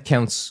beta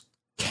accounts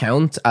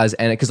count as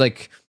NA? Because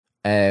like,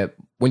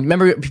 when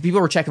remember people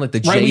were checking like the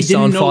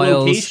JSON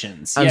files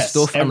locations. And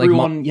stuff,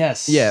 everyone, and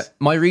like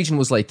my region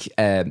was like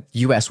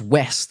US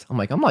West. I'm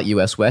like, I'm not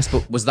US West,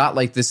 but was that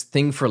like this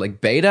thing for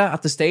like beta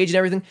at the stage and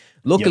everything?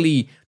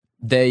 Luckily,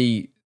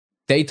 they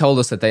told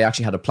us that they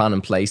actually had a plan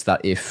in place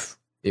that if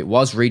it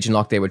was region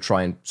locked, they would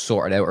try and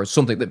sort it out or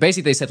something.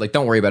 Basically, they said like,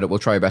 don't worry about it, we'll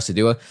try our best to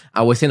do it.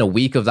 And within a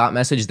week of that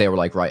message, they were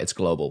like, right, it's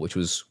global, which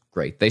was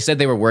great. They said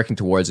they were working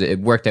towards it. It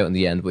worked out in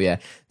the end. But yeah,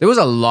 there was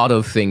a lot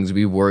of things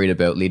we worried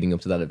about leading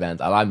up to that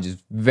event. And I'm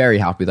just very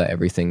happy that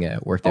everything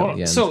worked out in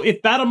the end. So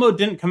if battle mode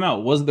didn't come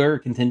out, was there a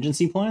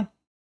contingency plan?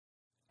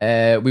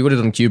 We would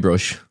have done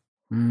QBrush.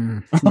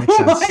 Makes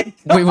sense.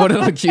 We would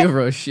have done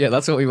QBrush. Yeah,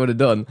 that's what we would have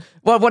done.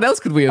 What else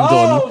could we have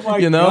done? Oh my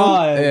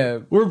god! Yeah,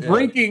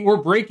 we're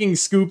breaking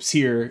scoops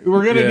here.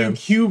 We're gonna do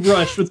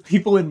QBrush with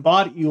people in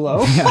bot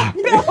elo. Yeah.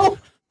 No.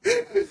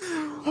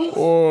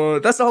 Oh,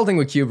 that's the whole thing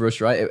with QBrush,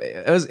 right?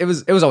 It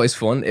was always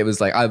fun. It was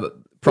like props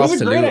to Lou. It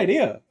was a great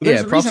idea. But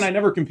there's a reason I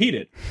never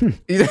competed.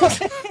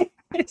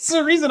 It's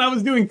the reason I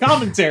was doing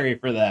commentary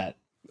for that.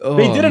 Oh,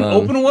 they did an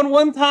open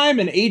one time,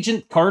 and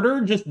Agent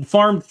Carter just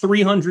farmed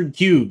 300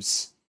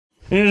 cubes.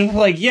 And it's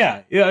like,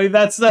 yeah,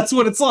 that's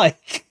what it's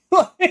like.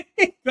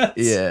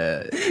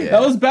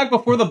 That was back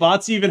before the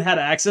bots even had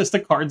access to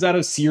cards out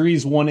of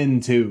Series 1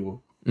 and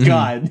 2.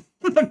 God,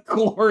 the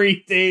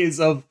glory days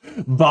of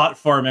bot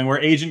farming where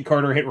Agent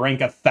Carter hit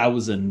rank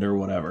 1,000 or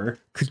whatever.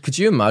 Could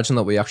you imagine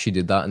that we actually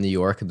did that in New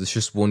York? And there's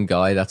just one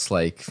guy that's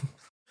like...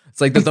 It's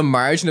like the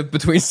margin of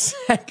between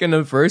second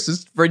and first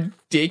is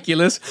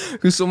ridiculous.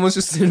 Who someone's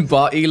just in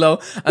bot elo,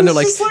 and they're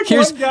like,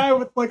 "Here's one guy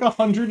with like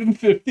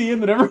 150,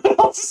 and then everyone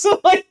else is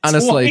like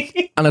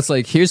 20. and it's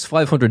like, here's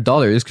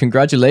 $500.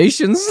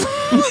 Congratulations!"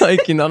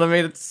 Like, you know what I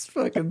mean? It's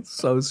fucking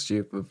so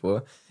stupid.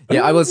 But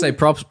yeah, I will say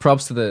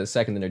props to the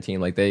second in their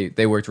team. Like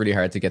they worked really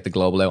hard to get the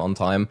global out on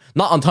time.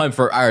 Not on time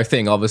for our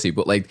thing, obviously,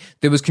 but like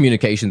there was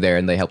communication there,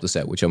 and they helped us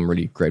out, which I'm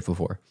really grateful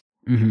for.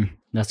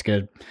 That's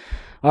good.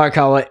 All right,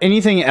 Kyle,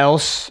 anything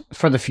else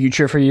for the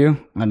future for you?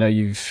 I know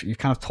you've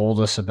kind of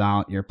told us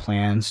about your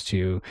plans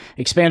to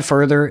expand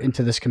further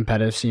into this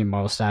competitive scene in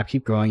Marvel Snap,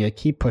 keep growing it,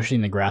 keep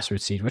pushing the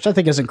grassroots scene, which I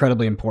think is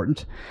incredibly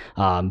important.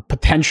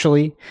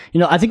 Potentially,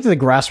 I think that the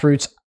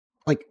grassroots,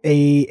 like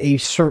a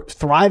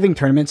thriving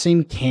tournament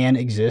scene can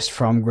exist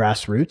from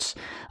grassroots.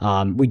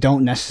 We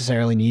don't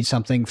necessarily need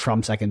something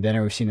from Second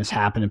Dinner. We've seen this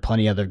happen in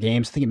plenty of other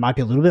games. I think it might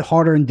be a little bit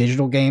harder in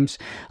digital games,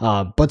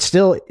 but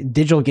still,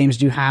 digital games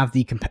do have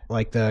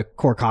the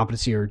core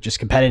competency or just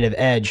competitive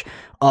edge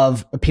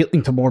of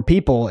appealing to more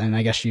people. And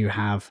I guess you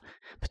have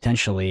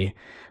potentially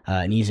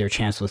an easier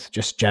chance with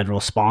just general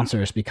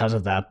sponsors because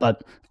of that.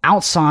 But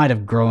outside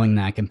of growing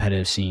that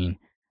competitive scene,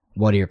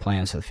 what are your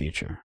plans for the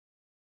future?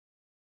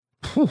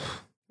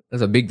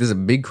 There's a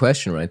big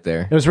question right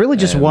there. It was really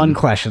just one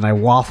question. I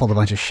waffled a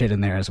bunch of shit in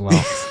there as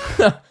well.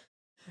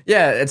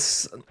 Yeah,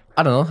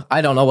 I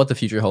don't know what the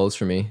future holds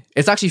for me.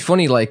 It's actually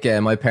funny, like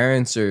my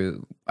parents are,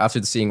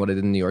 after seeing what I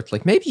did in New York,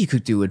 like, maybe you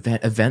could do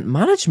event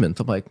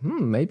management. I'm like,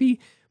 maybe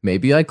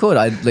I could.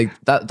 I like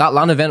that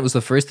LAN event was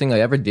the first thing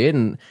I ever did,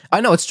 and I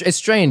know it's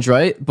strange,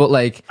 right? But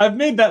like, I've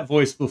made that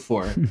voice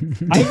before.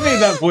 I've made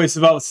that voice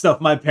about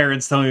stuff my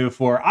parents tell me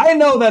before. I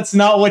know that's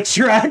not what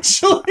you're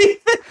actually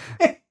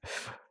thinking.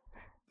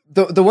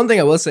 The one thing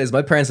I will say is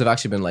my parents have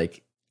actually been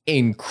like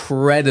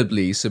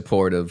incredibly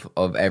supportive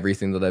of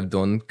everything that I've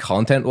done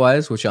content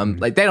wise, which I'm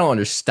like, they don't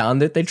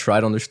understand it. They try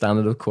to understand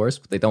it, of course,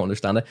 but they don't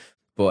understand it.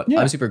 But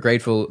I'm super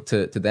grateful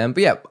to them.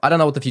 But yeah, I don't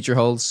know what the future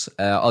holds.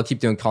 I'll keep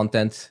doing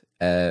content.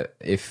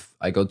 If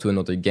I go to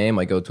another game,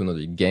 I go to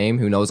another game.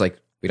 Who knows? Like,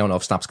 we don't know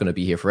if Snap's going to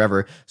be here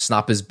forever.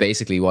 Snap is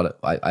basically what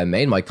I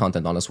made my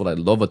content on. It's what I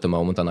love at the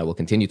moment, and I will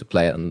continue to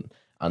play it and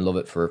love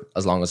it for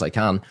as long as I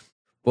can.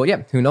 But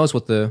yeah, who knows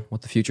what the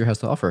future has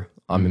to offer?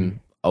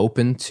 I'm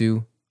open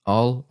to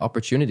all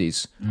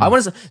opportunities. I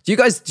want to.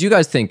 Do you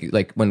guys think,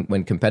 like,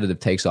 when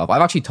competitive takes off?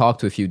 I've actually talked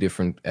to a few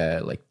different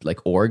like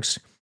orgs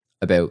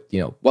about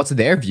what's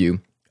their view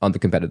on the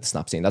competitive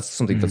Snap scene. That's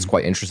something that's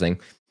quite interesting,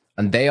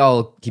 and they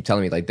all keep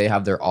telling me like they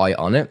have their eye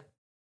on it,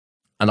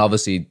 and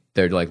obviously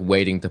they're like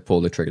waiting to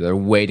pull the trigger. They're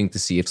waiting to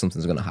see if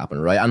something's going to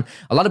happen, right? And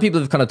a lot of people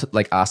have kind of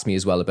like asked me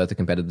as well about the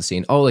competitive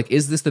scene. Oh, like,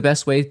 is this the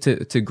best way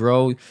to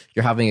grow?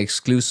 You're having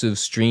exclusive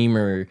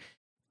streamer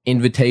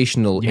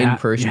invitational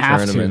in-person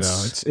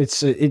tournaments.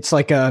 It's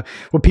like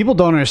what people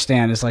don't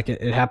understand is like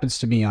it happens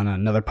to me on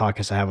another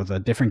podcast I have with a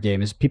different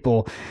game. Is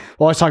people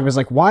always talking about is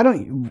like, why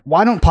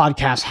don't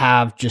podcasts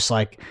have just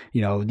like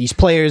these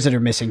players that are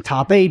missing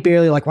top 8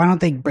 barely, like why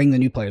don't they bring the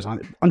new players on?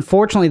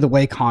 Unfortunately, the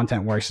way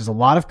content works is a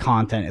lot of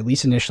content, at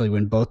least initially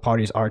when both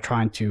parties are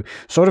trying to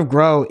sort of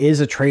grow, is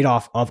a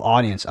trade-off of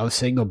audience, of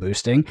signal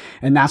boosting.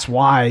 And that's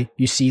why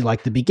you see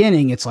like the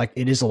beginning, it's like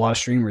it is a lot of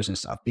streamers and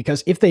stuff,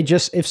 because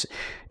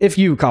if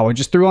you, Kyle,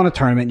 just threw on a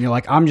tournament and you're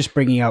like, I'm just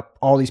bringing up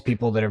all these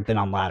people that have been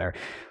on ladder.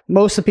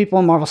 Most of the people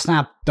in Marvel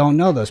Snap don't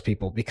know those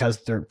people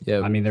because there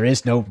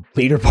is no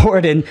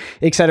leaderboard and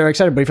et cetera, et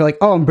cetera. But if you're like,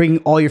 oh, I'm bringing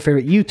all your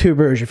favorite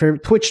YouTubers, your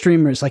favorite Twitch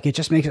streamers, like it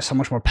just makes it so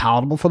much more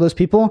palatable for those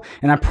people.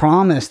 And I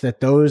promise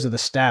that those are the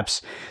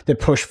steps that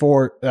push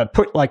forward,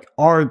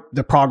 are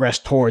the progress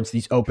towards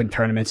these open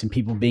tournaments and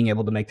people being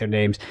able to make their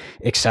names,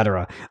 et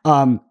cetera.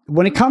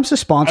 When it comes to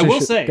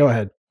sponsorship, go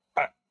ahead.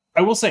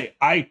 I will say,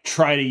 I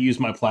try to use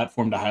my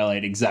platform to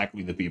highlight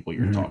exactly the people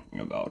you're talking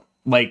about.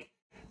 Like,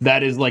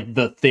 that is like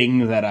the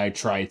thing that I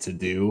try to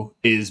do,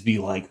 is be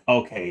like,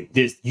 okay,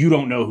 you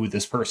don't know who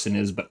this person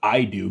is, but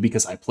I do,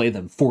 because I play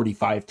them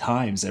 45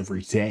 times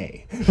every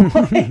day.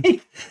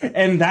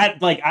 And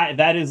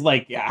that is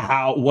like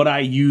what I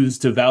use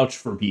to vouch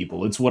for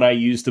people. It's what I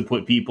use to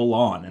put people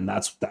on. And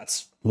that's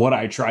what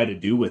I try to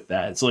do with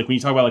that. So like when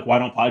you talk about like, why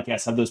don't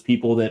podcasts have those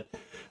people that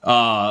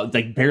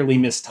like barely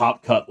miss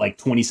Top Cut like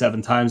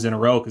 27 times in a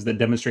row, because that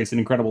demonstrates an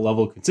incredible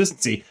level of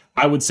consistency?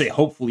 I would say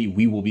hopefully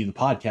we will be the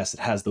podcast that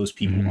has those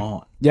people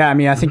on. Yeah, I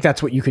mean, I think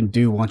that's what you can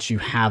do once you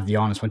have the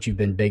audience, once you've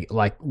been big,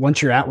 like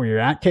once you're at where you're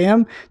at,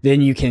 KM,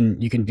 then you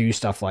can do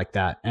stuff like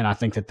that. And I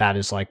think that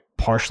is like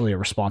partially a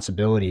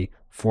responsibility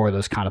for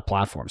those kind of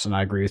platforms. And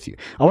I agree with you.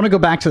 I want to go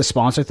back to the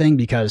sponsor thing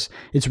because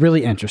it's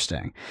really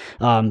interesting.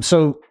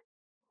 So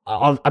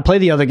I play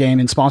the other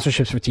game, and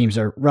sponsorships for teams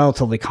are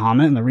relatively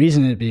common. And the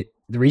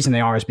reason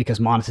they are is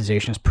because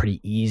monetization is pretty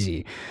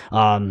easy.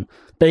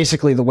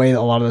 Basically, the way that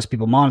a lot of those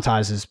people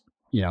monetize is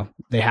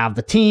they have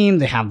the team,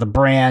 they have the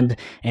brand,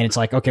 and it's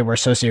like, okay, we're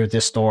associated with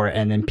this store,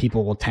 and then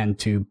people will tend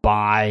to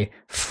buy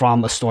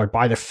from a store,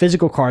 buy their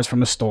physical cards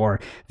from a store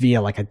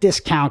via like a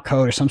discount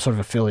code or some sort of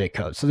affiliate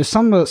code. So there's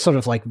some sort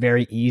of like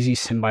very easy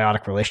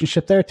symbiotic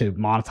relationship there to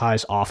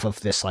monetize off of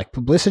this like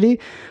publicity.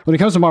 When it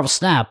comes to Marvel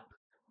Snap,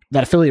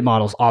 that affiliate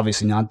model is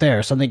obviously not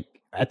there. So I think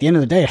at the end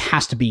of the day, it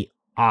has to be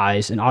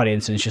eyes and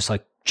audience, and it's just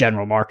like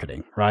general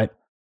marketing, right?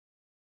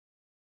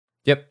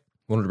 Yep.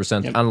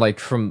 100%. Yep. And like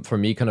from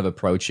me kind of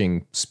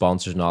approaching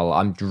sponsors and all,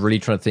 I'm really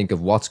trying to think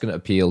of what's going to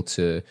appeal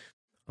to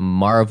a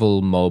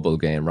Marvel mobile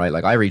game, right?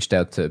 Like I reached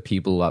out to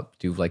people that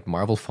do like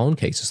Marvel phone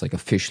cases, like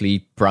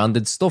officially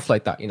branded stuff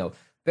like that,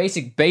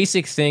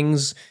 basic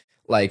things.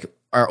 Like,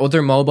 are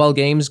other mobile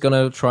games going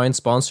to try and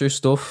sponsor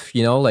stuff?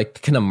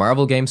 Like, can a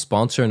Marvel game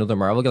sponsor another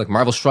Marvel game? Like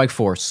Marvel Strike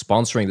Force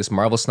sponsoring this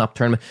Marvel Snap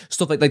tournament,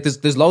 stuff like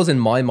there's loads in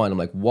my mind. I'm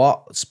like,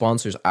 what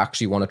sponsors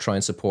actually want to try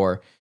and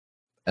support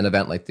an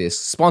event like this?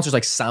 Sponsors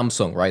like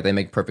Samsung, right? They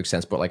make perfect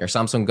sense, but like, are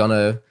Samsung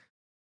gonna,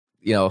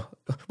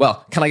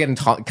 well, can I get in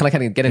contact with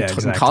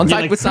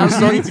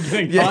Samsung?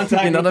 To get in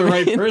contact with the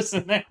right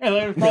person there.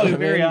 They're probably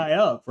very high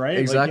up, right?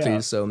 Exactly. Like,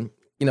 yeah. So,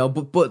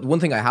 but one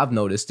thing I have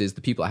noticed is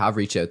the people I have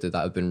reached out to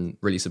that have been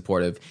really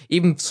supportive.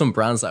 Even some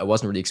brands that I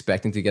wasn't really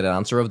expecting to get an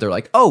answer of, they're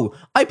like, oh,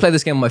 I play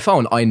this game on my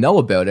phone, I know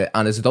about it.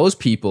 And it's those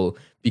people,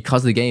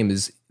 because the game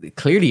is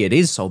clearly, it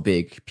is so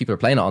big, people are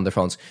playing it on their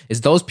phones,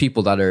 it's those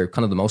people that are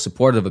kind of the most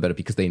supportive about it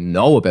because they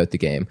know about the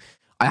game.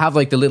 I have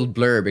like the little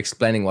blurb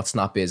explaining what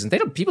Snap is,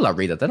 and people that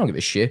read it, they don't give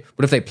a shit.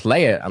 But if they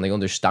play it and they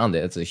understand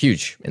it, it's a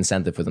huge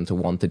incentive for them to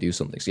want to do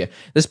something. So yeah,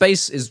 the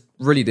space is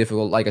really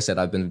difficult. Like I said,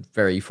 I've been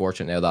very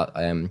fortunate now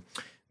that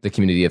the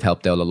community have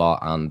helped out a lot,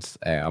 and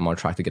I'm on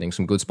track to getting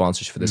some good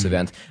sponsors for this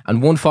event.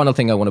 And one final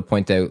thing I want to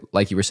point out,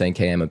 like you were saying,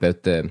 KM,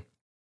 about the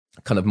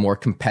kind of more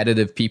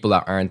competitive people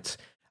that aren't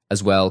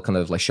as well kind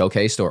of like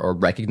showcased or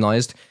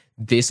recognized.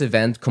 This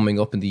event coming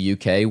up in the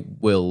UK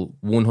will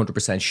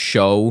 100%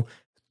 show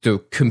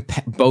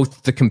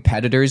both the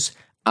competitors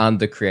and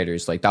the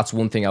creators. Like, that's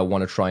one thing I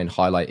want to try and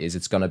highlight, is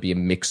it's going to be a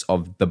mix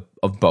of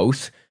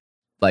both.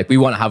 Like, we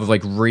want to have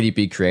like really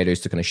big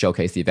creators to kind of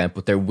showcase the event,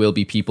 but there will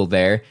be people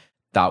there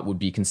that would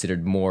be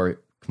considered more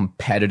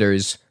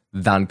competitors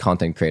than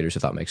content creators,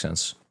 if that makes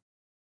sense.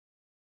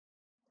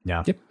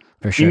 Yeah. Yep.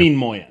 For sure. You mean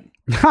Moyen?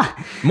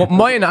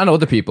 Moyen and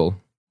other people.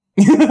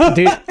 Dude,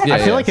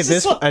 I feel like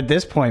at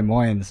this point,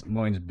 Moyen's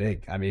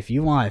big. I mean, if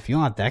you want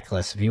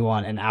Deckless, if you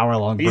want an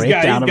hour-long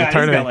breakdown of a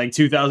tournament, he's got like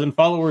 2,000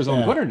 followers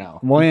on Twitter now.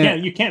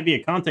 Moyen, you can't be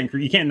a content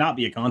creator. You can't not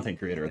be a content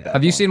creator at that.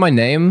 Have you seen my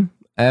name?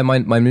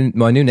 My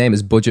new name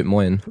is Budget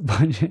Moyen.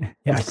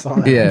 Yeah, I saw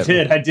that.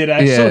 Yeah. I did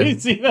actually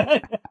see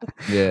that.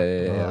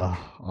 Yeah.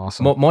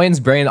 Awesome.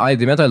 Moyen's brain,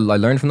 the amount I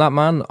learned from that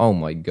man, oh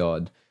my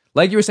god.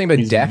 Like you were saying about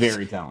He's depth,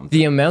 very talented.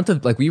 the amount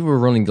of, like, we were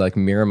running like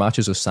mirror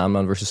matches of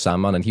Sandman versus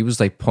Sandman, and he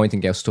was like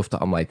pointing out stuff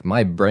that I'm like,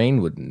 my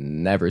brain would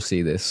never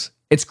see this.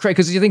 It's crazy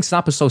because you think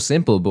Snap is so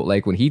simple, but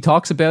like when he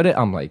talks about it,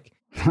 I'm like,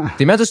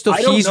 the amount of stuff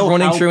he's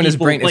running through in his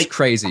brain is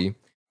crazy.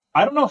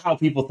 I don't know how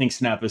people think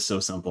Snap is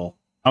so simple.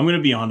 I'm going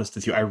to be honest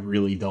with you. I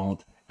really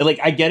don't. Like,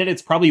 I get it.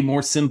 It's probably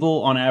more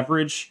simple on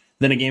average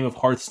than a game of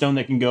Hearthstone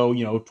that can go,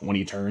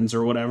 20 turns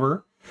or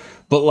whatever.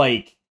 But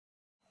like,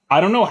 I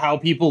don't know how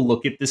people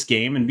look at this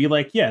game and be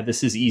like, yeah,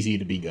 this is easy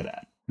to be good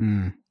at.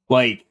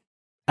 Like,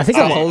 I think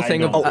the whole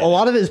thing of a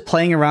lot of it is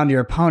playing around your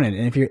opponent.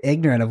 And if you're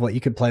ignorant of what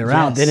you could play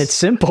around, then it's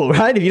simple,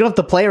 right? If you don't have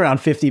to play around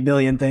 50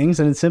 billion things,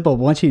 then it's simple.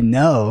 But once you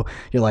know,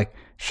 you're like,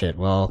 shit,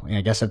 well,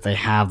 I guess if they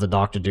have the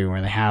Doctor Doom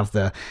or they have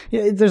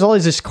there's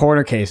always this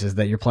corner cases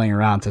that you're playing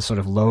around to sort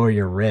of lower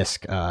your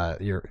risk,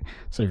 your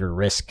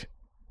risk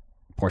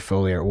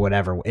portfolio or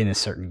whatever in a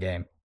certain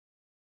game.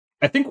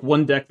 I think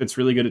one deck that's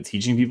really good at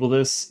teaching people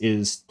this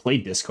is play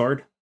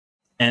discard.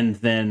 And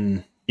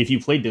then if you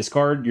play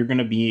discard, you're going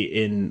to be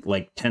in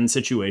like 10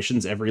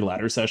 situations every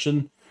ladder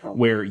session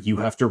where you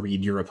have to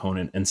read your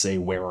opponent and say,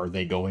 where are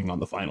they going on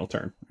the final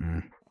turn?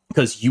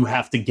 Because you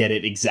have to get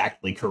it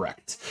exactly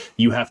correct.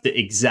 You have to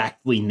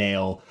exactly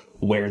nail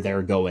where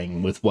they're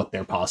going with what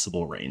their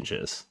possible range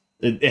is.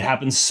 It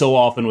happens so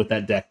often with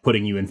that deck,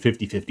 putting you in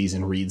 50-50s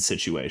in read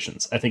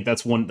situations. I think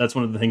that's one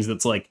of the things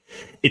that's like,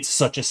 it's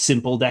such a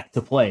simple deck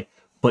to play,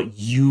 but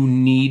you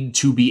need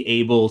to be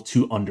able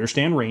to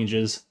understand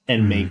ranges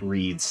and make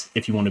reads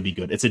if you want to be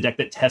good. It's a deck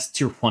that tests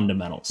your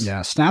fundamentals.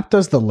 Yeah, Snap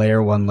does the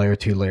layer 1, layer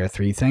 2, layer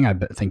 3 thing, I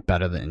think,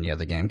 better than any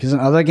other game. Because in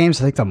other games,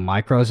 I think the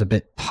micro is a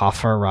bit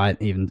tougher, right?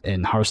 Even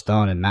in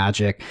Hearthstone and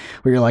Magic,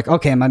 where you're like,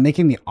 okay, am I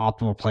making the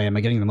optimal play? Am I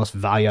getting the most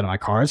value out of my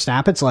cards?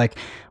 Snap, it's like,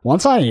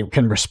 once I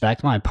can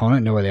respect my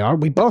opponent, know where they are,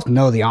 we both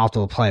know the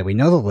optimal play. We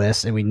know the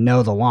list and we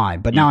know the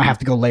line. But now I have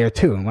to go layer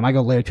 2. And when I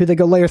go layer 2, they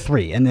go layer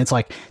 3. And it's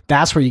like,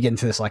 that's where you get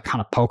into this like kind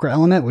of poker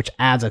element, which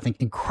adds, I think,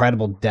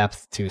 incredible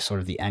depth to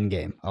sort of the end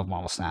game of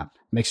Marvel Snap.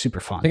 Makes super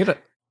fun. I think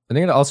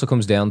it also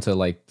comes down to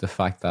like the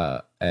fact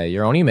that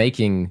you're only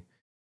making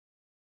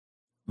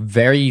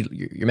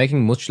you're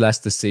making much less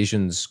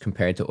decisions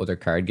compared to other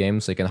card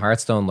games. Like in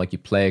Hearthstone, like you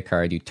play a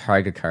card, you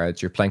target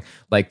cards, you're playing,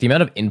 like the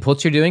amount of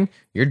inputs you're doing,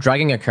 you're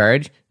dragging a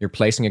card, you're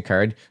placing a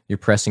card, you're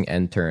pressing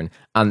end turn.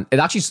 And it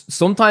actually,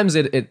 sometimes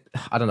it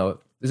I don't know,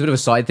 it's a bit of a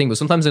side thing, but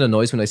sometimes it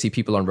annoys when I see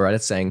people on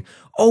Reddit saying,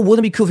 oh, wouldn't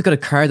it be cool if you got a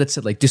card that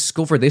said like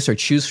discover this or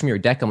choose from your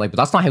deck? I'm like, but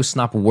that's not how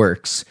Snap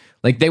works.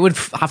 Like they would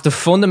have to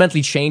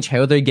fundamentally change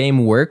how their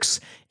game works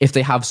if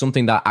they have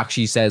something that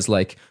actually says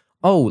like,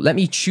 oh, let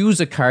me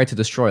choose a card to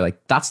destroy.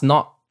 Like that's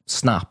not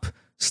Snap.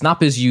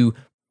 Snap is you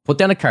put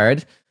down a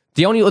card.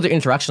 The only other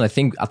interaction I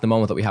think at the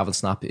moment that we have in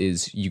Snap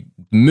is you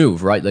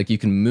move, right? Like you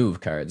can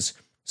move cards.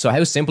 So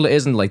how simple it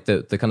is and like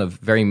the kind of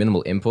very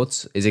minimal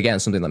inputs is again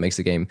something that makes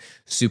the game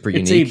super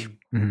unique. It's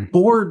a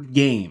board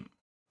game.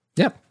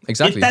 Yeah,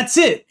 exactly. That's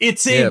it.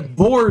 It's a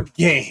board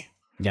game.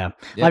 Yeah.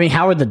 I mean,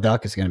 Howard the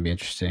Duck is going to be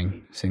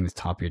interesting. Seeing the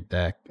top of your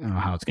deck. I don't know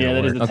how it's going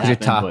to work. That is a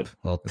tap input.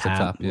 Little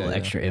tap, little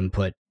extra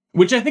input.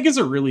 Which I think is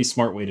a really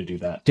smart way to do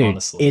that, dude,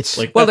 honestly. It's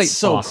like, that's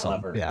so awesome.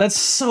 clever. Yeah. That's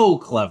so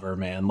clever,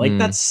 man. Like,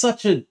 that's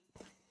such a...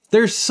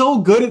 They're so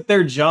good at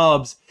their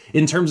jobs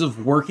in terms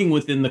of working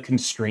within the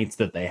constraints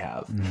that they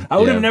have. I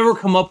would have never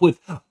come up with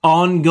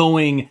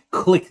ongoing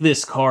click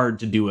this card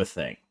to do a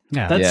thing.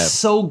 Yeah. That's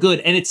so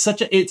good. And it's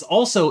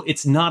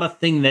it's not a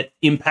thing that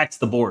impacts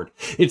the board.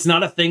 It's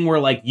not a thing where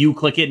like you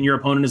click it and your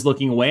opponent is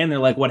looking away and they're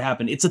like, what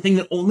happened? It's a thing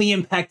that only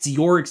impacts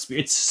your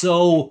experience. It's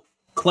so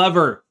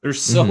clever. They're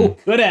so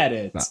good at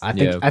it.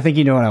 I think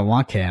you know what I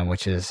want, Cam,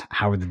 which is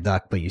Howard the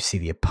Duck, but you see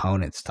the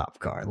opponent's top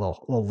card.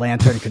 Little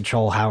lantern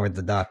control Howard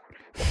the Duck.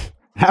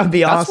 That would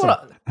be awesome.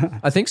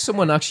 I think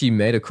someone actually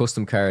made a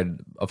custom card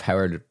of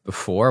Howard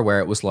before where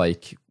it was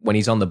like when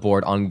he's on the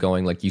board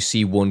ongoing, like you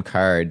see one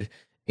card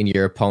in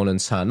your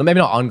opponent's hand. No, maybe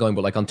not ongoing,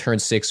 but like on turn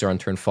 6 or on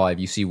turn 5,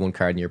 you see one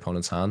card in your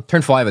opponent's hand.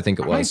 Turn 5, I think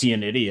it was. I might be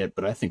an idiot,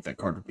 but I think that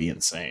card would be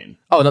insane.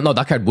 Oh no,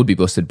 that card would be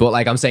busted. But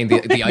like I'm saying,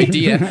 the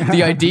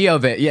idea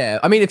of it, yeah.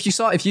 I mean, if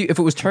it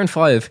was turn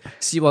 5,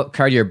 see what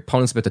card your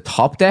opponent's about to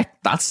top deck.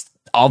 That's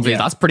obvious.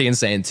 That's pretty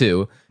insane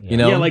too. You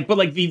know,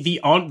 but the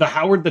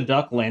Howard the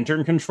Duck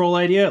lantern control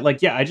idea,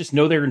 like I just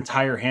know their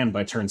entire hand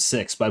by turn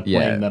 6 by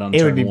playing that on turn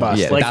 1. It would be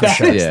busted. Like that's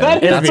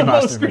the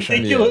most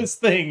ridiculous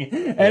thing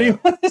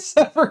anyone has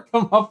ever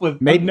come up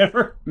with.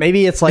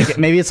 Maybe it's like a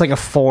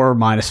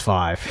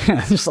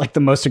 4-5. Just like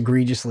the most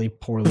egregiously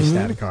poorly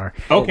static card.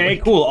 Okay,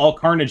 cool. I'll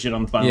carnage it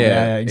on the final.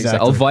 Yeah, exactly.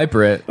 I'll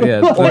viper it.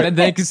 Yeah, then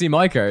they can see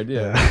my card.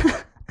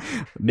 Yeah.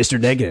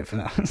 Mr. Negative.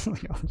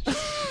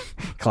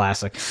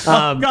 Classic.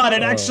 God,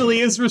 it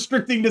actually is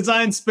restricting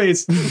design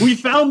space. We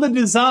found the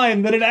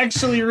design that it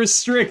actually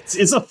restricts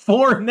is a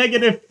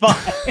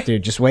 4-5.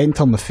 Dude, just wait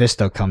until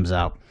Mephisto comes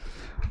out.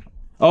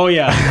 Oh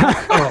yeah.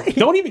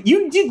 Don't even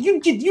you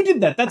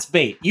did that. That's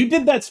bait. You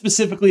did that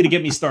specifically to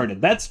get me started.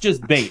 That's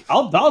just bait.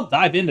 I'll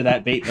dive into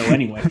that bait though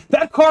anyway.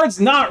 That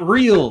card's not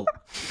real.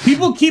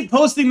 People keep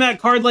posting that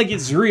card like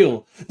it's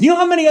real. Do you know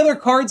how many other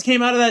cards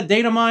came out of that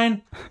data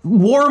mine?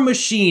 War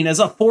Machine as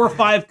a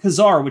 4/5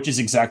 Khazar, which is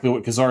exactly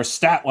what Khazar's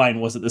stat line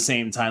was at the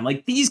same time.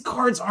 Like these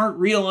cards aren't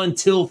real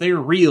until they're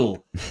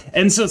real.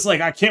 And so it's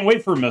like I can't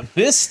wait for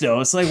Mephisto.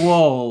 It's like,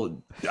 well,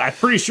 I'm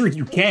pretty sure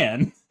you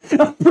can.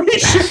 I'm pretty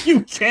sure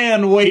you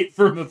can wait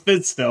for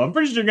Mephisto. I'm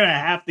pretty sure you're going to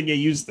have to get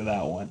used to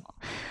that one.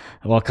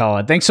 Well,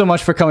 Colin, thanks so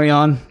much for coming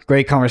on.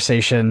 Great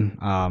conversation.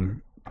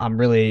 I'm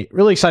really,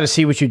 really excited to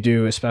see what you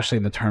do, especially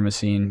in the tournament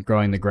scene,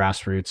 growing the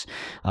grassroots,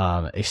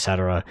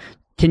 etc.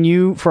 Can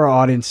you, for our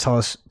audience,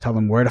 tell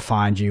them where to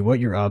find you, what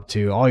you're up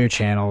to, all your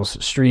channels,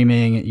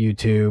 streaming,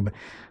 YouTube,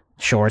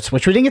 shorts,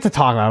 which we didn't get to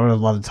talk about. I would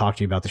have loved to talk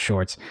to you about the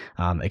shorts,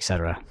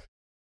 etc.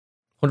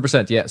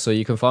 100%, yeah. So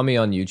you can follow me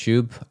on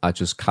YouTube at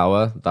just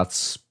Kawa.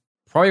 That's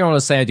probably I want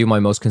to say I do my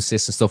most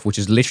consistent stuff, which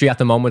is literally at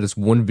the moment it's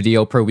one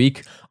video per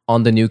week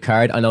on the new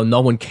card. I know no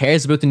one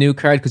cares about the new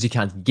card because you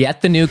can't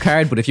get the new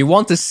card, but if you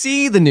want to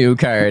see the new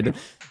card,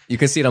 you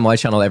can see it on my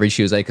channel every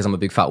Tuesday because I'm a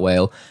big fat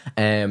whale.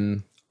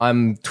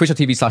 I'm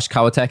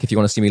twitch.tv/Kawatek if you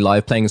want to see me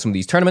live playing in some of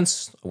these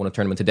tournaments. I won a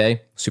tournament today.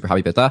 Super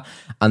happy about that.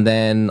 And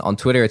then on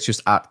Twitter, it's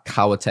just at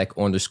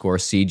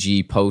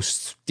Kawatek_CG.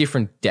 Post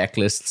different deck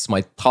lists,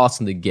 my thoughts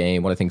on the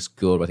game, what I think's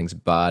good, what I think's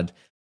bad.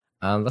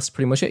 And that's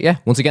pretty much it. Yeah.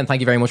 Once again,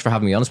 thank you very much for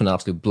having me on. It's been an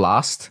absolute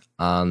blast.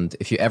 And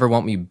if you ever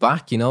want me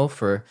back,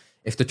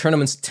 if the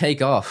tournaments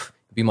take off,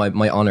 it'd be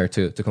my honor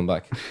to come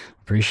back.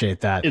 Appreciate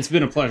that. It's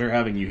been a pleasure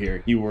having you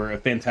here. You were a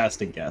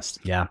fantastic guest.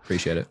 Yeah.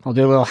 Appreciate it. I'll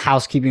do a little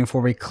housekeeping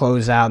before we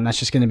close out, and that's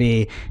just going to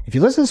be, if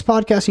you listen to this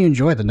podcast and you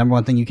enjoy it, the number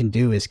one thing you can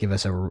do is give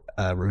us a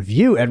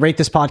review at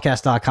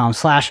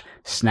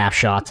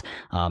ratethispodcast.com/snapshot.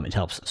 It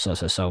helps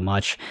so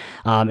much.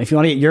 If you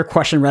want to get your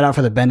question read out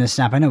for the Bend and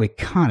Snap, I know we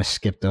kind of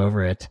skipped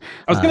over it.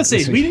 I was going to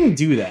say, we didn't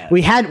do that.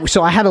 I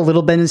had a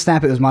little Bend and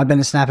Snap. It was my Bend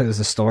and Snap. It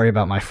was a story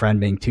about my friend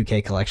being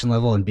 2K collection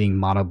level and being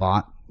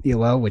monobot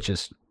ELO, which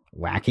is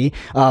wacky.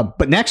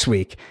 But next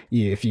week,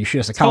 if you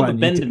shoot us a comment, it's called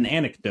the Bend and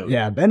Anecdote.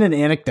 Yeah, Bend and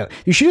Anecdote.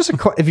 You shoot us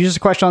if you shoot us a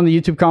question on the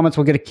YouTube comments,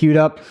 we'll get it queued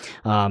up.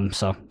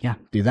 So yeah,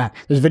 do that.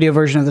 There's a video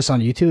version of this on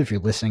YouTube if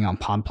you're listening on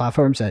pod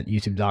platforms at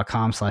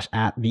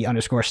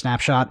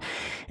youtube.com/@the_snapshot.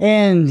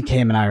 And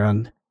Cam and I are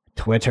on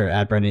Twitter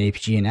at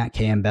BrendanAPG and at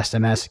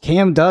KMBestMS.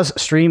 KM does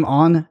stream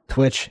on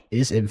Twitch,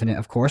 is Infinite,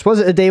 of course.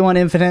 Was it a Day One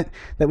Infinite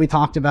that we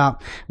talked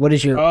about? What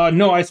is your...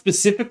 No, I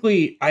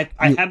specifically, I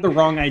had the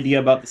wrong idea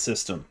about the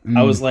system.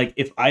 I was like,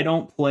 if I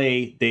don't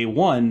play Day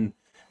One,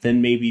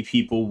 then maybe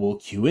people will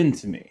queue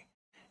into me.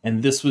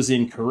 And this was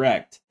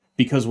incorrect.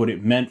 Because what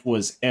it meant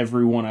was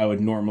everyone I would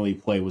normally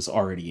play was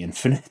already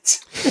Infinite.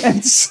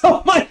 And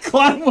so my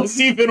clan was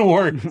even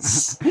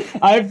worse.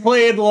 I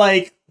played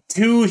like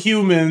 2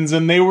 humans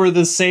and they were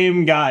the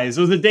same guys.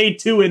 It was a Day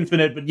 2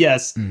 Infinite, but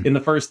yes, in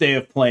the first day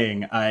of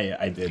playing,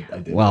 I did.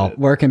 Well,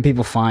 where can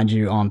people find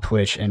you on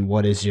Twitch, and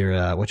what's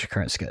your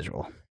current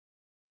schedule?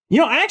 You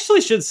know, I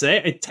actually should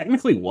say it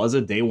technically was a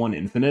Day 1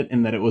 Infinite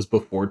in that it was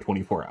before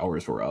 24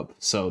 hours were up.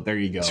 So there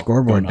you go.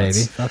 Scoreboard,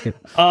 baby. Fuck it.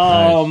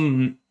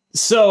 Nice.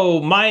 So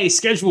my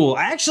schedule,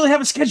 I actually have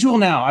a schedule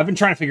now. I've been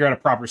trying to figure out a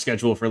proper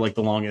schedule for like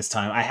the longest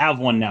time. I have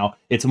one now.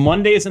 It's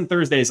Mondays and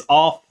Thursdays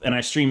off, and I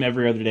stream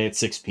every other day at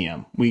 6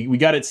 p.m. We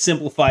got it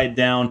simplified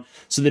down.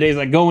 So the days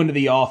I go into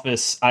the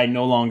office, I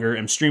no longer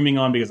am streaming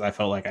on because I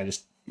felt like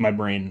my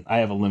brain, I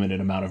have a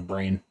limited amount of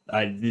brain.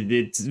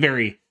 It's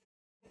very,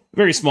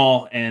 very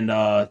small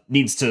and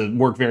needs to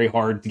work very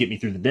hard to get me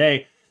through the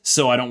day.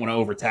 So I don't want to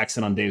overtax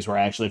it on days where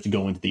I actually have to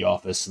go into the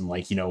office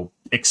and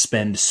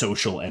expend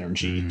social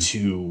energy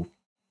to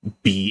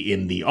be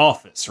in the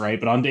office, right?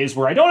 But on days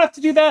where I don't have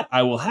to do that,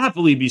 I will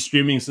happily be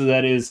streaming. So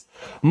that is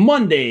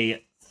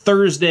Monday,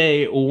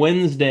 Thursday,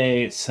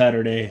 Wednesday,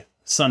 Saturday,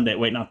 Sunday.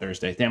 Wait, not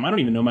Thursday. Damn, I don't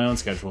even know my own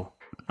schedule.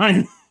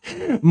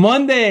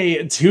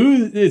 Monday,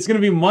 Tuesday. It's going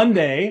to be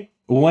Monday,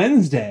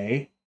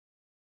 Wednesday,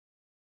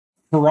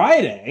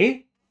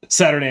 Friday,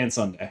 Saturday, and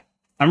Sunday.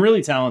 I'm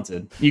really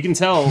talented. You can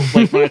tell,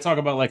 like, when I talk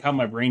about like how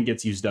my brain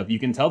gets used up, you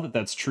can tell that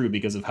that's true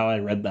because of how I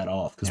read that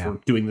off. Because we're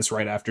doing this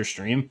right after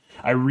stream.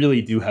 I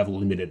really do have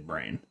limited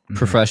brain.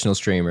 Professional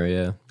streamer,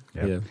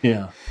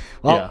 yeah.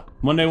 Well,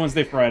 Monday,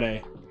 Wednesday,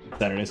 Friday,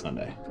 Saturday,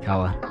 Sunday.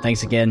 Kawa,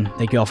 thanks again.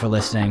 Thank you all for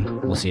listening.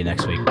 We'll see you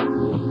next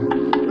week.